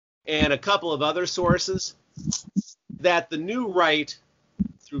and a couple of other sources, that the New Right,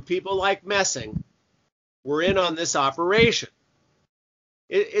 through people like Messing, were in on this operation.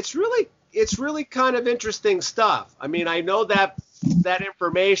 It's really kind of interesting stuff. I know that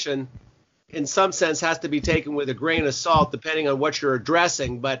information, in some sense, has to be taken with a grain of salt, depending on what you're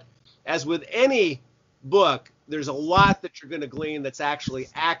addressing. But as with any book, there's a lot that you're going to glean that's actually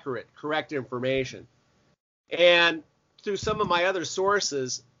accurate, correct information. And through some of my other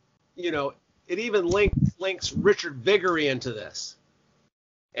sources, it even links Richard Viguerie into this.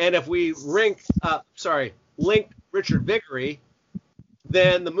 And if we link Richard Viguerie,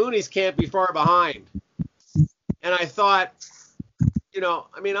 then the Moonies can't be far behind. And I thought,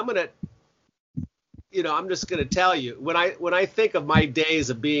 I'm just going to tell you, when I think of my days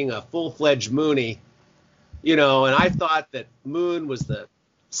of being a full-fledged Moonie, and I thought that Moon was the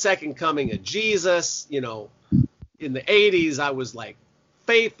second coming of Jesus, in the 80s, I was like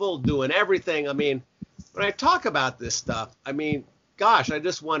faithful, doing everything. When I talk about this stuff, gosh, I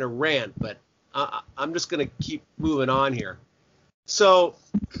just want to rant, but I'm just going to keep moving on here. So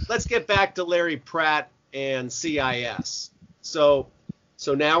let's get back to Larry Pratt and CIS. So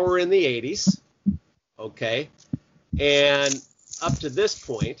now we're in the 80s, okay? And up to this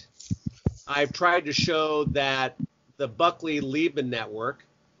point, I've tried to show that the Buckley-Liebman network,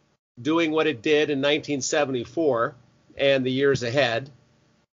 doing what it did in 1974 and the years ahead,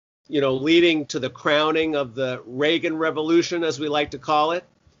 leading to the crowning of the Reagan Revolution, as we like to call it,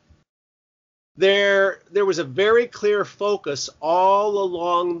 there was a very clear focus all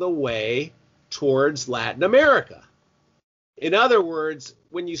along the way towards Latin America. In other words,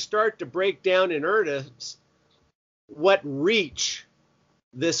 when you start to break down in earnest what reach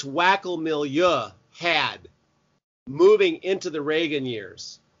this WACL milieu had moving into the Reagan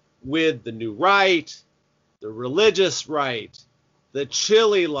years, with the New Right, the religious right, the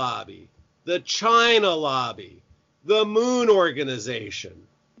Chile lobby, the China lobby, the Moon Organization,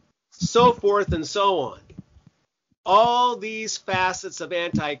 so forth and so on. all these facets of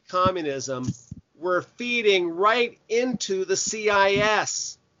anti-communism were feeding right into the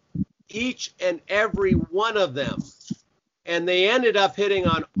CIS, each and every one of them. And they ended up hitting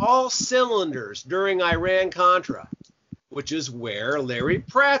on all cylinders during Iran-Contra, which is where Larry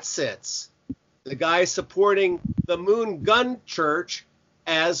Pratt sits, the guy supporting the Moon Gun Church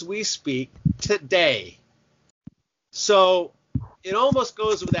as we speak today. So it almost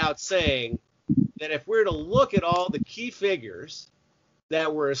goes without saying that if we're to look at all the key figures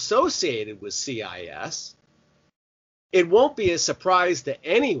that were associated with CIS, it won't be a surprise to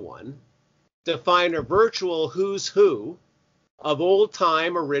anyone to find a virtual who's who of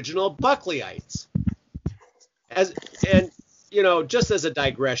old-time original Buckleyites. Just as a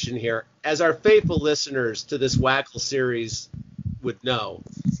digression here, as our faithful listeners to this WACL series would know,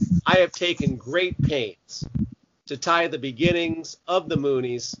 I have taken great pains to tie the beginnings of the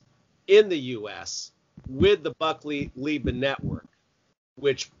Moonies in the U.S. with the Buckley-Liebman Network,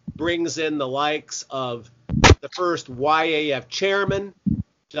 which brings in the likes of the first YAF chairman,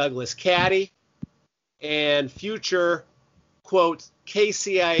 Douglas Caddy, and future, quote,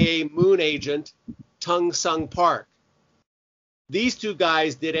 KCIA moon agent, Tung Sung Park. These two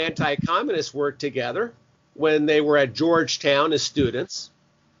guys did anti-communist work together when they were at Georgetown as students,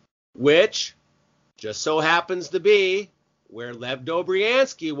 which just so happens to be where Lev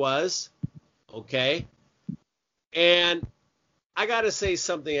Dobriansky was, okay? And I got to say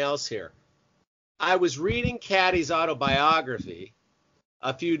something else here. I was reading Caddy's autobiography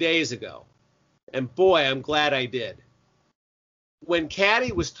a few days ago, and boy, I'm glad I did. When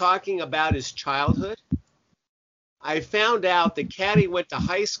Caddy was talking about his childhood, I found out that Caddy went to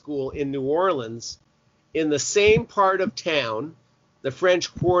high school in New Orleans in the same part of town, the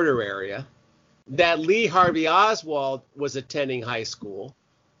French Quarter area, that Lee Harvey Oswald was attending high school.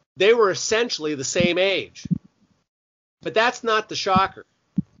 They were essentially the same age. But that's not the shocker.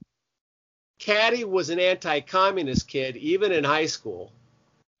 Caddy was an anti-communist kid even in high school,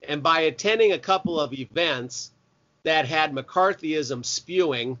 and by attending a couple of events that had McCarthyism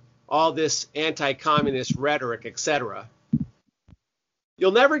spewing all this anti-communist rhetoric, etc.,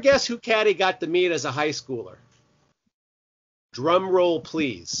 you'll never guess who Caddy got to meet as a high schooler. Drum roll,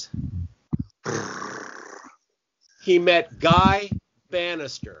 please. He met Guy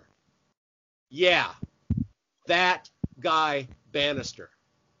Bannister. Yeah, that Guy Bannister.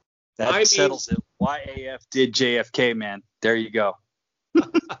 That settles it. YAF did JFK, man. There you go.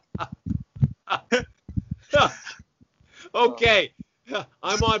 Okay,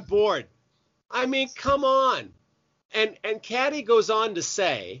 I'm on board. I mean, come on. And Caddy goes on to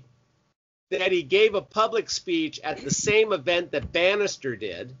say that he gave a public speech at the same event that Bannister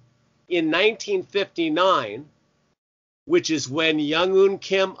did in 1959, which is when Young-Un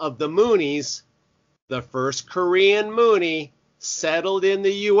Kim of the Moonies, the first Korean Moonie, settled in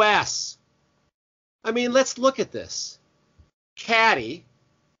the U.S. I mean, let's look at this. Caddy,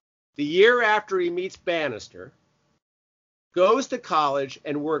 the year after he meets Bannister, goes to college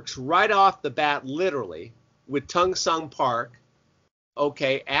and works right off the bat, literally, with Tung Sung Park,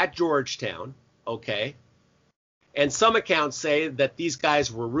 okay, at Georgetown, okay. And some accounts say that these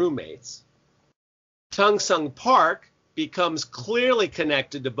guys were roommates. Tung Sung Park becomes clearly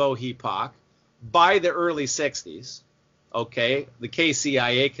connected to Bo Hee Pak by the early 60s, okay, the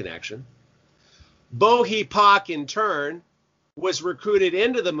KCIA connection. Bo Hee Pak, in turn, was recruited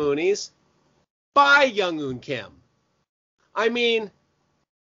into the Moonies by Young-Un Kim. I mean,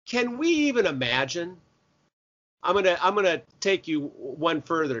 can we even imagine? I'm gonna take you one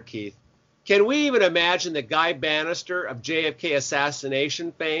further, Keith. Can we even imagine that Guy Bannister of JFK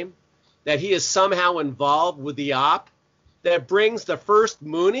assassination fame, that he is somehow involved with the op that brings the first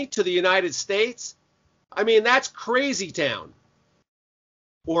Moonie to the United States? I mean, that's crazy town.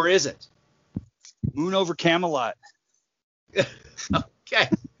 Or is it? Moon over Camelot. Okay.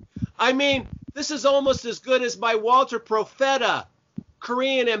 I mean, this is almost as good as my Walter Profeta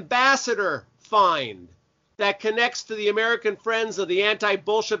Korean ambassador find that connects to the American Friends of the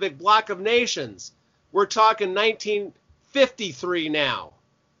Anti-Bolshevik Bloc of Nations. We're talking 1953 now.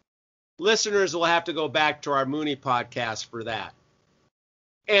 Listeners will have to go back to our Moonie podcast for that.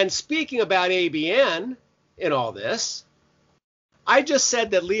 And speaking about ABN in all this, I just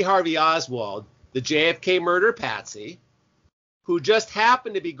said that Lee Harvey Oswald, the JFK murder patsy, who just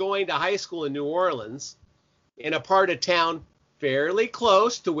happened to be going to high school in New Orleans, in a part of town fairly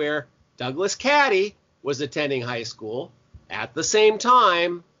close to where Douglas Caddy was attending high school at the same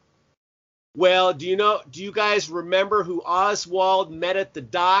time. Well, do you guys remember who Oswald met at the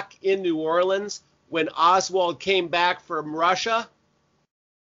dock in New Orleans when Oswald came back from Russia?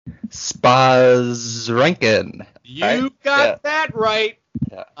 Spazrenkin. You got Yeah. that right.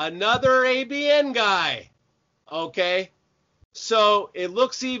 Yeah. Another ABN guy. Okay. So it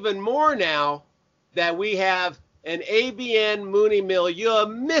looks even more now that we have an ABN Mooney Milieu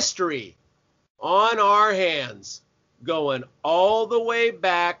mystery on our hands, going all the way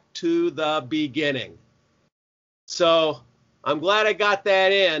back to the beginning. So I'm glad I got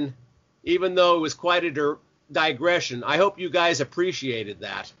that in, even though it was quite a digression. I hope you guys appreciated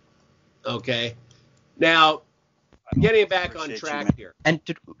that. Okay. Now, getting back on track here. And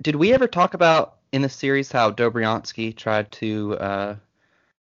did we ever talk about in the series how Dobryansky tried to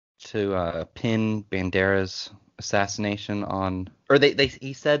pin Bandera's assassination on, or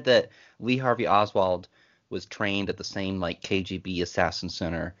he said that Lee Harvey Oswald was trained at the same like KGB assassin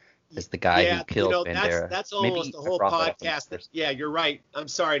center as the guy who killed Bandera. That's almost the whole podcast. Yeah, you're right. I'm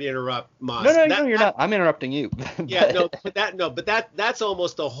sorry to interrupt, Moss. No, you're not. I'm interrupting you. That's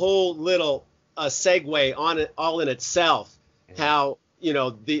almost a whole little segue on it all in itself. How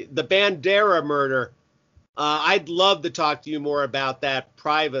the Bandera murder. I'd love to talk to you more about that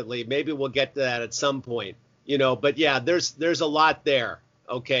privately. Maybe we'll get to that at some point. But yeah, there's a lot there.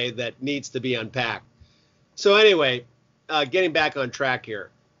 Okay, that needs to be unpacked. So anyway, getting back on track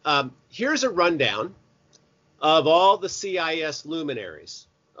here. Here's a rundown of all the CIS luminaries.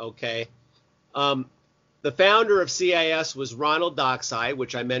 Okay. The founder of CIS was Ronald Dockside,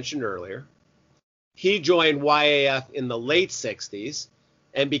 which I mentioned earlier. He joined YAF in the late 60s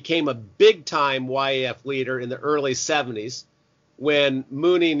and became a big-time YAF leader in the early 70s when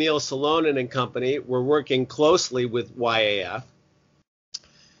Mooney, Neil Salonen and company were working closely with YAF.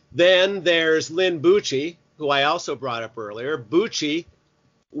 Then there's Lynn Bucci, who I also brought up earlier. Bucci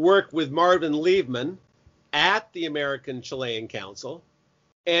worked with Marvin Liebman at the American Chilean Council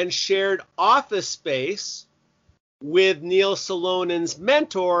and shared office space with Neil Salonen's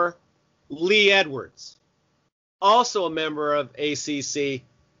mentor, Lee Edwards, also a member of ACC,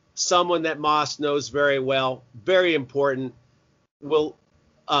 someone that Moss knows very well, very important. And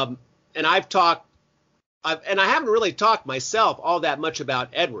I haven't really talked myself all that much about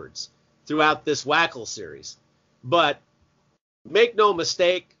Edwards throughout this WACL series, but make no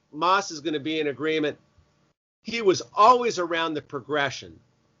mistake, Moss is going to be in agreement. He was always around the progression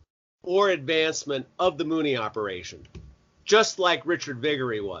or advancement of the Mooney operation, just like Richard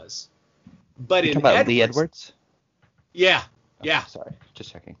Viguerie was. But You're talking about Lee Edwards? Yeah. Sorry,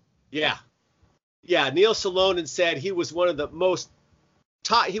 just checking. Yeah. Neil Salonen said he was one of the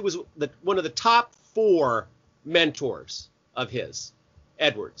one of the top 4 mentors of his,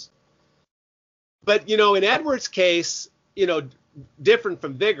 Edwards. But in Edwards' case, different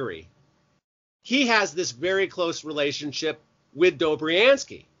from Viguerie, he has this very close relationship with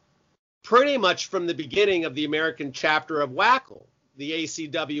Dobryansky, pretty much from the beginning of the American chapter of WACL, the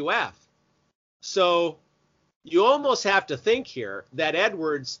ACWF. So you almost have to think here that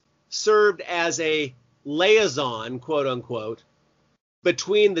Edwards served as a liaison, quote unquote,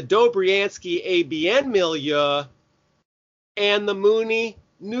 between the Dobryansky ABN milieu and the Mooney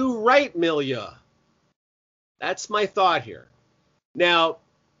New Right milieu. That's my thought here. Now,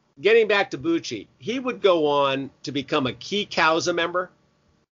 getting back to Bucci, he would go on to become a key Causa member.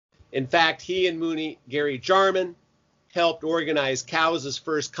 In fact, he and Mooney Gary Jarman helped organize Causa's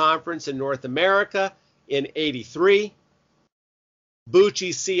first conference in North America in '83.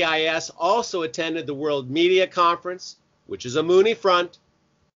 Bucci CIS also attended the World Media Conference, which is a Mooney front.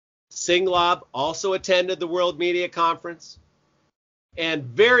 Singlob also attended the World Media Conference. And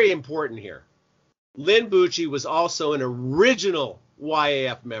very important here, Lynn Bucci was also an original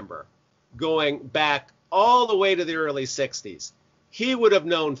YAF member, going back all the way to the early 60s. He would have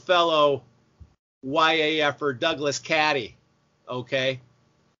known fellow YAFer Douglas Caddy, okay?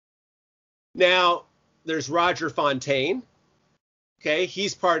 Now, there's Roger Fontaine, okay?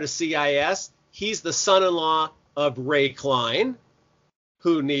 He's part of CIS. He's the son-in-law of Ray Klein,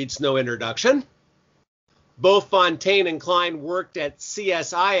 who needs no introduction. Both Fontaine and Klein worked at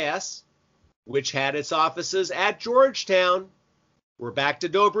CSIS, which had its offices at Georgetown. We're back to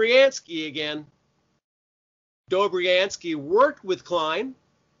Dobryansky again. Dobryansky worked with Klein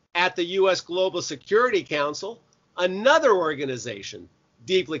at the U.S. Global Security Council, another organization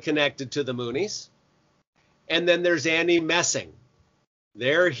deeply connected to the Moonies. And then there's Andy Messing.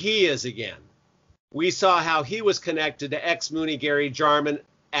 There he is again. We saw how he was connected to ex-Mooney Gary Jarman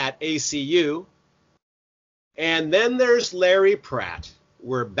at ACU. And then there's Larry Pratt.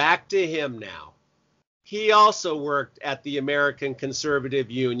 We're back to him now. He also worked at the American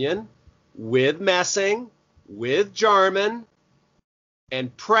Conservative Union with Messing, with Jarman,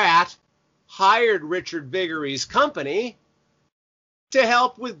 and Pratt hired Richard Viguerie's company to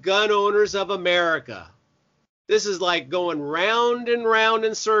help with Gun Owners of America. This is like going round and round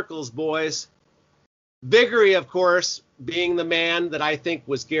in circles, boys. Viggory, of course, being the man that I think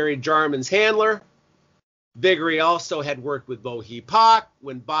was Gary Jarman's handler. Viggory also had worked with Bohe Pak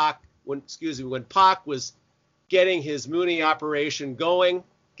when Pac was getting his Mooney operation going,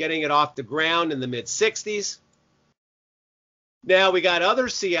 getting it off the ground in the mid-60s. Now we got other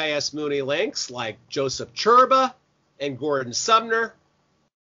CIS Mooney links like Joseph Churba and Gordon Sumner.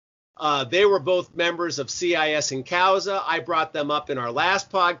 They were both members of CIS in Causa. I brought them up in our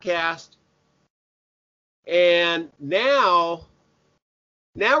last podcast. And now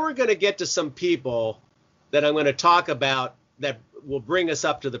we're going to get to some people that I'm going to talk about that will bring us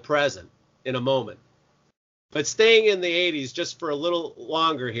up to the present in a moment. But staying in the 80s just for a little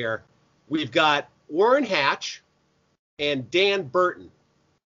longer here, we've got Orrin Hatch and Dan Burton.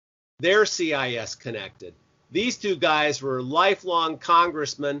 They're CIS connected. These two guys were lifelong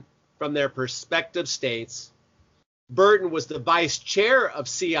congressmen from their respective states. Burton was the vice chair of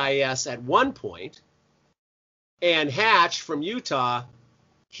CIS at one point, and Hatch from Utah,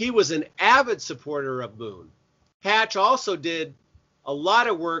 he was an avid supporter of Moon. Hatch also did a lot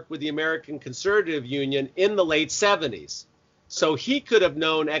of work with the American Conservative Union in the late 70s. So he could have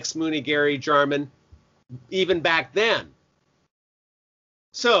known ex-Mooney Gary Jarman even back then.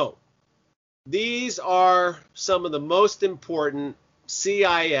 So these are some of the most important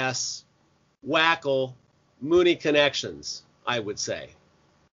CIS, WACL, Mooney connections, I would say.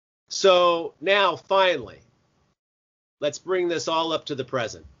 So now, finally, let's bring this all up to the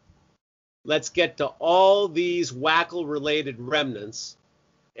present. Let's get to all these WACL-related remnants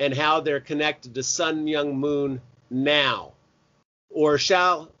and how they're connected to Sun Myung Moon now. Or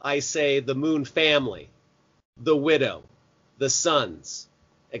shall I say the Moon family, the widow, the sons,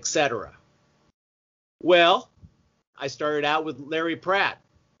 etc. Well, I started out with Larry Pratt.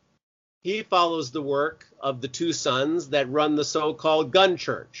 He follows the work of the two sons that run the so-called gun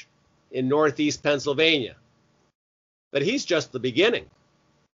church in Northeast Pennsylvania. But he's just the beginning.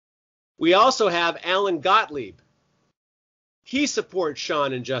 We also have Alan Gottlieb. He supports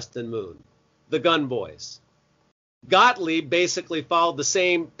Sean and Justin Moon, the Gun Boys. Gottlieb basically followed the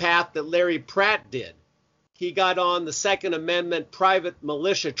same path that Larry Pratt did. He got on the Second Amendment private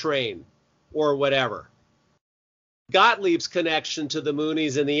militia train or whatever. Gottlieb's connection to the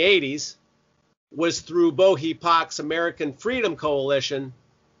Moonies in the 80s was through Bohe Pak's American Freedom Coalition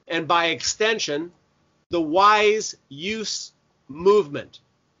and by extension, the Wise Use movement,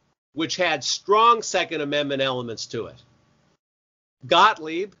 which had strong Second Amendment elements to it.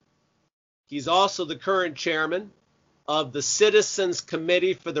 Gottlieb, he's also the current chairman of the Citizens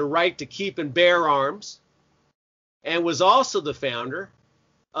Committee for the Right to Keep and Bear Arms, and was also the founder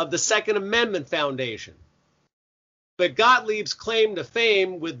of the Second Amendment Foundation. But Gottlieb's claim to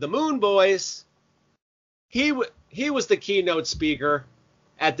fame with the Moon Boys, he was the keynote speaker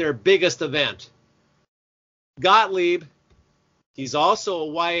at their biggest event. Gottlieb, he's also a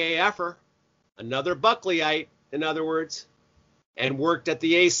YAFer, another Buckleyite, in other words, and worked at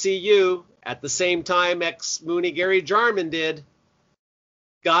the ACU at the same time ex-Mooney Gary Jarman did.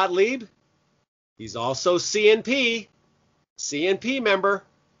 Gottlieb, he's also CNP member,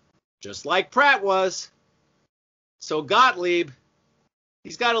 just like Pratt was. So Gottlieb,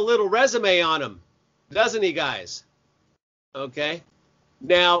 he's got a little resume on him, doesn't he, guys? Okay.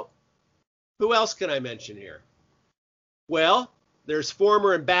 Now, who else can I mention here? Well, there's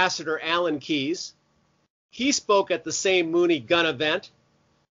former Ambassador Alan Keyes. He spoke at the same Mooney gun event,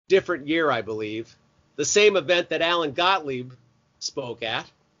 different year, I believe, the same event that Alan Gottlieb spoke at.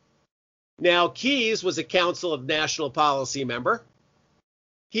 Now, Keyes was a Council of National Policy member.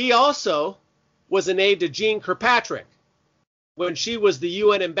 He also was an aide to Jean Kirkpatrick when she was the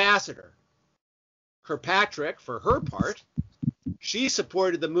UN ambassador. Kirkpatrick, for her part, she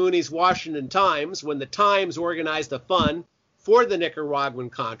supported the Moonies Washington Times when the Times organized a fund for the Nicaraguan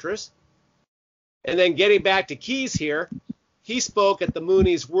Contras. And then getting back to Keyes here, he spoke at the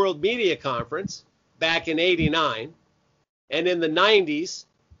Moonies World Media Conference back in '89. And in the 90s,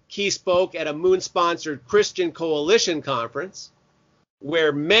 Keyes spoke at a Moon-sponsored Christian Coalition conference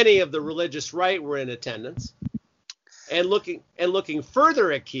where many of the religious right were in attendance. And looking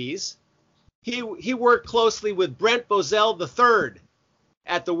further at Keyes, he worked closely with Brent Bozell III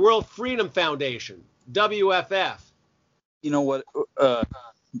at the World Freedom Foundation, WFF. You know what?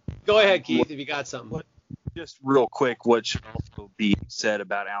 Go ahead, Keith, if you got something. Just real quick, what should also be said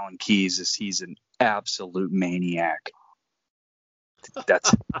about Alan Keyes is he's an absolute maniac.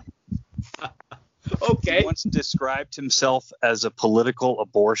 That's okay. He once described himself as a political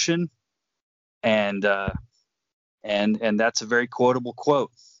abortion, and that's a very quotable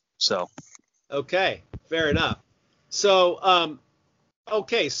quote. So Okay, fair enough. So,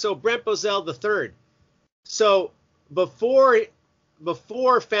 so Brent Bozell III. So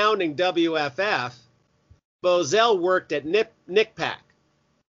before founding WFF, Bozell worked at NICPAC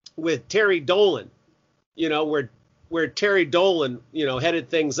with Terry Dolan, where Terry Dolan, headed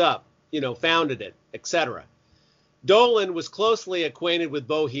things up, founded it, etc. Dolan was closely acquainted with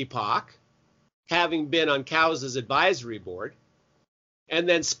Bo Hipak, having been on Cows's advisory board, and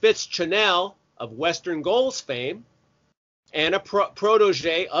then Spitz Chanel of Western Goals fame and a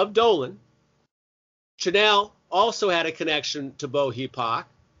protege of Dolan. Chanel also had a connection to Bo Hipak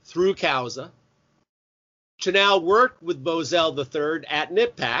through Cowsa. Chanel worked with Bozell III at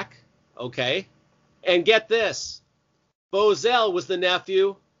NIPPAC, okay? And get this, Bozell was the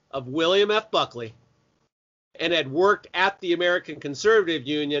nephew of William F. Buckley and had worked at the American Conservative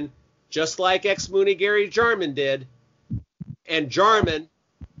Union just like ex-Mooney Gary Jarman did. And Jarman,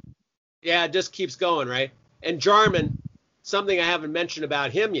 yeah, it just keeps going, right? And Jarman, something I haven't mentioned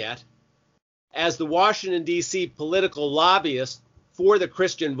about him yet, as the Washington, D.C. political lobbyist for the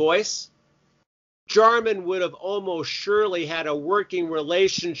Christian Voice, Jarman would have almost surely had a working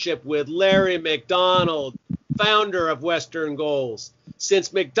relationship with Larry McDonald, founder of Western Goals,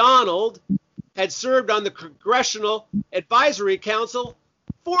 since McDonald had served on the Congressional Advisory Council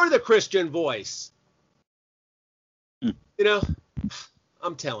for the Christian Voice.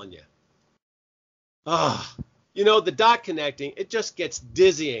 I'm telling you. The dot connecting, it just gets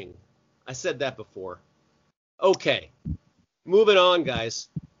dizzying. I said that before. Okay, moving on, guys.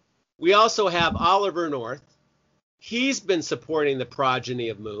 We also have Oliver North. He's been supporting the progeny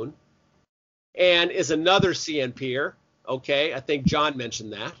of Moon and is another CNPer. Okay, I think John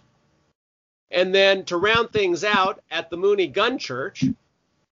mentioned that. And then to round things out, at the Mooney Gun Church,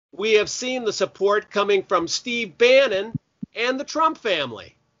 we have seen the support coming from Steve Bannon and the Trump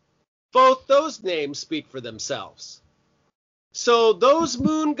family. Both those names speak for themselves. So those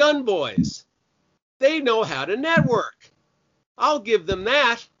Moon gun boys, they know how to network. I'll give them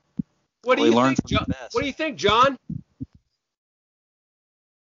that. What do you think, John? What do you think, John?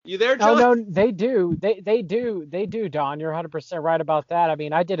 You there, John? Oh, no, they do. They do, Don. You're 100% right about that. I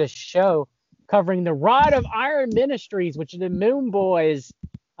mean, I did a show covering the Rod of Iron Ministries, which are the Moon Boys,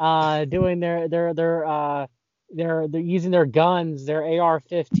 doing they're using their guns, their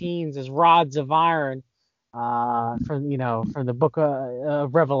AR-15s as rods of iron, from the book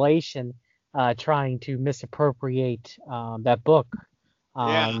of Revelation, trying to misappropriate that book.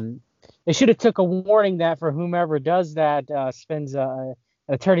 They should have took a warning that for whomever does that spends an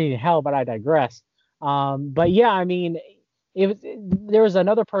eternity in hell, but I digress. But yeah, I mean, there was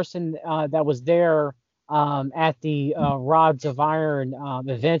another person that was there at the Rods of Iron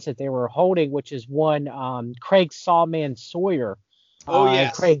events that they were holding, which is one Craig Sawman Sawyer. Oh,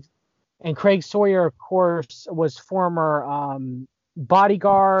 yes. Craig Sawyer, of course, was former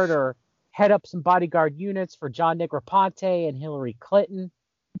bodyguard or head up some bodyguard units for John Negroponte and Hillary Clinton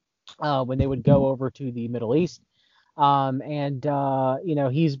when they would go over to the Middle East.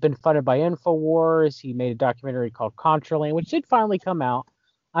 He's been funded by InfoWars. He made a documentary called Contraland, which did finally come out.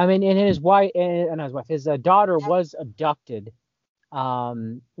 I mean, and his daughter was abducted,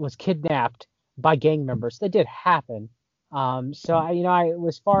 was kidnapped by gang members. That did happen.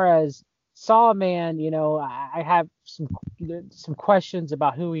 As far as Sawman, I have some questions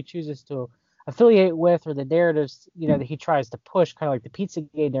about who he chooses to affiliate with or the narratives, that he tries to push, kind of like the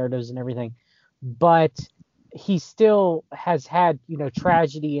Pizzagate narratives and everything. But he still has had,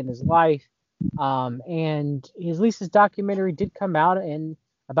 tragedy in his life. And at least his documentary did come out and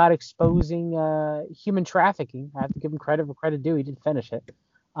about exposing human trafficking. I have to give him credit where credit due. He did finish it.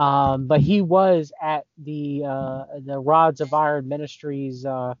 But he was at the Rods of Iron Ministries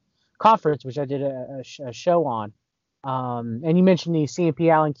conference, which I did a show on. And you mentioned the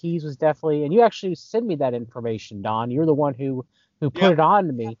CMP Alan Keyes was definitely, and you actually sent me that information, Don. You're the one who put it on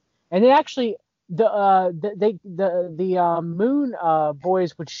to me. And they actually, the Moon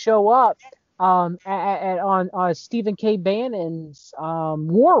boys would show up on Stephen K. Bannon's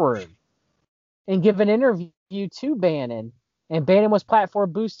War Room and give an interview to Bannon, and Bannon was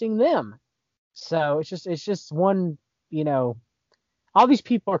platform boosting them. So it's just one, all these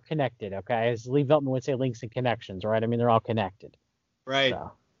people are connected, okay? As Lee Veltman would say, links and connections, right? I mean, they're all connected. Right.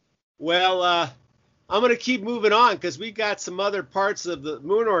 So. Well, I'm going to keep moving on because we got some other parts of the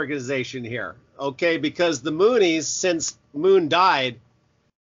Moon organization here, okay? Because the Moonies, since Moon died,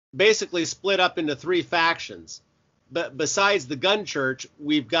 basically split up into three factions. But besides the Gun Church,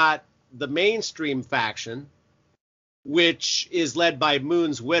 we've got the mainstream faction, which is led by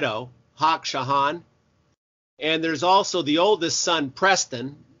Moon's widow, Haq Shahan. And there's also the oldest son,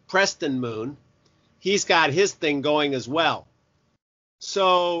 Preston Preston Moon, he's got his thing going as well.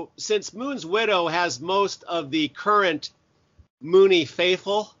 So since Moon's widow has most of the current Mooney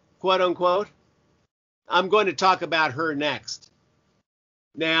faithful, quote unquote, I'm going to talk about her next.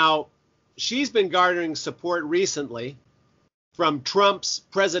 Now, she's been garnering support recently from Trump's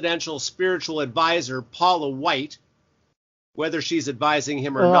presidential spiritual advisor, Paula White, whether she's advising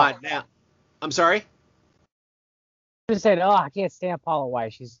him or not now. I'm sorry? I just said, I can't stand Paula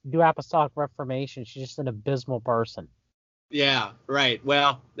White. She's New Apostolic Reformation. She's just an abysmal person. Yeah, right.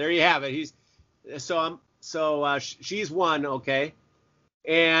 Well, there you have it. She's one, okay.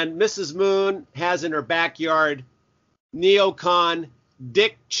 And Mrs. Moon has in her backyard neocon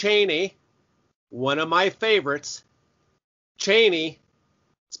Dick Cheney, one of my favorites. Cheney,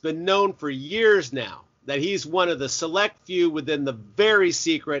 it's been known for years now that he's one of the select few within the very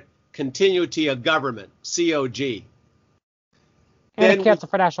secret Continuity of Government, COG. And a Council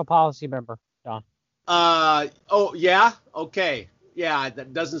for National Policy member, Don. Yeah? Okay. Yeah,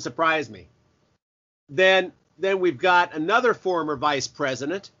 that doesn't surprise me. Then we've got another former vice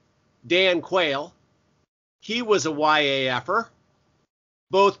president, Dan Quayle. He was a YAFer.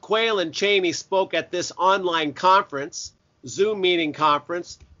 Both Quayle and Cheney spoke at this online conference, Zoom meeting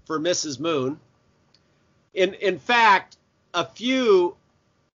conference for Mrs. Moon. In fact, a few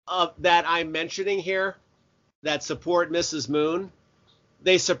that I'm mentioning here that support Mrs. Moon,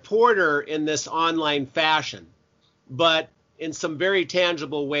 they support her in this online fashion, but in some very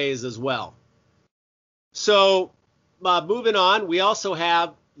tangible ways as well. So moving on, we also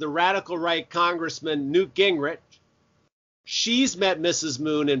have the radical right Congressman Newt Gingrich. She's met Mrs.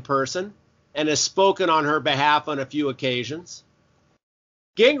 Moon in person and has spoken on her behalf on a few occasions.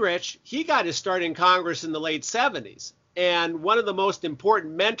 Gingrich, he got his start in Congress in the late 70s, and one of the most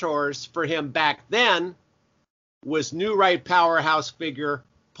important mentors for him back then was New Right powerhouse figure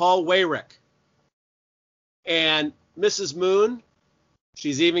Paul Weyrich. And Mrs. Moon,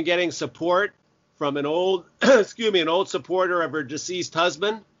 she's even getting support from an old supporter of her deceased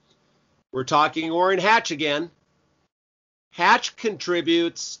husband. We're talking Orrin Hatch again. Hatch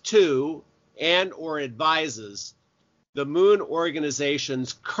contributes to and or advises the Moon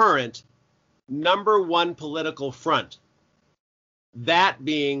Organization's current #1 political front, that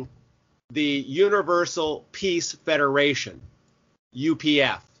being the Universal Peace Federation,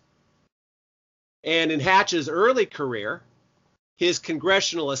 UPF. And in Hatch's early career, his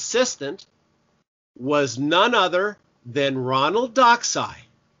congressional assistant was none other than Ronald Docksey,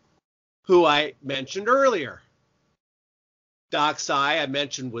 who I mentioned earlier. Docksey, I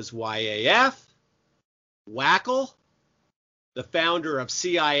mentioned, was YAF, WACL, the founder of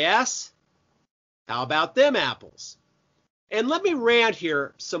CIS. How about them apples? And let me rant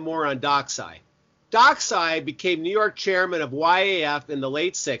here some more on Docksey. Docksey became New York chairman of YAF in the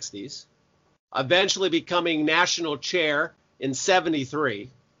late 60s, eventually becoming national chair in 73.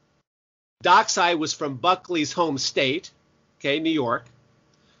 Docksey was from Buckley's home state, New York.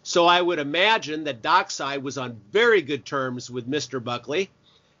 So I would imagine that Docksey was on very good terms with Mr. Buckley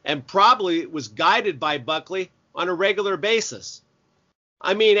and probably was guided by Buckley on a regular basis.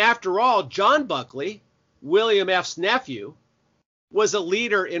 I mean, after all, John Buckley, William F's nephew, was a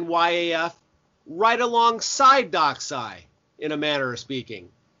leader in YAF right alongside Docksey, in a manner of speaking,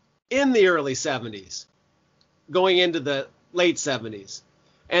 in the early 70s, going into the late 70s.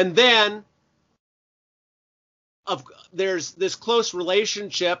 And then there's this close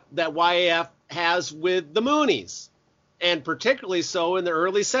relationship that YAF has with the Moonies, and particularly so in the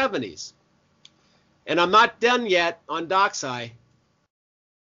early 70s. And I'm not done yet on Docksey.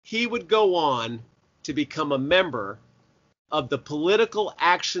 He would go on to become a member of the Political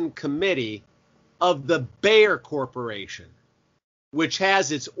Action Committee of the Bayer Corporation, which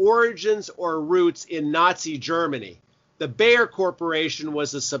has its origins or roots in Nazi Germany. The Bayer Corporation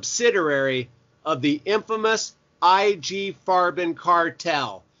was a subsidiary of the infamous IG Farben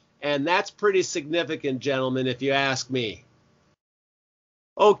cartel, and that's pretty significant, gentlemen, if you ask me.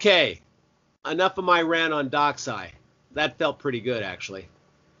 Okay, enough of my rant on Docksey. That felt pretty good, actually.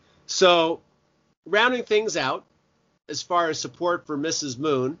 So, rounding things out, as far as support for Mrs.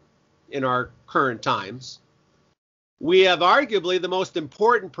 Moon in our current times, we have arguably the most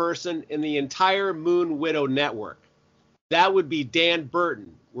important person in the entire Moon Widow network. That would be Dan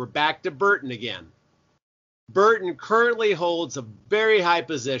Burton. We're back to Burton again. Burton currently holds a very high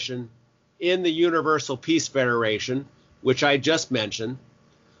position in the Universal Peace Federation, which I just mentioned.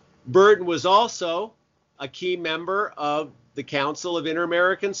 Burton was also a key member of the Council of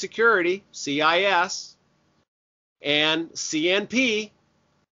Inter-American Security, CIS, and CNP.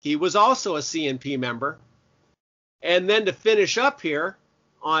 He was also a CNP member. And then to finish up here,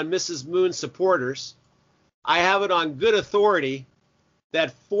 on Mrs. Moon's supporters, I have it on good authority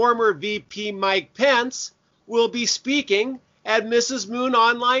that former VP Mike Pence will be speaking at Mrs. Moon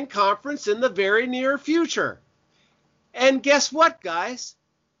online conference in the very near future. And guess what, guys?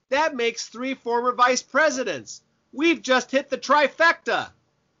 That makes 3 former vice presidents. We've just hit the trifecta.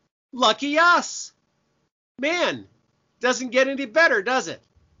 Lucky us. Man, doesn't get any better, does it?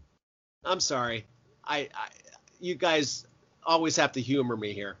 I'm sorry. You guys always have to humor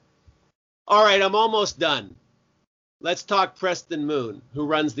me here. All right, I'm almost done. Let's talk Preston Moon, who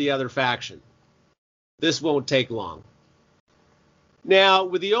runs the other faction. This won't take long. Now,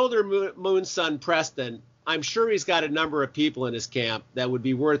 with the older Moon son, Preston, I'm sure he's got a number of people in his camp that would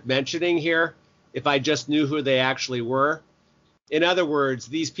be worth mentioning here if I just knew who they actually were. In other words,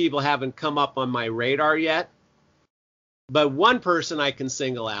 these people haven't come up on my radar yet. But one person I can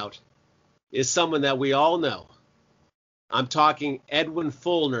single out is someone that we all know. I'm talking Edwin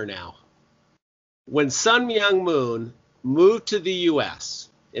Fulner now. When Sun Myung Moon moved to the U.S.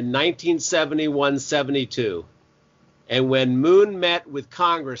 in 1971-72, and when Moon met with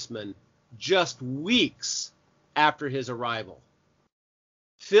congressmen just weeks after his arrival,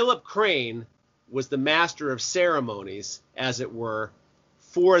 Philip Crane was the master of ceremonies, as it were,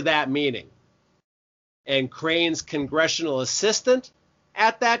 for that meeting. And Crane's congressional assistant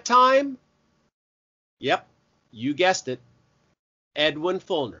at that time, yep, you guessed it, Edwin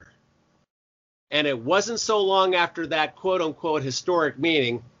Fulner. And it wasn't so long after that quote-unquote historic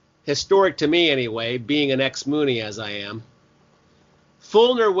meeting, historic to me anyway, being an ex-Moonie as I am,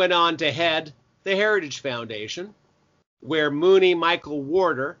 Fulner went on to head the Heritage Foundation, where Moonie Michael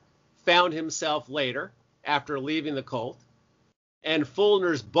Warder found himself later after leaving the cult. And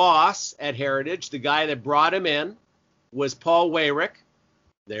Fulner's boss at Heritage, the guy that brought him in, was Paul Weyrich.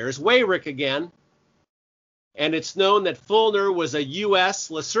 There's Weyrich again. And it's known that Fulner was a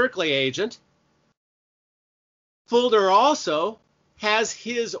U.S. Le Cercle agent. Fulner also has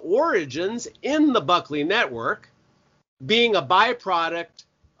his origins in the Buckley Network, being a byproduct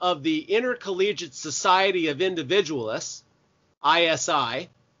of the Intercollegiate Society of Individualists, ISI,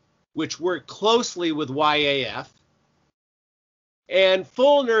 which worked closely with YAF. And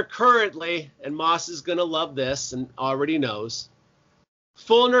Fulner currently, and Moss is going to love this and already knows,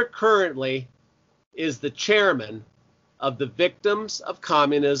 Fulner currently is the chairman of the Victims of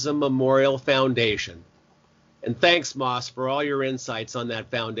Communism Memorial Foundation. And thanks, Moss, for all your insights on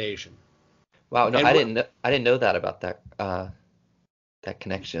that foundation. Wow, no, And I didn't know that about that that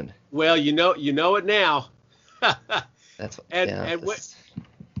connection. Well, you know it now. This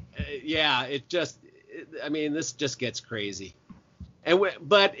just gets crazy.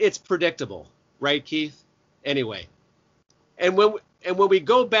 But it's predictable, right, Keith? Anyway, and when we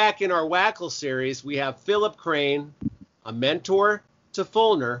go back in our WACL series, we have Philip Crane, a mentor to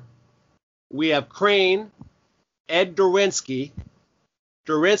Fulner. We have Crane, Ed Derwinski.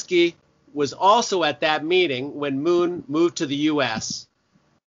 Derwinski was also at that meeting when Moon moved to the U.S.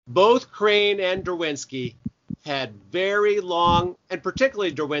 Both Crane and Derwinski had very long, and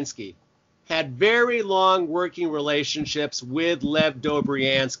particularly Derwinski, had very long working relationships with Lev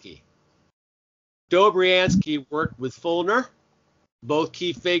Dobryansky. Dobryansky worked with Fulner, both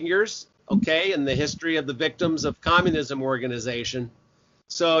key figures, okay, in the history of the Victims of Communism organization.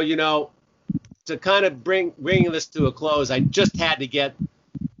 So, to kind of bring this to a close, I just had to get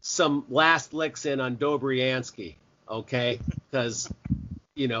some last licks in on Dobryansky, okay? Because,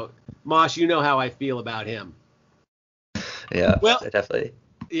 Mosh, you know how I feel about him. Yeah, well, definitely.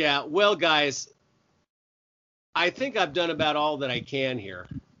 Yeah, well, guys, I think I've done about all that I can here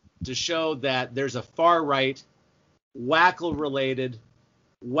to show that there's a far-right, WACL-related,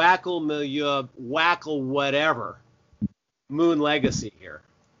 WACL milieu, WACL whatever, Moon legacy here.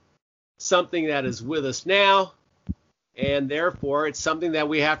 Something that is with us now, and therefore it's something that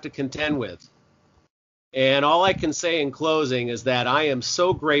we have to contend with. And all I can say in closing is that I am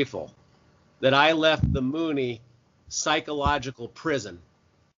so grateful that I left the Moonie psychological prison.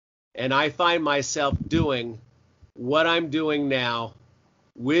 And I find myself doing what I'm doing now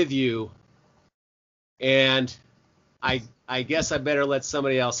with you. And I guess I better let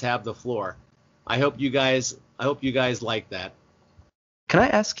somebody else have the floor. I hope you guys like that. Can I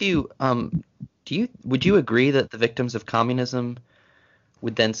ask you, would you agree that the Victims of Communism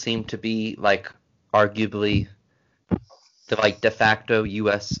would then seem to be arguably the de facto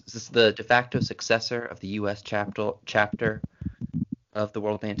U.S. Is this the de facto successor of the U.S. chapter of the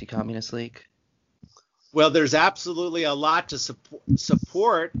World Anti-Communist League? Well, there's absolutely a lot to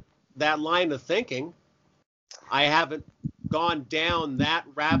support that line of thinking. I haven't gone down that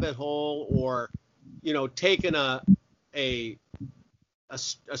rabbit hole or, taken a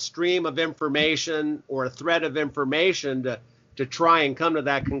a stream of information or a thread of information to try and come to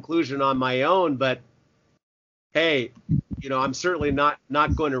that conclusion on my own. But hey, I'm certainly not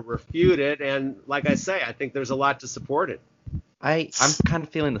going to refute it. And like I say, I think there's a lot to support it. I'm kind of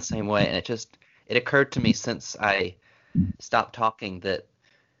feeling the same way, and it occurred to me since I stopped talking that,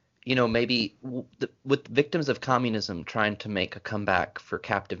 maybe with victims of communism trying to make a comeback for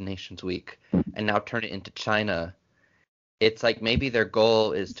Captive Nations Week and now turn it into China, it's like maybe their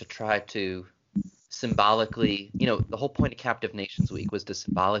goal is to try to symbolically, the whole point of Captive Nations Week was to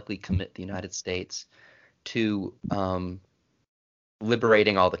symbolically commit the United States to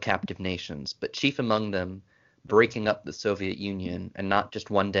liberating all the captive nations, but chief among them, breaking up the Soviet Union, and not just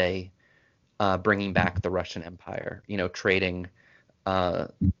one day bringing back the Russian Empire, trading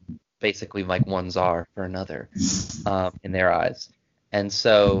basically like one czar for another in their eyes. And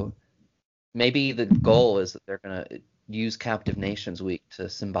so maybe the goal is that they're going to use Captive Nations Week to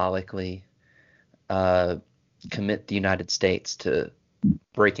symbolically commit the United States to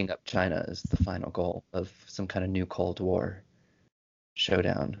breaking up China as the final goal of some kind of new Cold War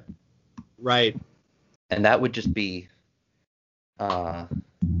showdown. Right. And that would just be, I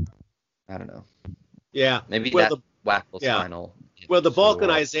don't know. Yeah. Maybe that's WACL's final. Well, the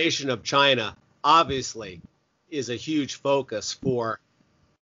balkanization of China obviously is a huge focus for,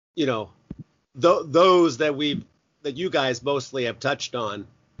 those that you guys mostly have touched on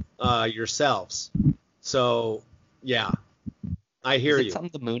yourselves. So, yeah, I hear you. Is it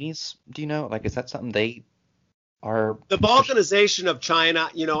something the Moonies, do you know? Like, is that something they are? The balkanization of China,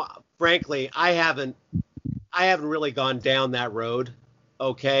 frankly, I haven't really gone down that road.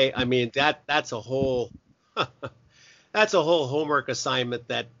 Okay, I mean that's a whole homework assignment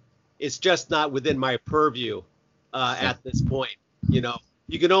that it's just not within my purview at this point.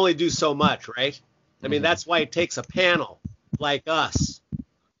 You can only do so much, right? I mean, that's why it takes a panel like us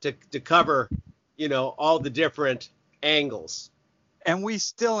to cover, all the different angles. And we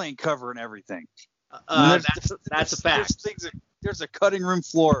still ain't covering everything. That's a fact. There's a cutting room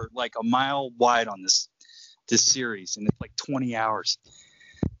floor like a mile wide on this series, and it's like 20 hours.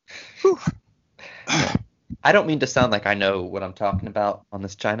 Whew. I don't mean to sound like I know what I'm talking about on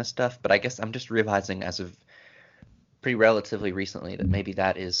this China stuff, but I guess I'm just realizing as of pretty relatively recently that maybe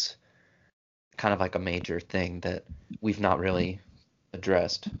that is kind of like a major thing that we've not really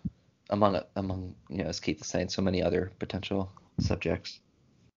addressed among as Keith is saying, so many other potential subjects.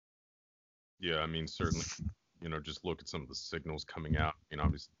 Yeah, I mean, certainly, just look at some of the signals coming out.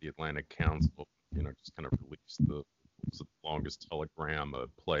 Obviously the Atlantic Council, just kind of released the longest telegram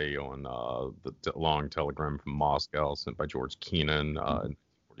play on the long telegram from Moscow sent by George Kennan in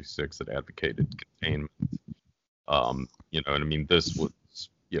 1946 that advocated containment. And I mean, this was,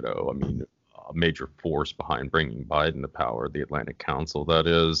 a major force behind bringing Biden to power, the Atlantic Council, that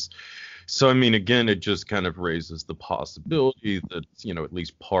is. So, I mean, again, it just kind of raises the possibility that, at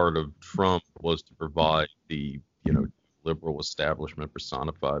least part of Trump was to provide the, liberal establishment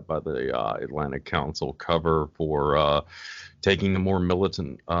personified by the Atlantic Council cover for taking a more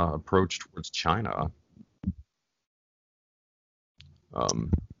militant approach towards China.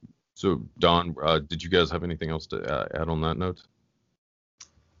 So, Don, did you guys have anything else to add on that note?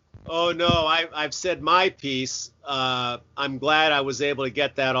 Oh, no, I've said my piece. I'm glad I was able to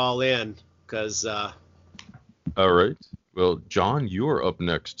get that all in because. All right. Well, John, you are up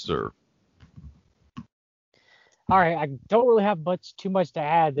next, sir. All right. I don't really have too much to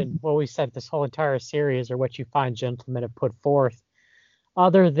add than what we said this whole entire series or what you fine gentlemen have put forth,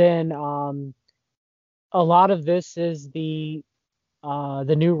 other than a lot of this is the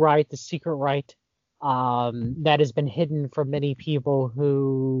new right, the secret right. That has been hidden from many people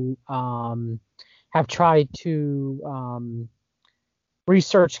who have tried to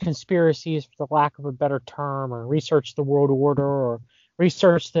research conspiracies, for the lack of a better term, or research the world order, or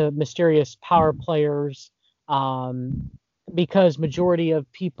research the mysterious power players, because majority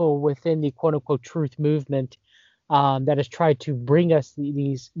of people within the quote-unquote truth movement that has tried to bring us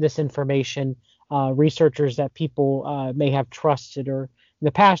this information, researchers that people may have trusted or in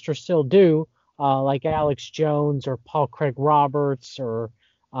the past or still do, like Alex Jones or Paul Craig Roberts or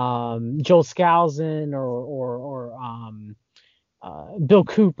Joel Skousen or Bill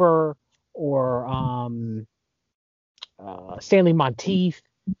Cooper or Stanley Monteith.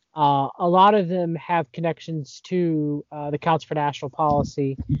 A lot of them have connections to the Council for National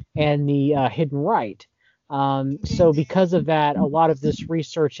Policy and the Hidden Right. So because of that, a lot of this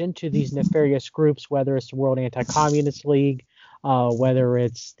research into these nefarious groups, whether it's the World Anti-Communist League, whether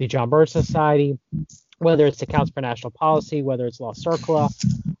it's the John Birch Society, whether it's the Council for National Policy, whether it's La Circula,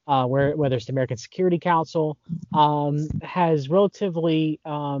 whether it's the American Security Council, has relatively,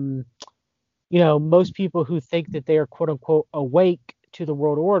 most people who think that they are quote unquote awake to the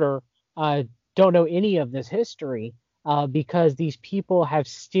world order don't know any of this history, because these people have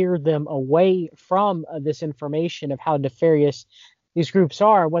steered them away from this information of how nefarious these groups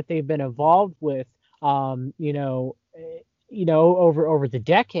are and what they've been involved with, over the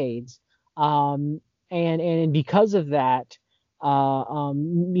decades, and because of that,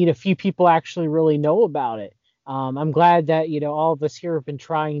 few people actually really know about it. I'm glad that all of us here have been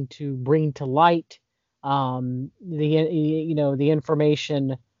trying to bring to light the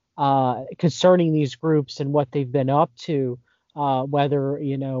information concerning these groups and what they've been up to, whether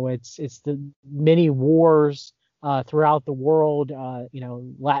it's the many wars throughout the world,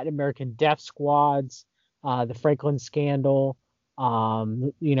 Latin American death squads, the Franklin scandal,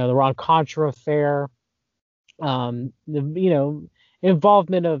 the Ron Contra affair, the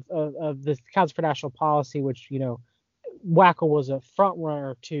involvement of the Council for National Policy, which WACL was a front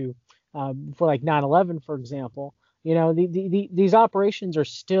runner to, for like 9/11, for example. These operations are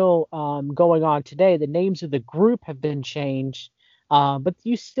still going on today. The names of the group have been changed, but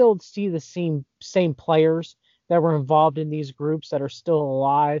you still see the same players that were involved in these groups that are still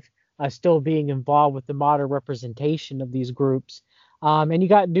alive, still being involved with the modern representation of these groups. And you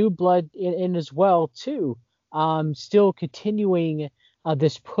got new blood in as well too, still continuing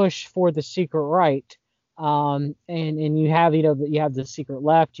this push for the secret right. And you have you have the secret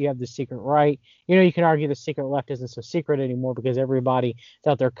left, you have the secret right. You can argue the secret left isn't so secret anymore because everybody is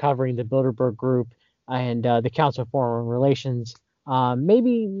out there covering the Bilderberg Group and the Council for Foreign Relations.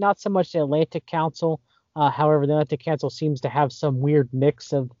 Maybe not so much the Atlantic Council. However, the Atlantic Council seems to have some weird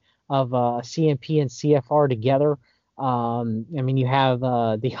mix of CMP and CFR together. You have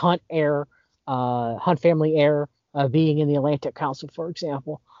the Hunt family heir being in the Atlantic Council, for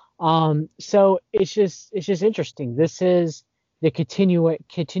example. So it's just interesting. This is the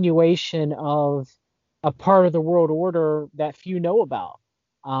continuation of a part of the world order that few know about.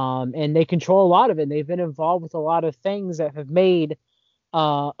 And they control a lot of it. And they've been involved with a lot of things that have made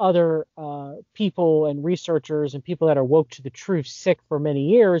other people and researchers and people that are woke to the truth sick for many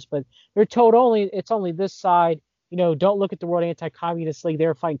years, but they're told it's only this side. Don't look at the World Anti-Communist League.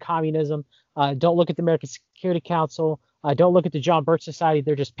 They're fighting communism. Don't look at the American Security Council. Don't look at the John Birch Society.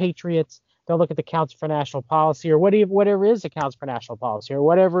 They're just patriots. Don't look at the Council for National Policy or whatever is the Council for National Policy or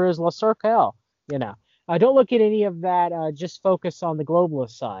whatever is La Circle. Don't look at any of that. Just focus on the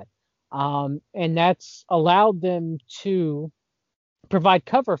globalist side. And that's allowed them to provide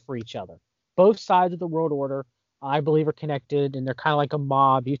cover for each other. Both sides of the world order, I believe, are connected, and they're kind of like a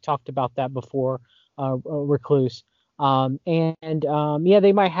mob. You talked about that before, Recluse.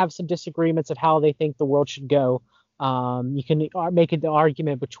 They might have some disagreements of how they think the world should go. You can make the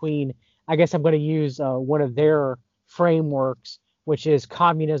argument between, I guess I'm going to use one of their frameworks, which is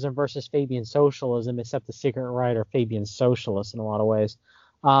communism versus Fabian socialism, except the secret right are Fabian socialists in a lot of ways.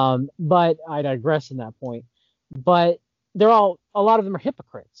 But I digress in that point. But a lot of them are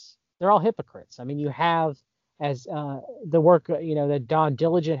hypocrites. They're all hypocrites. You have as the work that Don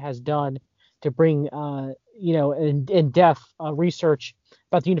Diligent has done to bring in-depth research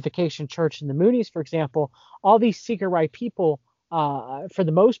about the Unification Church and the Moonies, for example. All these secret right people, for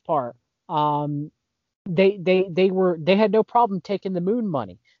the most part, they had no problem taking the moon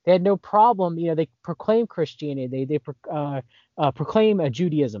money. They had no problem. They proclaim Christianity. They proclaim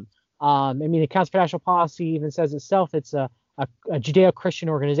Judaism. The Council for National Policy even says itself it's a Judeo-Christian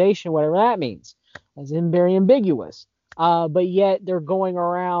organization, whatever that means. It's very ambiguous. But yet they're going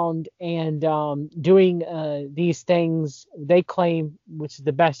around and doing these things they claim, which is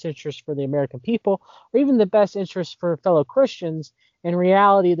the best interest for the American people, or even the best interest for fellow Christians. In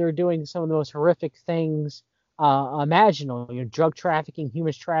reality, they're doing some of the most horrific things imaginable. Drug trafficking,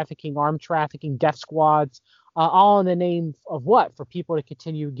 human trafficking, armed trafficking, death squads, all in the name of what? For people to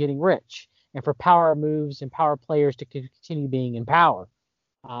continue getting rich and for power moves and power players to continue being in power.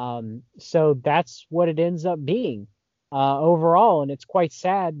 So that's what it ends up being overall. And it's quite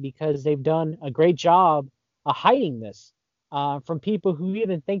sad because they've done a great job hiding this from people who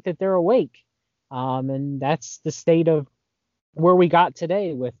even think that they're awake. And that's the state of where we got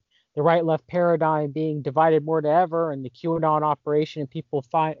today, with the right-left paradigm being divided more than ever, and the QAnon operation and people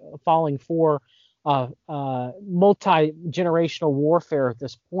falling for multi-generational warfare at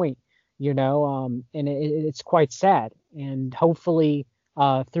this point, and it's quite sad. And hopefully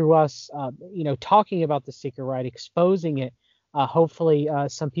through us, talking about the secret right, exposing it, hopefully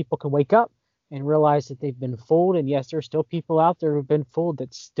some people can wake up and realize that they've been fooled. And yes, there's still people out there who've been fooled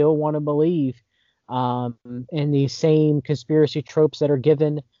that still want to believe and these same conspiracy tropes that are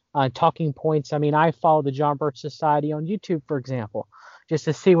given talking points. I mean, I follow the John Birch Society on YouTube, for example, just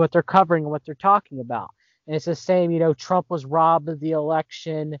to see what they're covering and what they're talking about. And it's the same, Trump was robbed of the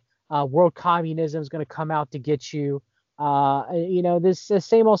election. World communism is going to come out to get you. This the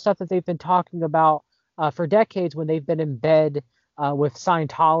same old stuff that they've been talking about for decades when they've been in bed with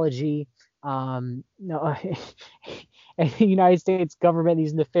Scientology, and the United States government,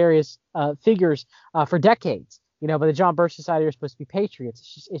 these nefarious figures for decades. But the John Birch Society are supposed to be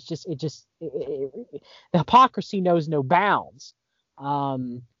patriots. The hypocrisy knows no bounds.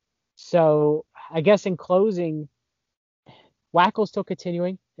 So I guess in closing, WACL's still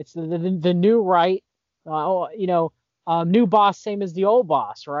continuing. It's the new right. New boss, same as the old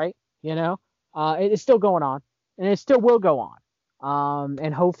boss, right? It's still going on, and it still will go on.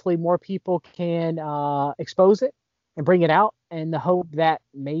 And hopefully more people can expose it and bring it out, and the hope that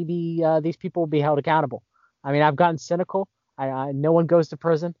maybe these people will be held accountable. I mean, I've gotten cynical. No one goes to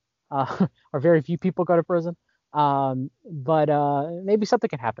prison, or very few people go to prison. But maybe something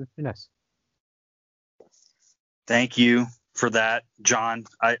can happen. Who knows? Thank you for that, John.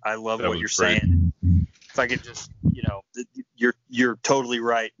 I love That what you're was great. saying. If I could just, you're totally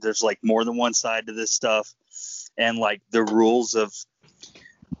right. There's like more than one side to this stuff, and like the rules of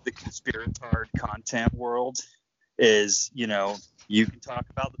the conspiratard content world is, you can talk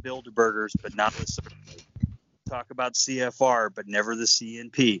about the Bilderbergers, but not the Circle. Talk about CFR, but never the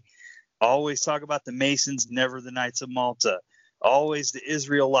CNP. Always talk about the Masons, never the Knights of Malta. Always the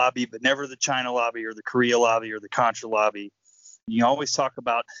Israel lobby, but never the China lobby or the Korea lobby or the Contra lobby. You always talk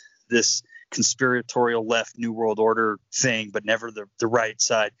about this conspiratorial left New World Order thing, but never the right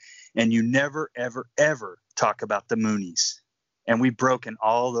side. And you never, ever, ever talk about the Moonies. And we've broken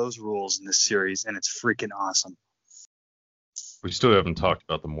all those rules in this series, and it's freaking awesome. We still haven't talked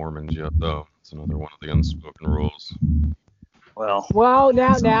about the Mormons yet, though. It's another one of the unspoken rules. Well,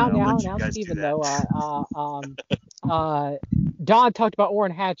 now, let you guys Stephen, do that. though, Don talked about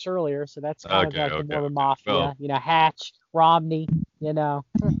Orrin Hatch earlier, so that's kind of like the Mormon Mafia, Well, Hatch, Romney, I've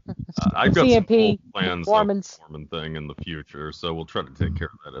got CNP, some plans Mormons. of the Mormon thing in the future, so we'll try to take care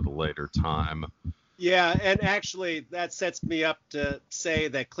of that at a later time. Yeah, and actually that sets me up to say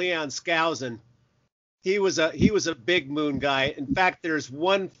that Cleon Skousen, he was a big moon guy. In fact, there's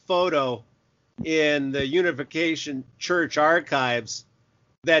one photo in the Unification Church archives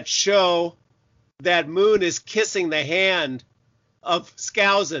that show that Moon is kissing the hand of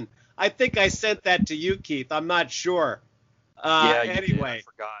Skousen. I think I sent that to you, Keith. I'm not sure. Yeah, anyway, you did. I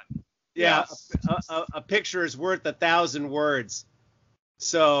forgot. Yeah, a picture is worth 1,000 words.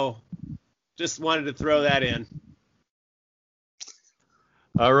 So just wanted to throw that in.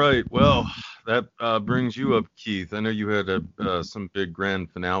 All right. Well, that brings you up, Keith. I know you had some big grand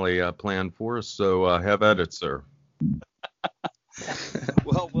finale planned for us, so have at it, sir.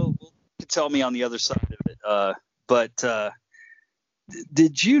 Well, you can tell me on the other side of it. But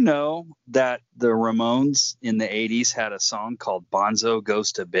did you know that the Ramones in the 80s had a song called Bonzo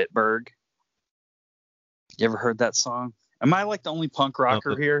Goes to Bitburg? You ever heard that song? Am I like the only punk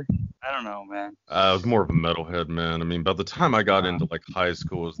rocker here? I don't know, man. I was more of a metalhead, man. I mean, by the time I got into like high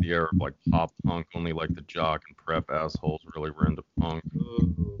school, it was the era of like pop punk. Only like the jock and prep assholes really were into punk.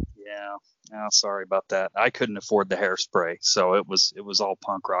 Yeah. Oh, sorry about that. I couldn't afford the hairspray, so it was all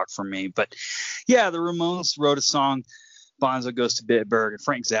punk rock for me. But yeah, the Ramones wrote a song, Bonzo Goes to Bitburg, and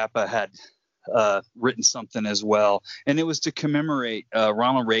Frank Zappa had written something as well, and it was to commemorate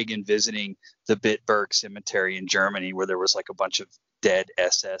Ronald Reagan visiting the Bitburg Cemetery in Germany, where there was like a bunch of dead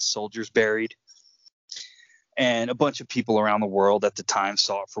SS soldiers buried, and a bunch of people around the world at the time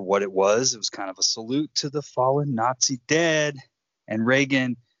saw it for what it was. It was kind of a salute to the fallen Nazi dead, and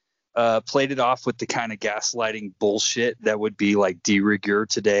Reagan played it off with the kind of gaslighting bullshit that would be like de rigueur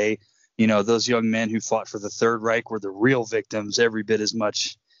today. Those young men who fought for the Third Reich were the real victims, every bit as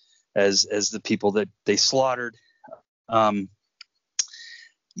much as the people that they slaughtered.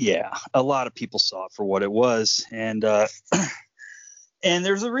 Yeah, a lot of people saw it for what it was, and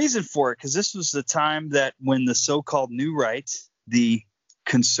there's a reason for it, because this was the time that when the so-called New Right, the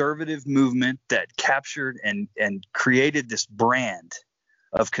conservative movement that captured and created this brand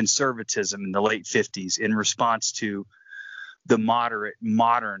of conservatism in the late 50s in response to the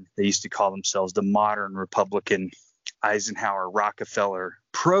modern, they used to call themselves the modern Republican, Eisenhower, Rockefeller,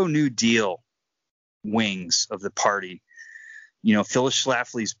 pro-New Deal wings of the party. Phyllis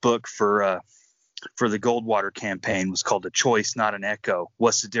Schlafly's book for the Goldwater campaign was called A Choice, Not an Echo.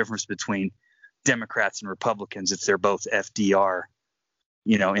 What's the difference between Democrats and Republicans if they're both FDR,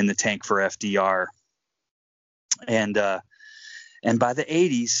 in the tank for FDR? And by the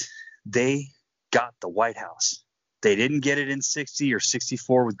 80s, they got the White House. They didn't get it in 60 or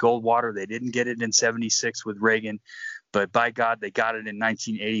 64 with Goldwater. They didn't get it in 76 with Reagan. But by God, they got it in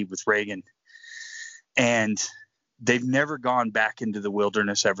 1980 with Reagan. And they've never gone back into the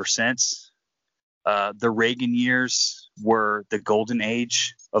wilderness ever since. The Reagan years were the golden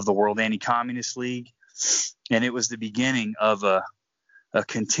age of the World Anti-Communist League. And it was the beginning of a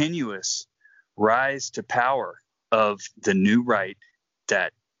continuous rise to power of the new right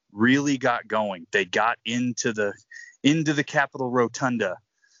that really got going. They got into the Capitol Rotunda,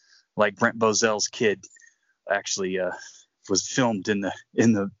 like Brent Bozell's kid actually was filmed in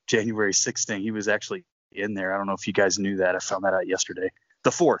the January 6th thing. He was actually in there. I don't know if you guys knew that. I found that out yesterday.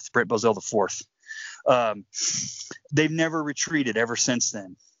 The fourth, Brent Bozell the fourth. They've never retreated ever since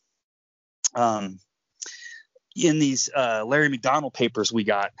then. In these Larry McDonald papers we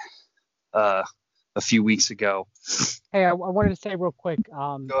got a few weeks ago. Hey, I wanted to say real quick. Go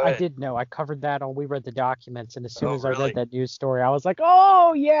I ahead. did know. I covered that on We Read the Documents, and as soon Oh, as I really? read that news story, I was like,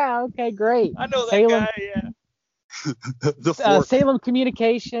 "Oh yeah, okay, great." I know that Salem, guy. Yeah. The fourth. Salem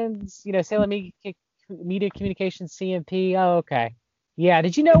Communications, Salem Media Communications, CMP. Oh, okay. Yeah.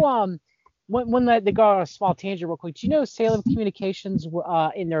 Did you know? When they go on a small tangent real quick. Do you know Salem Communications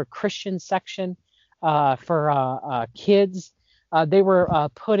in their Christian section for kids? They were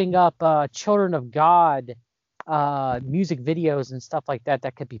putting up Children of God music videos and stuff like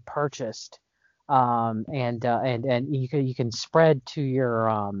that could be purchased, and you can spread to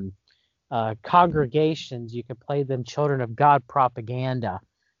your congregations. You can play them Children of God propaganda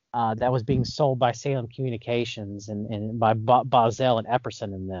that was being sold by Salem Communications and by Bozell and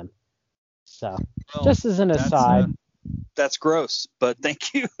Epperson and them. So Well, just as an aside. That's gross, but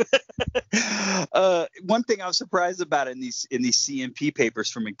thank you. One thing I was surprised about in these CMP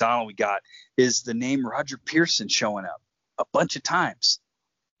papers from McDonald we got is the name Roger Pearson showing up a bunch of times,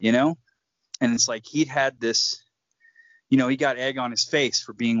 and it's like he'd had this, he got egg on his face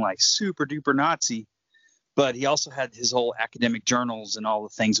for being like super duper Nazi, but he also had his whole academic journals and all the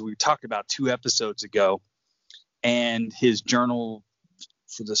things that we talked about 2 episodes ago, and his journal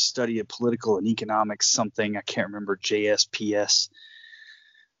for the study of political and economics, something I can't remember, JSPS.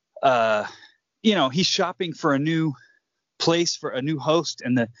 He's shopping for a new place, for a new host,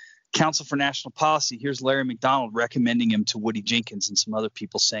 and the Council for National Policy. Here's Larry McDonald recommending him to Woody Jenkins and some other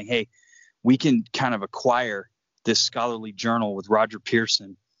people, saying, "Hey, we can kind of acquire this scholarly journal with Roger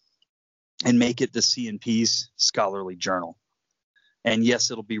Pearson and make it the CNP's scholarly journal. And yes,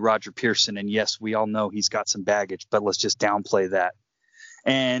 it'll be Roger Pearson, and yes, we all know he's got some baggage, but let's just downplay that."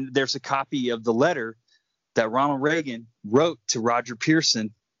 And there's a copy of the letter that Ronald Reagan wrote to Roger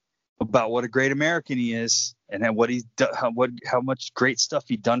Pearson about what a great American he is, and then how much great stuff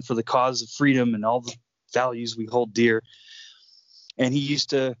he'd done for the cause of freedom and all the values we hold dear. And he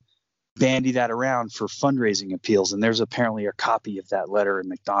used to bandy that around for fundraising appeals. And there's apparently a copy of that letter in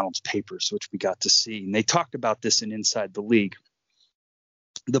McDonald's papers, which we got to see. And they talked about this in Inside the League.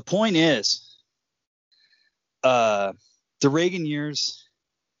 The point is, the Reagan years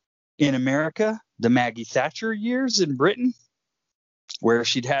in America, the Maggie Thatcher years in Britain, where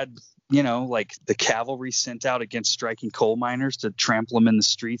she'd had, like the cavalry sent out against striking coal miners to trample them in the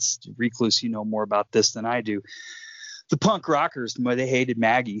streets. Recluse, you know more about this than I do. The punk rockers, they hated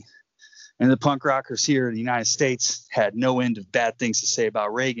Maggie. And the punk rockers here in the United States had no end of bad things to say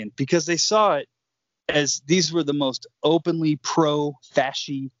about Reagan because they saw it as these were the most openly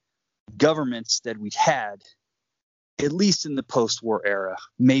pro-fasci governments that we'd had, at least in the post-war era,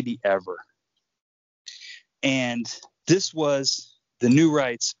 maybe ever. And this was the new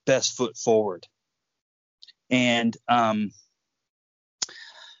right's best foot forward. And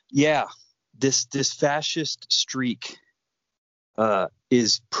this fascist streak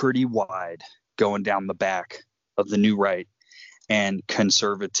is pretty wide going down the back of the new right and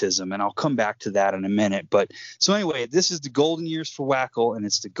conservatism. And I'll come back to that in a minute. But so anyway, this is the golden years for WACL, and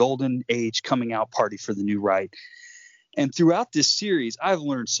it's the golden age coming out party for the new right. And throughout this series, I've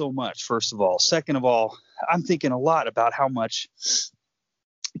learned so much, first of all. Second of all, I'm thinking a lot about how much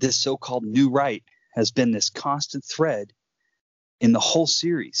this so-called new right has been this constant thread in the whole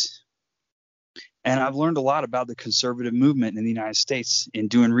series. And I've learned a lot about the conservative movement in the United States in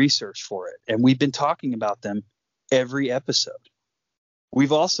doing research for it. And we've been talking about them every episode.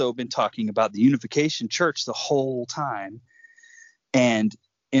 We've also been talking about the Unification Church the whole time. And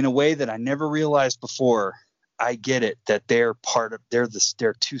in a way that I never realized before, I get it that they're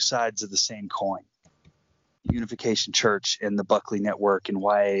two sides of the same coin. Unification Church and the Buckley Network and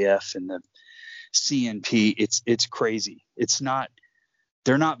YAF and the CNP. It's crazy.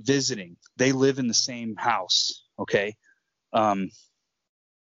 They're not visiting. They live in the same house. Okay.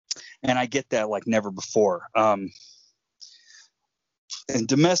 And I get that like never before. And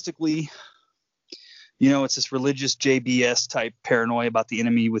domestically, it's this religious JBS type paranoia about the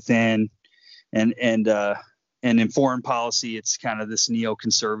enemy within, and in foreign policy, it's kind of this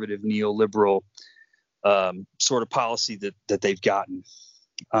neoconservative, neoliberal sort of policy that they've gotten.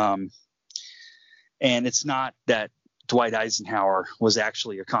 And it's not that Dwight Eisenhower was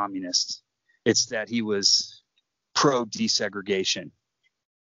actually a communist. It's that he was pro desegregation,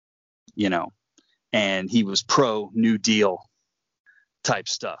 and he was pro New Deal type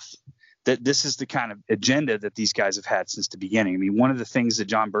stuff. That this is the kind of agenda that these guys have had since the beginning. I mean, one of the things that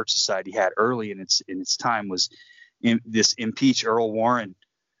John Birch Society had early in its time was this impeach Earl Warren,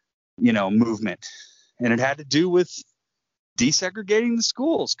 movement, and it had to do with desegregating the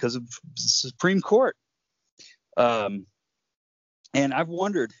schools because of the Supreme Court. And I've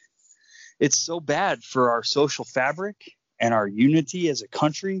wondered, it's so bad for our social fabric and our unity as a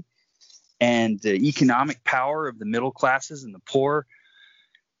country and the economic power of the middle classes and the poor.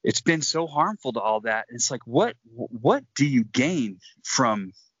 It's been so harmful to all that. It's like, what do you gain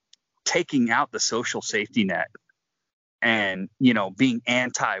from taking out the social safety net and, being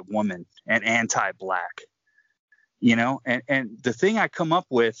anti-woman and anti-black, and the thing I come up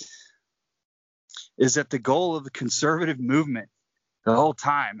with is that the goal of the conservative movement the whole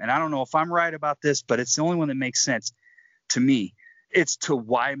time, and I don't know if I'm right about this, but it's the only one that makes sense to me. It's to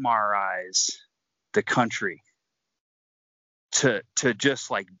Weimarize the country, to just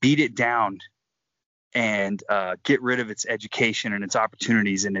like beat it down and get rid of its education and its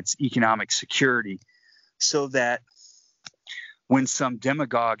opportunities and its economic security, so that when some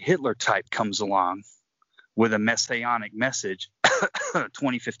demagogue Hitler type comes along with a messianic message,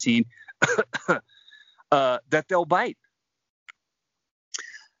 2015, that they'll bite.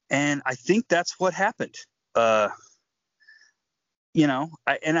 And I think that's what happened. I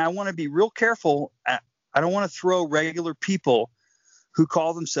want to be real careful. I don't want to throw regular people who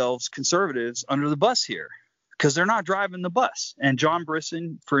call themselves conservatives under the bus here, because they're not driving the bus. And John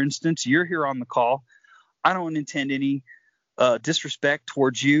Brisson, for instance, you're here on the call. I don't intend any disrespect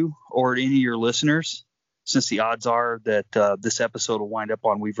towards you or any of your listeners, since the odds are that this episode will wind up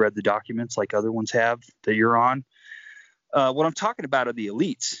on We've Read the Documents like other ones have that you're on. What I'm talking about are the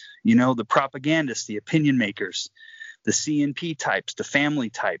elites, the propagandists, the opinion makers, the CNP types, the family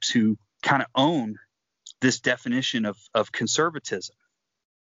types who kind of own this definition of conservatism.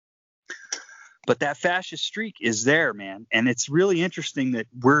 But that fascist streak is there, man. And it's really interesting that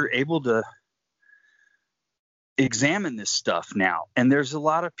we're able to examine this stuff now. And there's a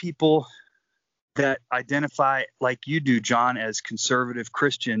lot of people that identify like you do, John, as conservative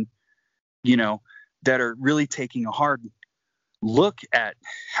Christian, that are really taking a hard look at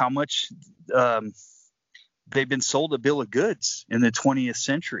how much they've been sold a bill of goods in the 20th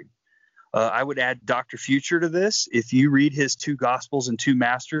century. I would add Dr. Future to this. If you read his Two Gospels and Two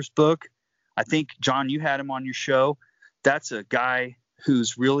Masters book, I think, John, you had him on your show. That's a guy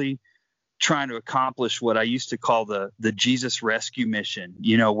who's really trying to accomplish what I used to call the Jesus rescue mission,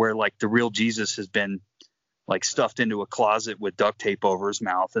 where like the real Jesus has been like stuffed into a closet with duct tape over his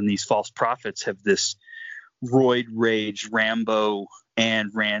mouth. And these false prophets have this roid rage, Rambo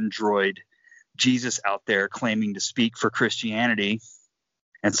and Randroid Jesus out there claiming to speak for Christianity.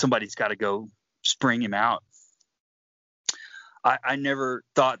 And somebody's got to go spring him out. I never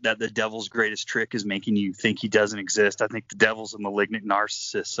thought that the devil's greatest trick is making you think he doesn't exist. I think the devil's a malignant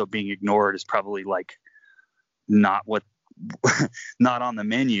narcissist, so being ignored is probably like not on the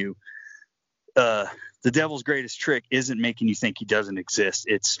menu. The devil's greatest trick isn't making you think he doesn't exist.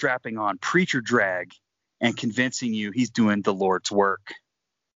 It's strapping on preacher drag and convincing you he's doing the Lord's work.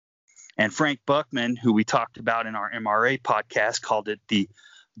 And Frank Buckman, who we talked about in our MRA podcast, called it the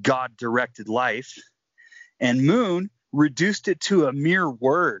God-directed life. And Moon reduced it to a mere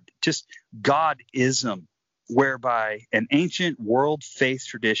word, just Godism, whereby an ancient world faith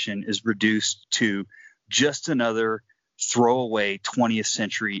tradition is reduced to just another throwaway 20th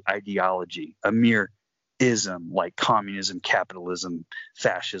century ideology, a mere ism like communism, capitalism,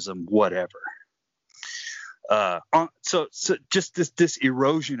 fascism, whatever. So just this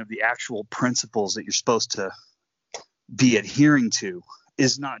erosion of the actual principles that you're supposed to be adhering to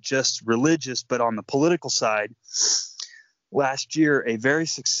is not just religious, but on the political side. Last year, a very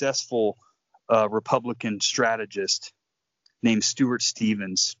successful Republican strategist named Stuart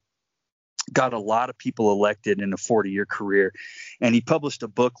Stevens got a lot of people elected in a 40-year career. And he published a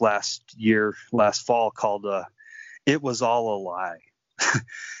book last fall called It Was All a Lie.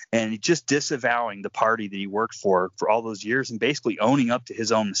 And he just disavowing the party that he worked for all those years and basically owning up to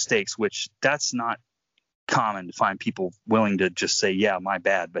his own mistakes, which that's not common to find people willing to just say, yeah, my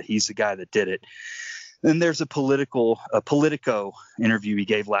bad, but he's the guy that did it. Then there's a Politico interview he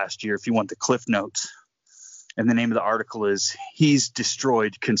gave last year, if you want the cliff notes. And the name of the article is "He's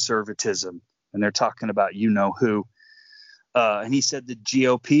Destroyed Conservatism." And they're talking about who. And he said the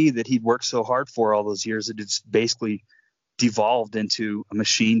GOP that he'd worked so hard for all those years, it's basically devolved into a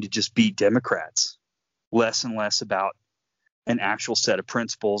machine to just beat Democrats, less and less about an actual set of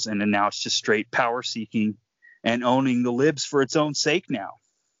principles. And then now it's just straight power seeking and owning the libs for its own sake now.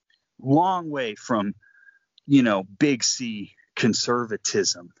 Long way from, big C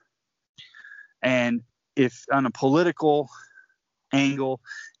conservatism. And if on a political angle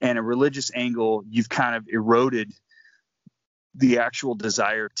and a religious angle, you've kind of eroded the actual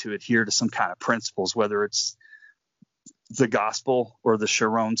desire to adhere to some kind of principles, whether it's the gospel or the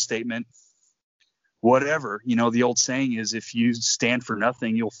Sharon statement, whatever, the old saying is, if you stand for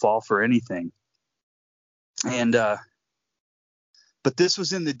nothing, you'll fall for anything. And, but this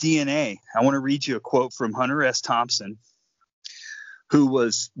was in the DNA. I want to read you a quote from Hunter S. Thompson, who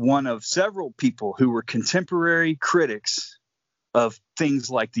was one of several people who were contemporary critics of things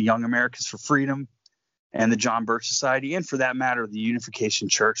like the Young Americans for Freedom and the John Birch Society, and for that matter, the Unification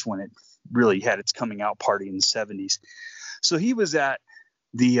Church when it really had its coming out party in the 70s. So he was at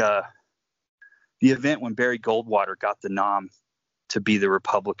the event when Barry Goldwater got the nom to be the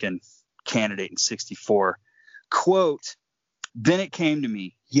Republican candidate in 1964. Quote, "Then it came to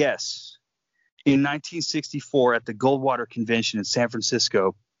me, yes, in 1964 at the Goldwater Convention in San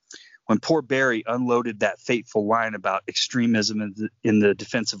Francisco, when poor Barry unloaded that fateful line about extremism in the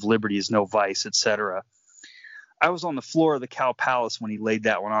defense of liberty is no vice, etc. I was on the floor of the Cow Palace when he laid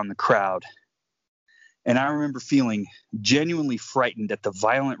that one on the crowd. And I remember feeling genuinely frightened at the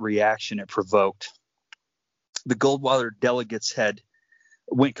violent reaction it provoked. The Goldwater delegates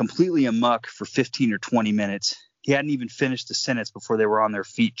went completely amok for 15 or 20 minutes. He hadn't even finished the sentence before they were on their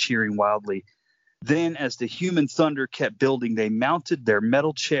feet cheering wildly. Then, as the human thunder kept building, they mounted their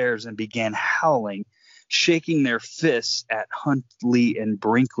metal chairs and began howling, shaking their fists at Huntley and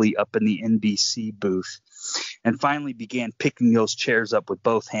Brinkley up in the NBC booth, and finally began picking those chairs up with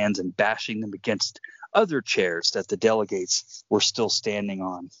both hands and bashing them against other chairs that the delegates were still standing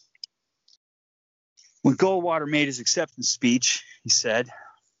on. When Goldwater made his acceptance speech, he said,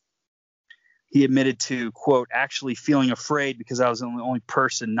 he admitted to, quote, actually feeling afraid because I was the only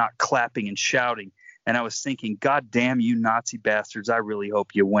person not clapping and shouting. And I was thinking, God damn you Nazi bastards, I really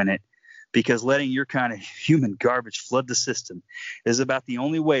hope you win it. Because letting your kind of human garbage flood the system is about the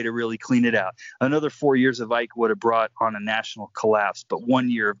only way to really clean it out. Another 4 years of Ike would have brought on a national collapse, but 1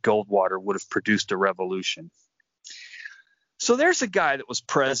 year of Goldwater would have produced a revolution. So there's a guy that was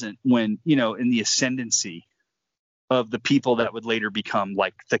present when, in the ascendancy of the people that would later become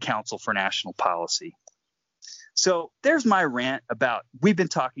like the Council for National Policy. So there's my rant about, we've been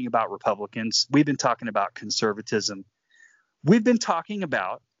talking about Republicans. We've been talking about conservatism. We've been talking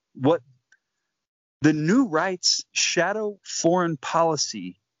about what the new right's shadow foreign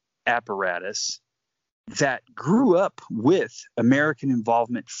policy apparatus that grew up with American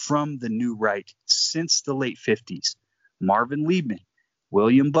involvement from the new right since the late 50s. Marvin Liebman,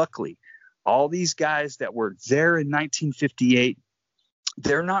 William Buckley, all these guys that were there in 1958,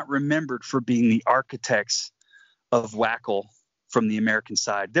 they're not remembered for being the architects of WACL from the American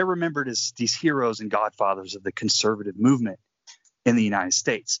side. They're remembered as these heroes and godfathers of the conservative movement in the United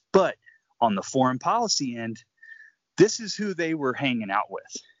States. But on the foreign policy end, this is who they were hanging out with.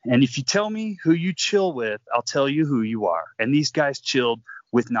 And if you tell me who you chill with, I'll tell you who you are. And these guys chilled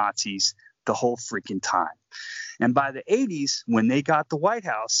with Nazis the whole freaking time. And by the 80s, when they got the White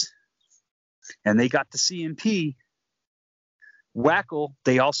House and they got the CMP, WACL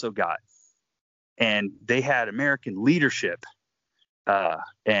they also got. And they had American leadership.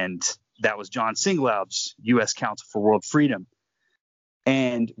 And that was John Singlaub's U.S. Council for World Freedom.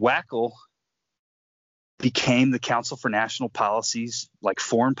 And WACL became the Council for National Policy's like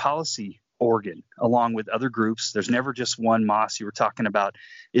foreign policy organ, along with other groups. There's never just one. Moss, you were talking about,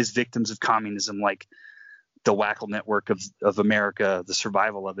 is victims of communism, like the WACL network of America, the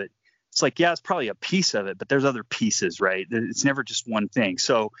survival of it. It's like, yeah, it's probably a piece of it, but there's other pieces, right? It's never just one thing.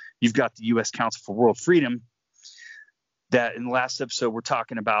 So you've got the U.S. Council for World Freedom that in the last episode we're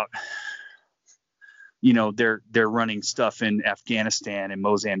talking about, they're running stuff in Afghanistan and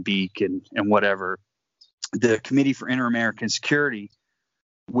Mozambique and whatever. The Committee for Inter-American Security,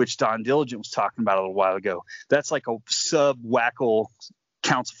 which Don Diligent was talking about a little while ago, that's like a sub-WACL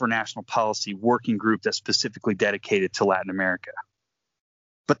Council for National Policy working group that's specifically dedicated to Latin America.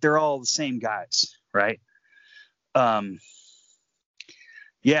 But they're all the same guys, right?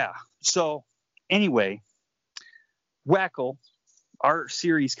 Yeah. So anyway, WACL, our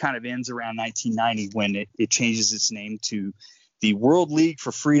series kind of ends around 1990 when it changes its name to the World League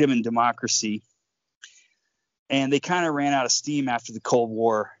for Freedom and Democracy. And they kind of ran out of steam after the Cold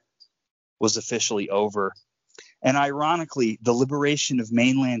War was officially over. And ironically, the liberation of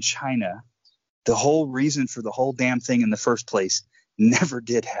mainland China, the whole reason for the whole damn thing in the first place, never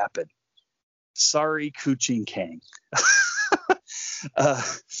did happen. Sorry, Kuching Kang.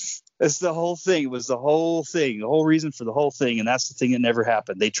 That's the whole thing. It was the whole thing, the whole reason for the whole thing. And that's the thing that never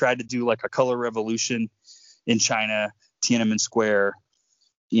happened. They tried to do like a color revolution in China, Tiananmen Square,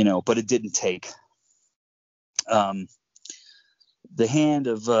 but it didn't take. The hand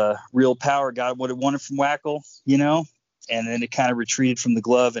of real power got what it wanted from WACL, and then it kind of retreated from the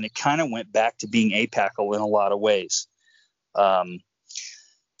glove, and it kind of went back to being apacal in a lot of ways.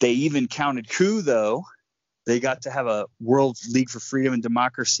 They even counted coup, though. They got to have a World League for Freedom and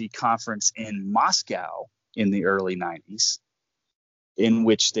Democracy conference in Moscow in the early 90s, in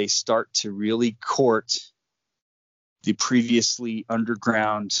which they start to really court the previously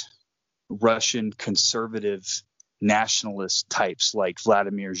underground Russian conservative nationalist types like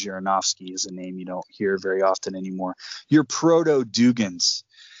Vladimir Zhirinovsky is a name you don't hear very often anymore. Your proto-Dugins,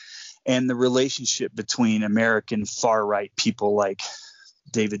 and the relationship between American far-right people like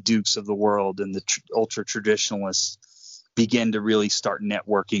David Dukes of the world and the ultra-traditionalists begin to really start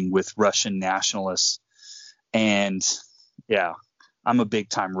networking with Russian nationalists. And yeah, I'm a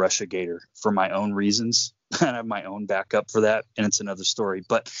big-time Russia-gator for my own reasons. I have my own backup for that, and it's another story.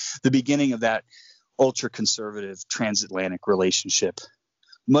 But the beginning of that ultra-conservative transatlantic relationship,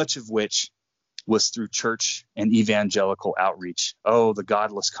 much of which was through church and evangelical outreach. Oh, the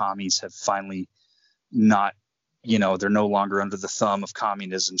godless commies have finally not, they're no longer under the thumb of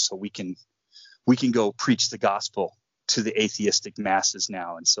communism, so we can go preach the gospel to the atheistic masses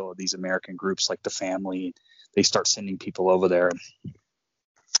now. And so these American groups like the Family, they start sending people over there.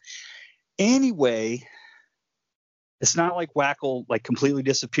 Anyway, it's not like WACL like completely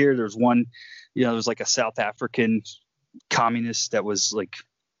disappeared. There's one, there's like a South African communist that was like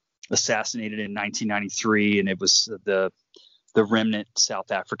assassinated in 1993, and it was the remnant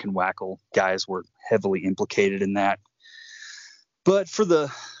South African WACL guys were heavily implicated in that. But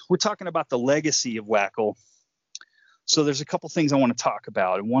we're talking about the legacy of WACL. So there's a couple things I want to talk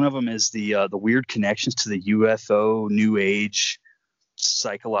about, and one of them is the weird connections to the UFO, New Age,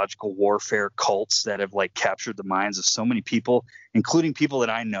 psychological warfare cults that have like captured the minds of so many people, including people that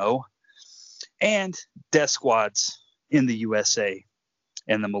I know, and death squads in the USA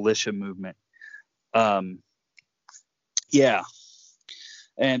and the militia movement. Yeah.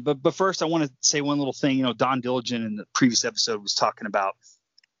 But first I want to say one little thing. Don Diligent in the previous episode was talking about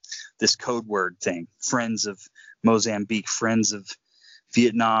this code word thing, friends of Mozambique, friends of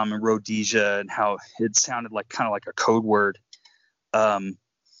Vietnam and Rhodesia, and how it sounded like kind of like a code word.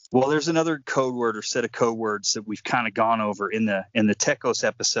 Well, there's another code word or set of code words that we've kind of gone over in the Tecos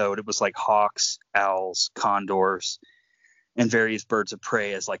episode. It was like hawks, owls, condors, and various birds of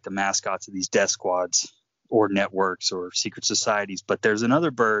prey as like the mascots of these death squads or networks or secret societies. But there's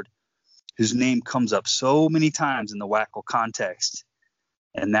another bird whose name comes up so many times in the WACL context,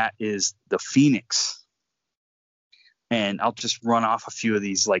 and that is the phoenix. And I'll just run off a few of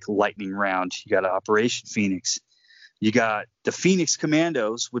these like lightning round. You got Operation Phoenix. You got the Phoenix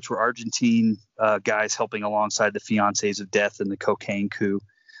Commandos, which were Argentine guys helping alongside the Fiancés of Death in the cocaine coup.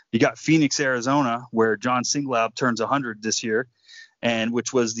 You got Phoenix, Arizona, where John Singlaub turns 100 this year, and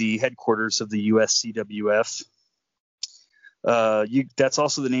which was the headquarters of the USCWF. That's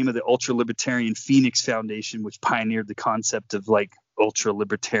also the name of the ultra-libertarian Phoenix Foundation, which pioneered the concept of like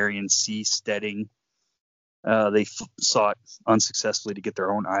ultra-libertarian seasteading. They sought unsuccessfully to get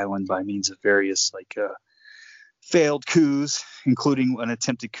their own island by means of various like failed coups, including an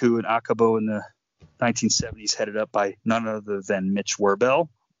attempted coup in Acabo in the 1970s, headed up by none other than Mitch Werbel.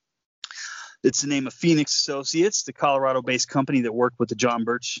 It's the name of Phoenix Associates, the Colorado-based company that worked with the John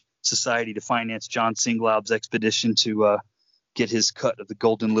Birch Society to finance John Singlaub's expedition to get his cut of the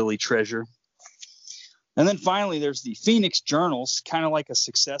Golden Lily treasure. And then finally, there's the Phoenix Journals, kind of like a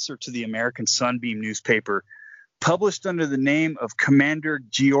successor to the American Sunbeam newspaper, published under the name of Commander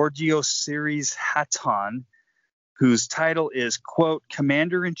Giorgio Ceres Hatton, whose title is, quote,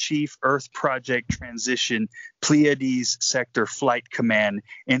 Commander-in-Chief Earth Project Transition Pleiades Sector Flight Command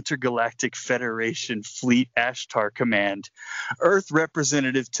Intergalactic Federation Fleet Ashtar Command Earth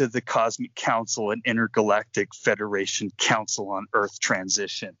Representative to the Cosmic Council and Intergalactic Federation Council on Earth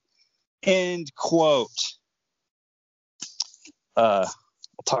Transition, end quote. I'll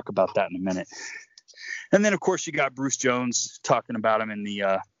talk about that in a minute. And then, of course, you got Bruce Jones talking about him in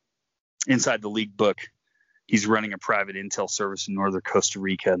the Inside the League book. He's running a private intel service in northern Costa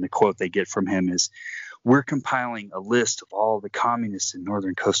Rica, and the quote they get from him is, "We're compiling a list of all the communists in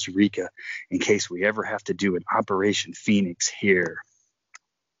northern Costa Rica in case we ever have to do an Operation Phoenix here."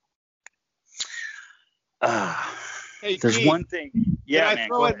 Hey, There's Keith, one thing. Yeah, can I man,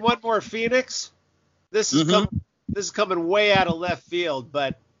 throw in one more Phoenix? This is coming way out of left field,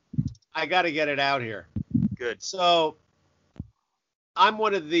 but I got to get it out here. Good. So I'm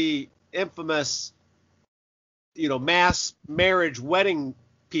one of the infamous, mass marriage wedding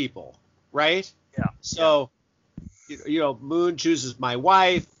people, right? Yeah. So, Moon chooses my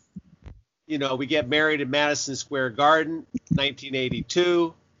wife. We get married in Madison Square Garden,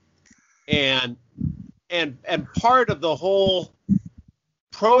 1982, and part of the whole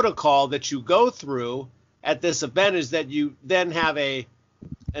protocol that you go through at this event is that you then have an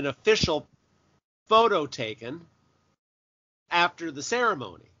official photo taken after the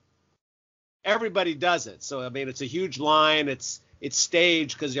ceremony. Everybody does it. So, it's a huge line. It's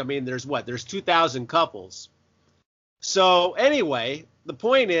staged because, there's 2,000 couples. So anyway, the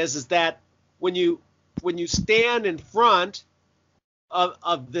point is that when you stand in front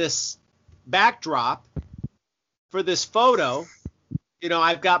of this backdrop for this photo,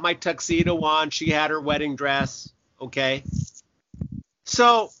 I've got my tuxedo on. She had her wedding dress. Okay.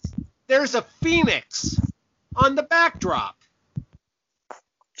 So there's a phoenix on the backdrop.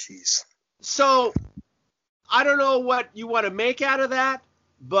 Jeez. So I don't know what you want to make out of that,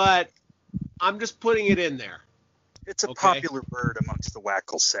 but I'm just putting it in there. It's a popular bird amongst the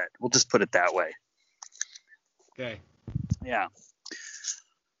WACL set. We'll just put it that way. Okay. Yeah.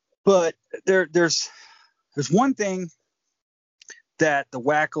 But there's one thing that the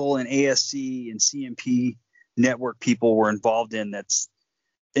WACL and ASC and CMP network people were involved in that's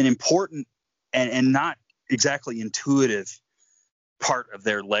an important and not exactly intuitive part of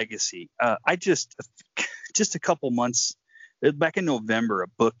their legacy. I just a couple months back in November, a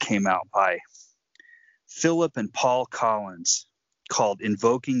book came out by Philip and Paul Collins called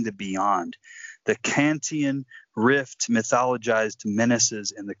Invoking the Beyond, the Kantian Rift Mythologized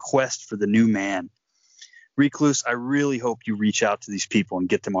Menaces and the Quest for the New Man. Recluse, I really hope you reach out to these people and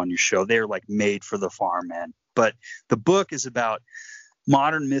get them on your show. They're like made for the farm, man. But the book is about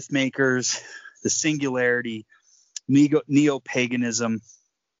modern myth makers, the singularity, neo-paganism,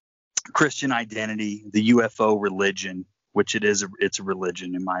 Christian identity, the UFO religion, which it's a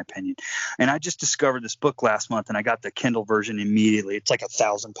religion in my opinion. And I just discovered this book last month, and I got the Kindle version immediately. It's like a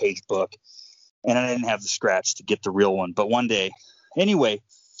 1,000-page book, and I didn't have the scratch to get the real one. But one day, anyway,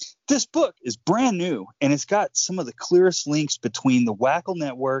 this book is brand new, and it's got some of the clearest links between the WACL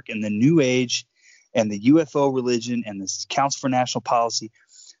network and the New Age and the UFO religion and the Council for National Policy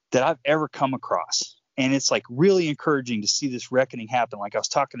that I've ever come across. And it's like really encouraging to see this reckoning happen. Like I was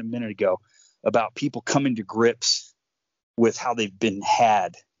talking a minute ago about people coming to grips with how they've been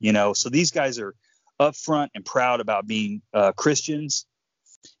had, So these guys are upfront and proud about being Christians,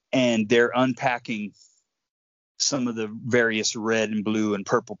 and they're unpacking some of the various red and blue and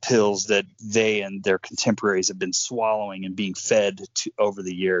purple pills that they and their contemporaries have been swallowing and being fed over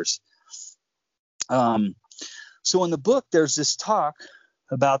the years. So in the book, there's this talk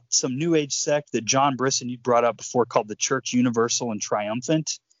about some New Age sect that John Brisson you brought up before called the Church Universal and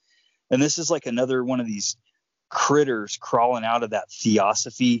Triumphant. And this is like another one of these critters crawling out of that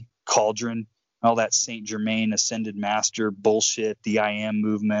theosophy cauldron, all that Saint Germain ascended master bullshit, the I am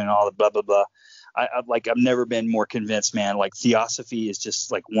movement, and all the blah, blah, blah. I've never been more convinced, man. Like theosophy is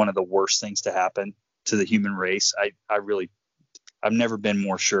just like one of the worst things to happen to the human race. I've never been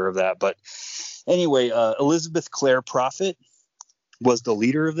more sure of that. But anyway, Elizabeth Clare Prophet was the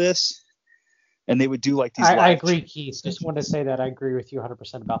leader of this, and they would do like these. I agree, Keith. Just wanted to say that I agree with you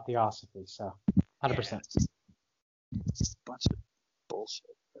 100% about theosophy. So 100%. Yeah, it's just a bunch of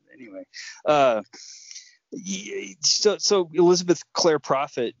bullshit. But anyway, so Elizabeth Clare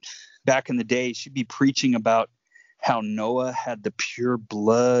Prophet back in the day, she'd be preaching about how Noah had the pure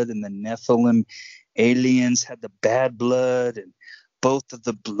blood and the Nephilim aliens had the bad blood, and both of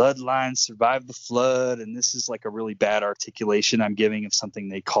the bloodlines survived the flood. And this is like a really bad articulation I'm giving of something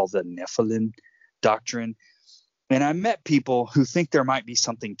they call the Nephilim doctrine. And I met people who think there might be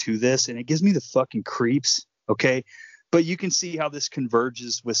something to this, and it gives me the fucking creeps. Okay. But you can see how this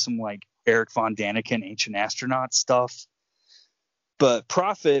converges with some like Eric von Daniken ancient astronaut stuff. But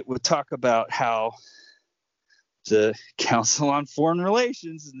Prophet would talk about how the Council on Foreign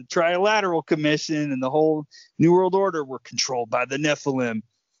Relations and the Trilateral Commission and the whole New World Order were controlled by the Nephilim.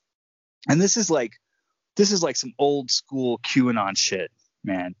 And this is like some old school QAnon shit,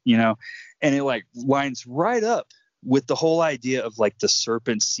 man, and it like lines right up with the whole idea of like the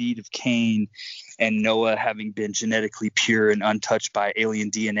serpent seed of Cain and Noah having been genetically pure and untouched by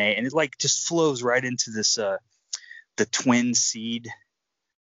alien DNA. And it like just flows right into this, the twin seed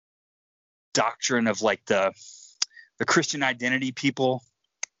doctrine of like the Christian identity people.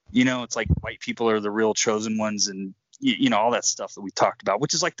 It's like white people are the real chosen ones, and all that stuff that we talked about,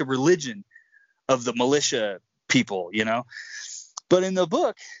 which is like the religion of the militia people, But in the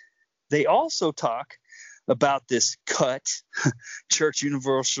book, they also talk about this CUT, Church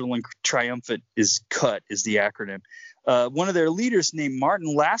Universal and Triumphant is CUT is the acronym. One of their leaders named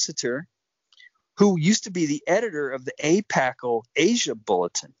Martin Lasseter, who used to be the editor of the APACL Asia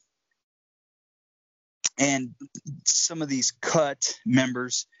Bulletin. And some of these CUT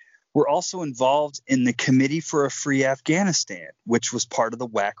members were also involved in the Committee for a Free Afghanistan, which was part of the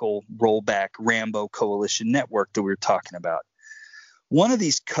WACL Rollback Rambo Coalition network that we were talking about. One of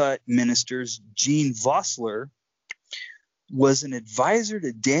these CUT ministers, Gene Vossler, was an advisor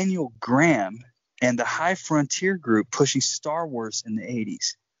to Daniel Graham and the High Frontier group pushing Star Wars in the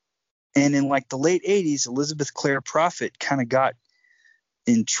 80s. And in like the late 80s, Elizabeth Clare Prophet kind of got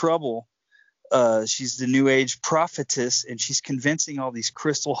in trouble. She's the New Age prophetess, and she's convincing all these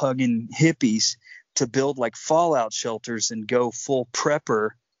crystal hugging hippies to build like fallout shelters and go full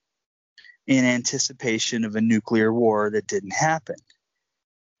prepper in anticipation of a nuclear war that didn't happen,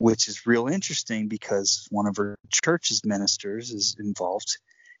 which is real interesting because one of her church's ministers is involved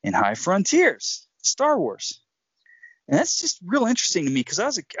in High Frontiers, Star Wars. And that's just real interesting to me because I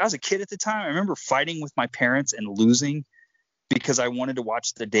was a kid at the time. I remember fighting with my parents and losing because I wanted to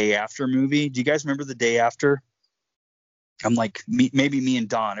watch the Day After movie. Do you guys remember the Day After? I'm like, maybe me and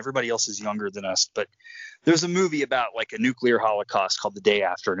Don. Everybody else is younger than us. But there's a movie about like a nuclear holocaust called The Day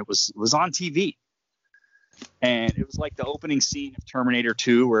After, and it was on TV. And it was like the opening scene of Terminator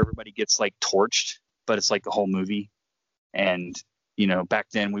 2 where everybody gets like torched, but it's like the whole movie. And, back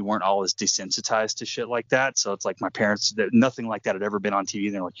then we weren't all as desensitized to shit like that. So it's like my parents, nothing like that had ever been on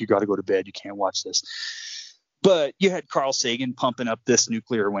TV. They're like, you got to go to bed. You can't watch this. But you had Carl Sagan pumping up this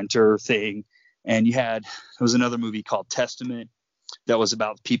nuclear winter thing. And there was another movie called Testament that was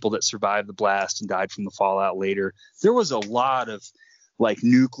about people that survived the blast and died from the fallout later. There was a lot of like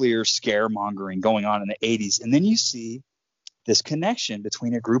nuclear scaremongering going on in the 80s. And then you see this connection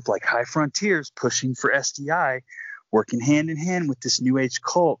between a group like High Frontiers pushing for SDI, working hand in hand with this New Age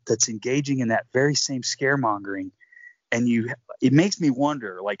cult that's engaging in that very same scaremongering. And it makes me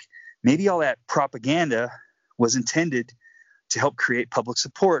wonder, like maybe all that propaganda was intended to help create public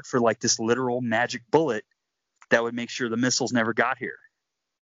support for like this literal magic bullet that would make sure the missiles never got here.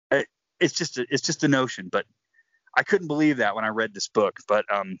 It's just a notion, but I couldn't believe that when I read this book. But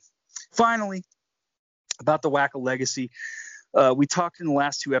finally, about the WACL legacy, we talked in the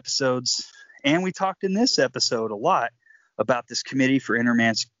last two episodes, and we talked in this episode a lot about this Committee for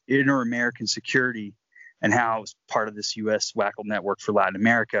Inter-American Security and how it was part of this U.S. WACL network for Latin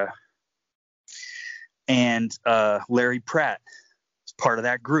America. And Larry Pratt is part of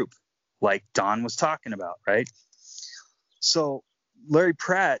that group, like Don was talking about, right? So Larry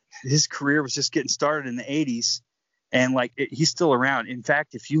Pratt, his career was just getting started in the 80s, and he's still around. In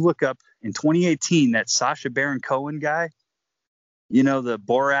fact, if you look up in 2018, that Sacha Baron Cohen guy, the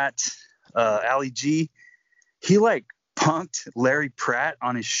Borat, Ali G, he like punked Larry Pratt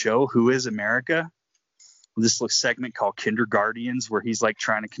on his show, Who is America? This segment called Kindergartens, where he's like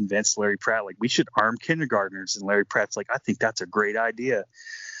trying to convince Larry Pratt, like, we should arm kindergartners. And Larry Pratt's like, I think that's a great idea.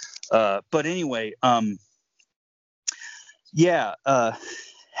 But anyway, how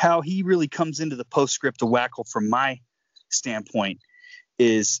he really comes into the postscript of WACL from my standpoint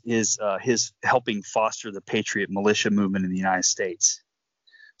is his helping foster the Patriot militia movement in the United States.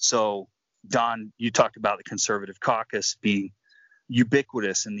 So, Don, you talked about the Conservative Caucus being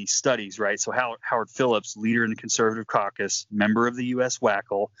ubiquitous in these studies, right? So Howard Phillips, leader in the Conservative Caucus, member of the U.S.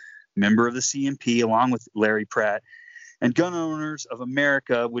 WACL, member of the CMP, along with Larry Pratt, and Gun Owners of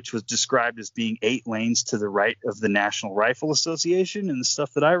America, which was described as being 8 lanes to the right of the National Rifle Association and the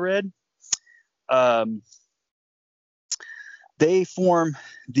stuff that I read. They form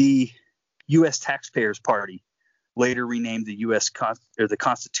the U.S. Taxpayers Party, later renamed the the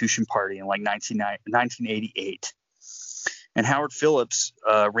Constitution Party in like 1988. And Howard Phillips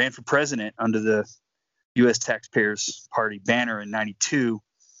ran for president under the U.S. Taxpayers Party banner in 92.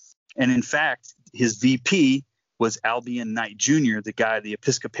 And in fact, his VP was Albion Knight Jr., the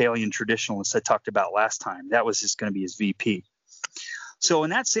Episcopalian traditionalist I talked about last time. That was just going to be his VP. So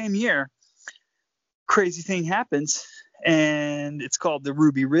in that same year, crazy thing happens, and it's called the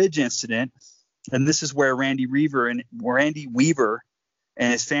Ruby Ridge incident. And this is where Randy Weaver and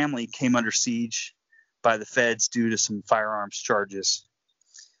his family came under siege by the feds due to some firearms charges.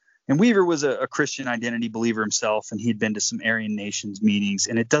 And Weaver was a Christian identity believer himself, and he'd been to some Aryan Nations meetings,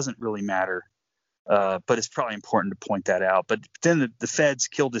 and it doesn't really matter, but it's probably important to point that out. But then the feds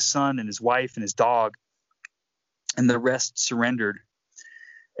killed his son and his wife and his dog, and the rest surrendered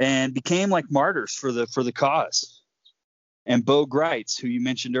and became like martyrs for the cause. And Bo Greitz, who you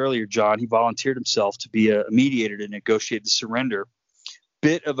mentioned earlier, John, he volunteered himself to be a mediator to negotiate the surrender.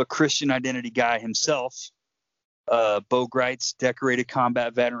 Bit of a Christian identity guy himself. Bo Greitz, decorated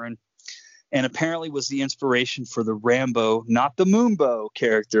combat veteran, and apparently was the inspiration for the Rambo, not the Moonbow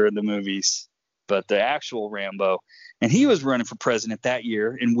character in the movies, but the actual Rambo. And he was running for president that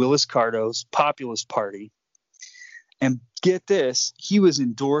year in Willis Cardo's Populist Party. And get this, he was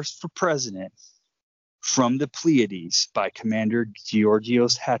endorsed for president from the Pleiades by Commander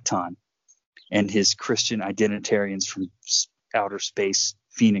Georgios Hatton and his Christian identitarians from outer space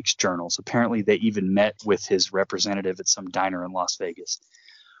Phoenix journals. Apparently they even met with his representative at some diner in Las Vegas.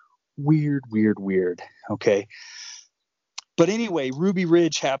 Weird. Okay. But anyway, Ruby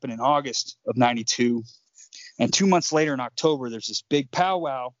Ridge happened in August of 92. And 2 months later in October, there's this big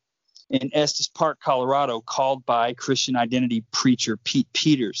powwow in Estes Park, Colorado, called by Christian identity preacher Pete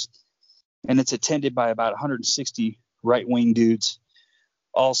Peters. And it's attended by about 160 right-wing dudes,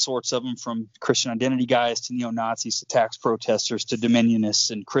 all sorts of them, from Christian identity guys to neo-Nazis to tax protesters to dominionists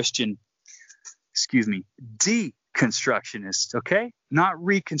and Christian, deconstructionists, okay? Not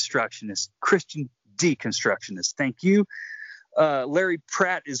reconstructionists, Christian deconstructionists. Thank you. Larry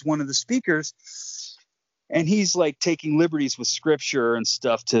Pratt is one of the speakers, and he's like taking liberties with scripture and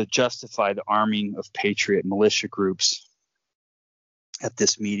stuff to justify the arming of patriot militia groups at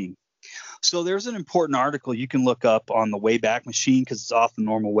this meeting. So there's an important article you can look up on the Wayback Machine because it's off the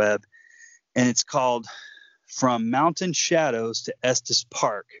normal web, and it's called From Mountain Shadows to Estes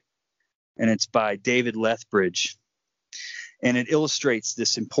Park, and it's by David Lethbridge. And it illustrates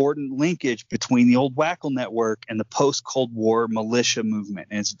this important linkage between the old WACL network and the post-Cold War militia movement,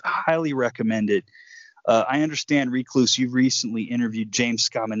 and it's highly recommended. I understand, Recluse, you've recently interviewed James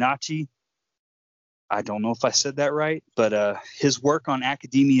Scaminacci. I don't know if I said that right, but his work on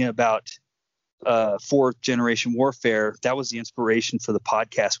academia about fourth generation warfare, that was the inspiration for the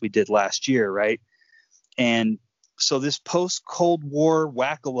podcast we did last year, right? And so this post-Cold War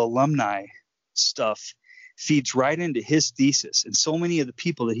WACL alumni stuff feeds right into his thesis. And so many of the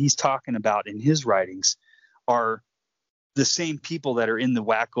people that he's talking about in his writings are the same people that are in the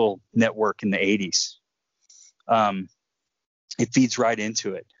WACL network in the 80s. It feeds right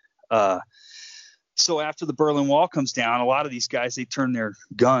into it. So after the Berlin Wall comes down, a lot of these guys, they turn their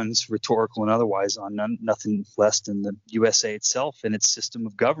guns, rhetorical and otherwise, on nothing less than the USA itself and its system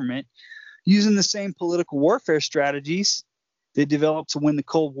of government, using the same political warfare strategies they developed to win the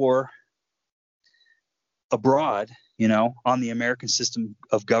Cold War abroad, on the American system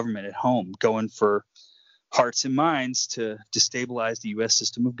of government at home, going for hearts and minds to destabilize the U.S.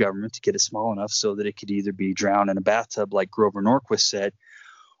 system of government, to get it small enough so that it could either be drowned in a bathtub, like Grover Norquist said,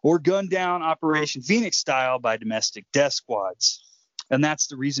 or gunned down Operation Phoenix style by domestic death squads. And that's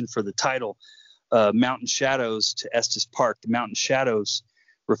the reason for the title, Mountain Shadows to Estes Park. The Mountain Shadows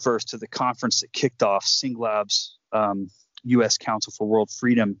refers to the conference that kicked off Singlab's U.S. Council for World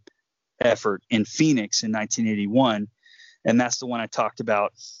Freedom effort in Phoenix in 1981. And that's the one I talked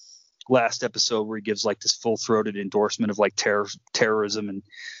about last episode, where he gives like this full-throated endorsement of like terrorism and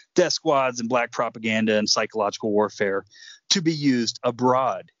death squads and black propaganda and psychological warfare to be used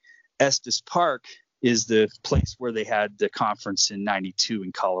abroad. Estes Park is the place where they had the conference in 92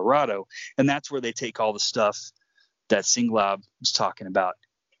 in Colorado. And that's where they take all the stuff that Singlab was talking about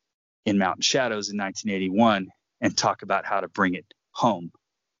in Mountain Shadows in 1981 and talk about how to bring it home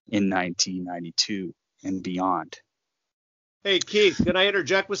in 1992 and beyond. Hey, Keith, can I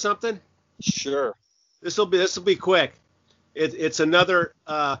interject with something? Sure. This will be quick. It's another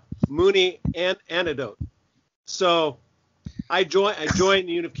Mooney anecdote. So I joined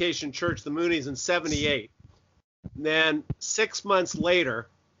the Unification Church, the Moonies, in '78. Then 6 months later,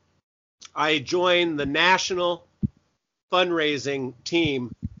 I joined the national fundraising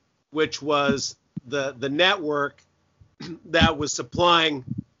team, which was the network that was supplying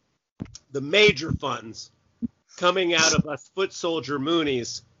the major funds coming out of us foot soldier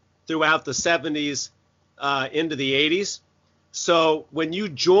Moonies throughout the 70s into the 80s. So when you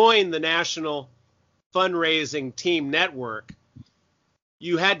join the national fundraising team network,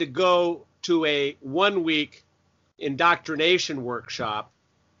 you had to go to a 1-week indoctrination workshop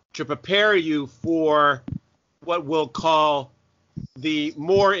to prepare you for what we'll call the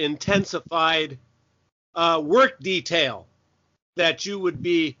more intensified work detail that you would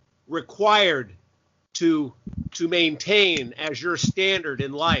be required to to maintain as your standard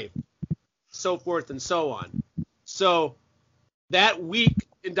in life, so forth and so on. So that week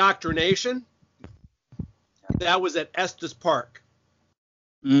indoctrination, that was at Estes Park.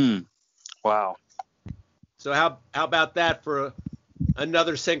 Wow. So how about that for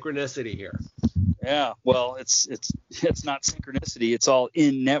another synchronicity here? Yeah. Well, it's not synchronicity. It's all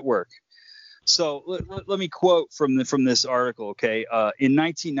in network. So let me quote from this article. Okay. In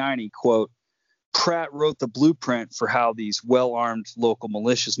 1990, quote, Pratt wrote the blueprint for how these well-armed local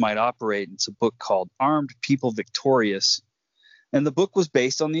militias might operate. It's a book called Armed People Victorious. And the book was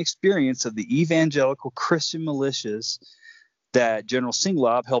based on the experience of the evangelical Christian militias that General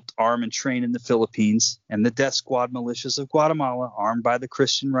Singlaub helped arm and train in the Philippines, and the Death Squad militias of Guatemala, armed by the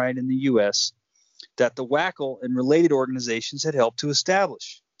Christian right in the U.S., that the WACL and related organizations had helped to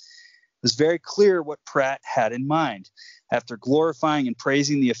establish. It was very clear what Pratt had in mind. After glorifying and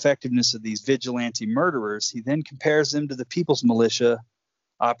praising the effectiveness of these vigilante murderers, he then compares them to the People's Militia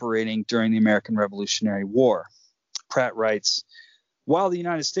operating during the American Revolutionary War. Pratt writes, while the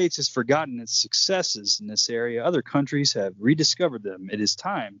United States has forgotten its successes in this area, other countries have rediscovered them. It is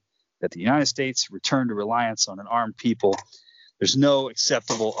time that the United States return to reliance on an armed people. There's no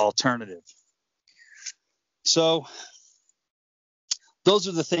acceptable alternative. So those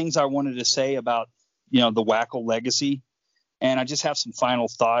are the things I wanted to say about, the WACL legacy. And I just have some final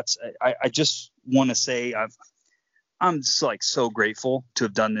thoughts. I just want to say I'm just like so grateful to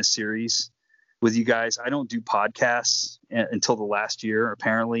have done this series with you guys. I don't do podcasts until the last year,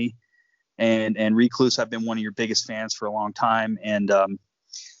 apparently. And Recluse, I've been one of your biggest fans for a long time. And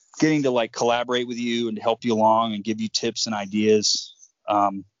getting to like collaborate with you and to help you along and give you tips and ideas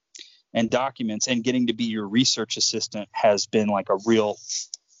and documents, and getting to be your research assistant has been like a real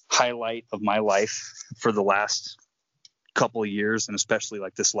highlight of my life for the last couple of years, and especially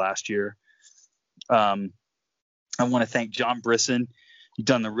like this last year. I want to thank John Brisson. You've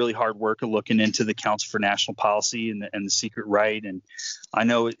done the really hard work of looking into the Council for National Policy and the secret right. And I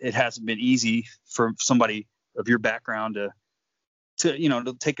know it hasn't been easy for somebody of your background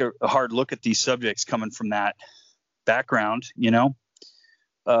to take a hard look at these subjects coming from that background,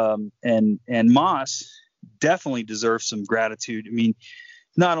 and Moss definitely deserves some gratitude. I mean,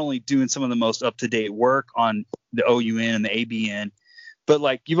 not only doing some of the most up-to-date work on the OUN and the ABN, but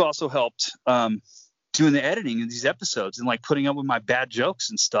like you've also helped doing the editing of these episodes and like putting up with my bad jokes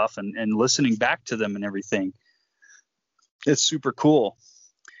and stuff and listening back to them and everything. It's super cool.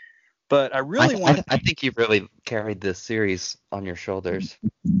 But I really I think you really carried this series on your shoulders.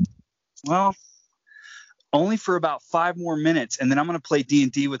 Well, only for about 5 more minutes, and then I'm going to play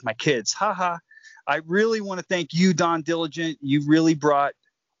D&D with my kids. Haha. I really want to thank you, Don Diligent. You really brought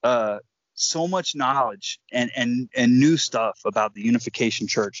so much knowledge and new stuff about the Unification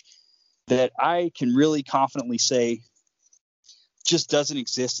Church that I can really confidently say just doesn't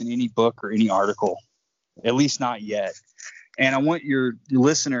exist in any book or any article, at least not yet. And I want your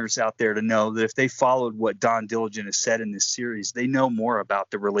listeners out there to know that if they followed what Don Diligent has said in this series, they know more about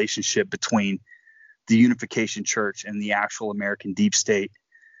the relationship between the Unification Church and the actual American deep state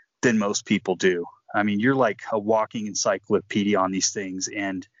than most people do. I mean, you're like a walking encyclopedia on these things,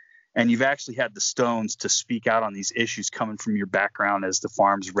 and you've actually had the stones to speak out on these issues coming from your background as the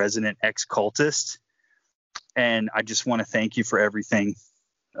farm's resident ex-cultist. And I just want to thank you for everything,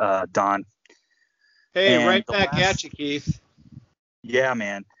 Don. Hey, And right back at you, Keith. Yeah,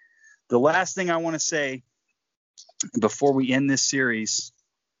 man. The last thing I want to say before we end this series,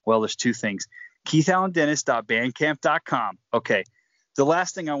 well, there's 2 things. KeithAllenDennis.bandcamp.com. Okay. The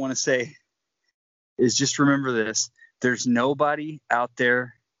last thing I want to say is just remember this. There's nobody out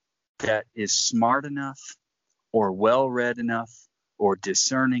there that is smart enough or well-read enough or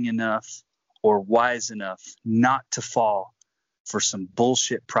discerning enough or wise enough not to fall for some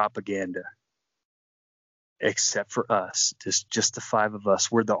bullshit propaganda except for us. Just the 5 of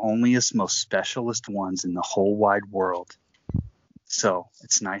us. We're the onlyest, most specialist ones in the whole wide world. So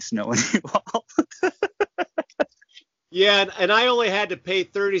it's nice knowing you all. Yeah, and I only had to pay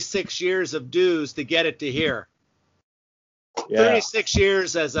 36 years of dues to get it to here. Yeah. 36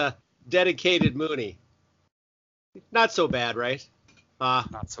 years as a dedicated Moonie. Not so bad, right?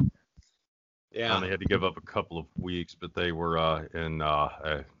 Not so bad. Yeah. I only had to give up a couple of weeks, but they were in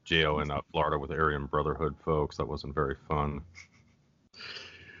jail in Florida with Aryan Brotherhood folks. That wasn't very fun.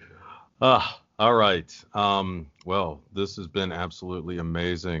 All right. Well, this has been absolutely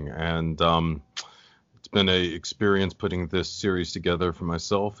amazing, and it's been a experience putting this series together for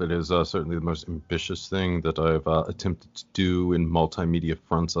myself. It is certainly the most ambitious thing that I've attempted to do in multimedia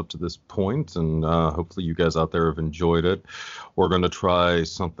fronts up to this point, and hopefully you guys out there have enjoyed it. We're going to try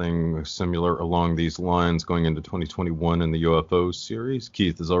something similar along these lines going into 2021 in the UFO series.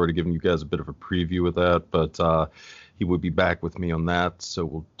 Keith has already given you guys a bit of a preview of that, but he would be back with me on that. So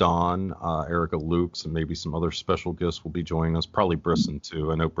will Don, Erica Lukes, and maybe some other special guests will be joining us. Probably Brisson,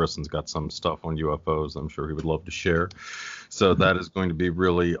 too. I know Brisson's got some stuff on UFOs I'm sure he would love to share. So that is going to be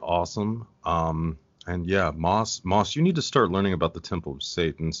really awesome. And yeah, Moss, you need to start learning about the Temple of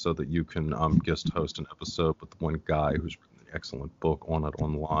Satan so that you can guest host an episode with one guy who's written an excellent book on it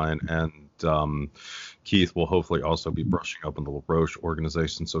online. And Keith will hopefully also be brushing up on the LaRoche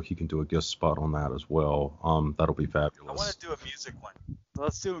organization so he can do a guest spot on that as well. That'll be fabulous. I want to do a music one.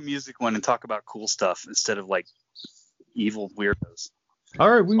 Let's do a music one and talk about cool stuff instead of like evil weirdos. All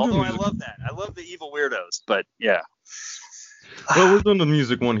right, we can Although do I music. love that. I love the evil weirdos, but yeah. Well, we're doing the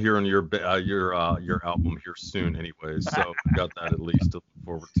music one here on your album here soon anyway, so we got that at least to look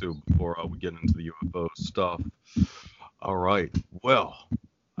forward to before we get into the UFO stuff. All right, well,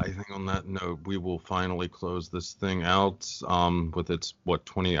 I think on that note, we will finally close this thing out with its,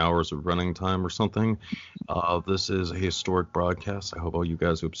 20 hours of running time or something. This is a historic broadcast. I hope all you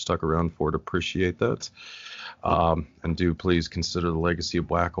guys who have stuck around for it appreciate that. And do please consider the legacy of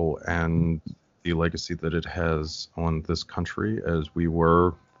WACL and the legacy that it has on this country, as we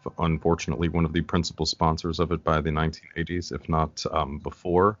were, unfortunately, one of the principal sponsors of it by the 1980s, if not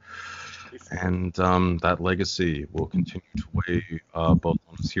before. And that legacy will continue to weigh both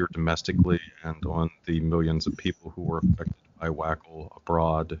on us here domestically and on the millions of people who were affected by WACL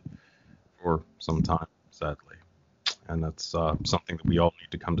abroad for some time, sadly. And that's something that we all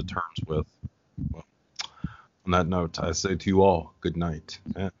need to come to terms with. Well, on that note, I say to you all, good night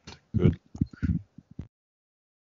and good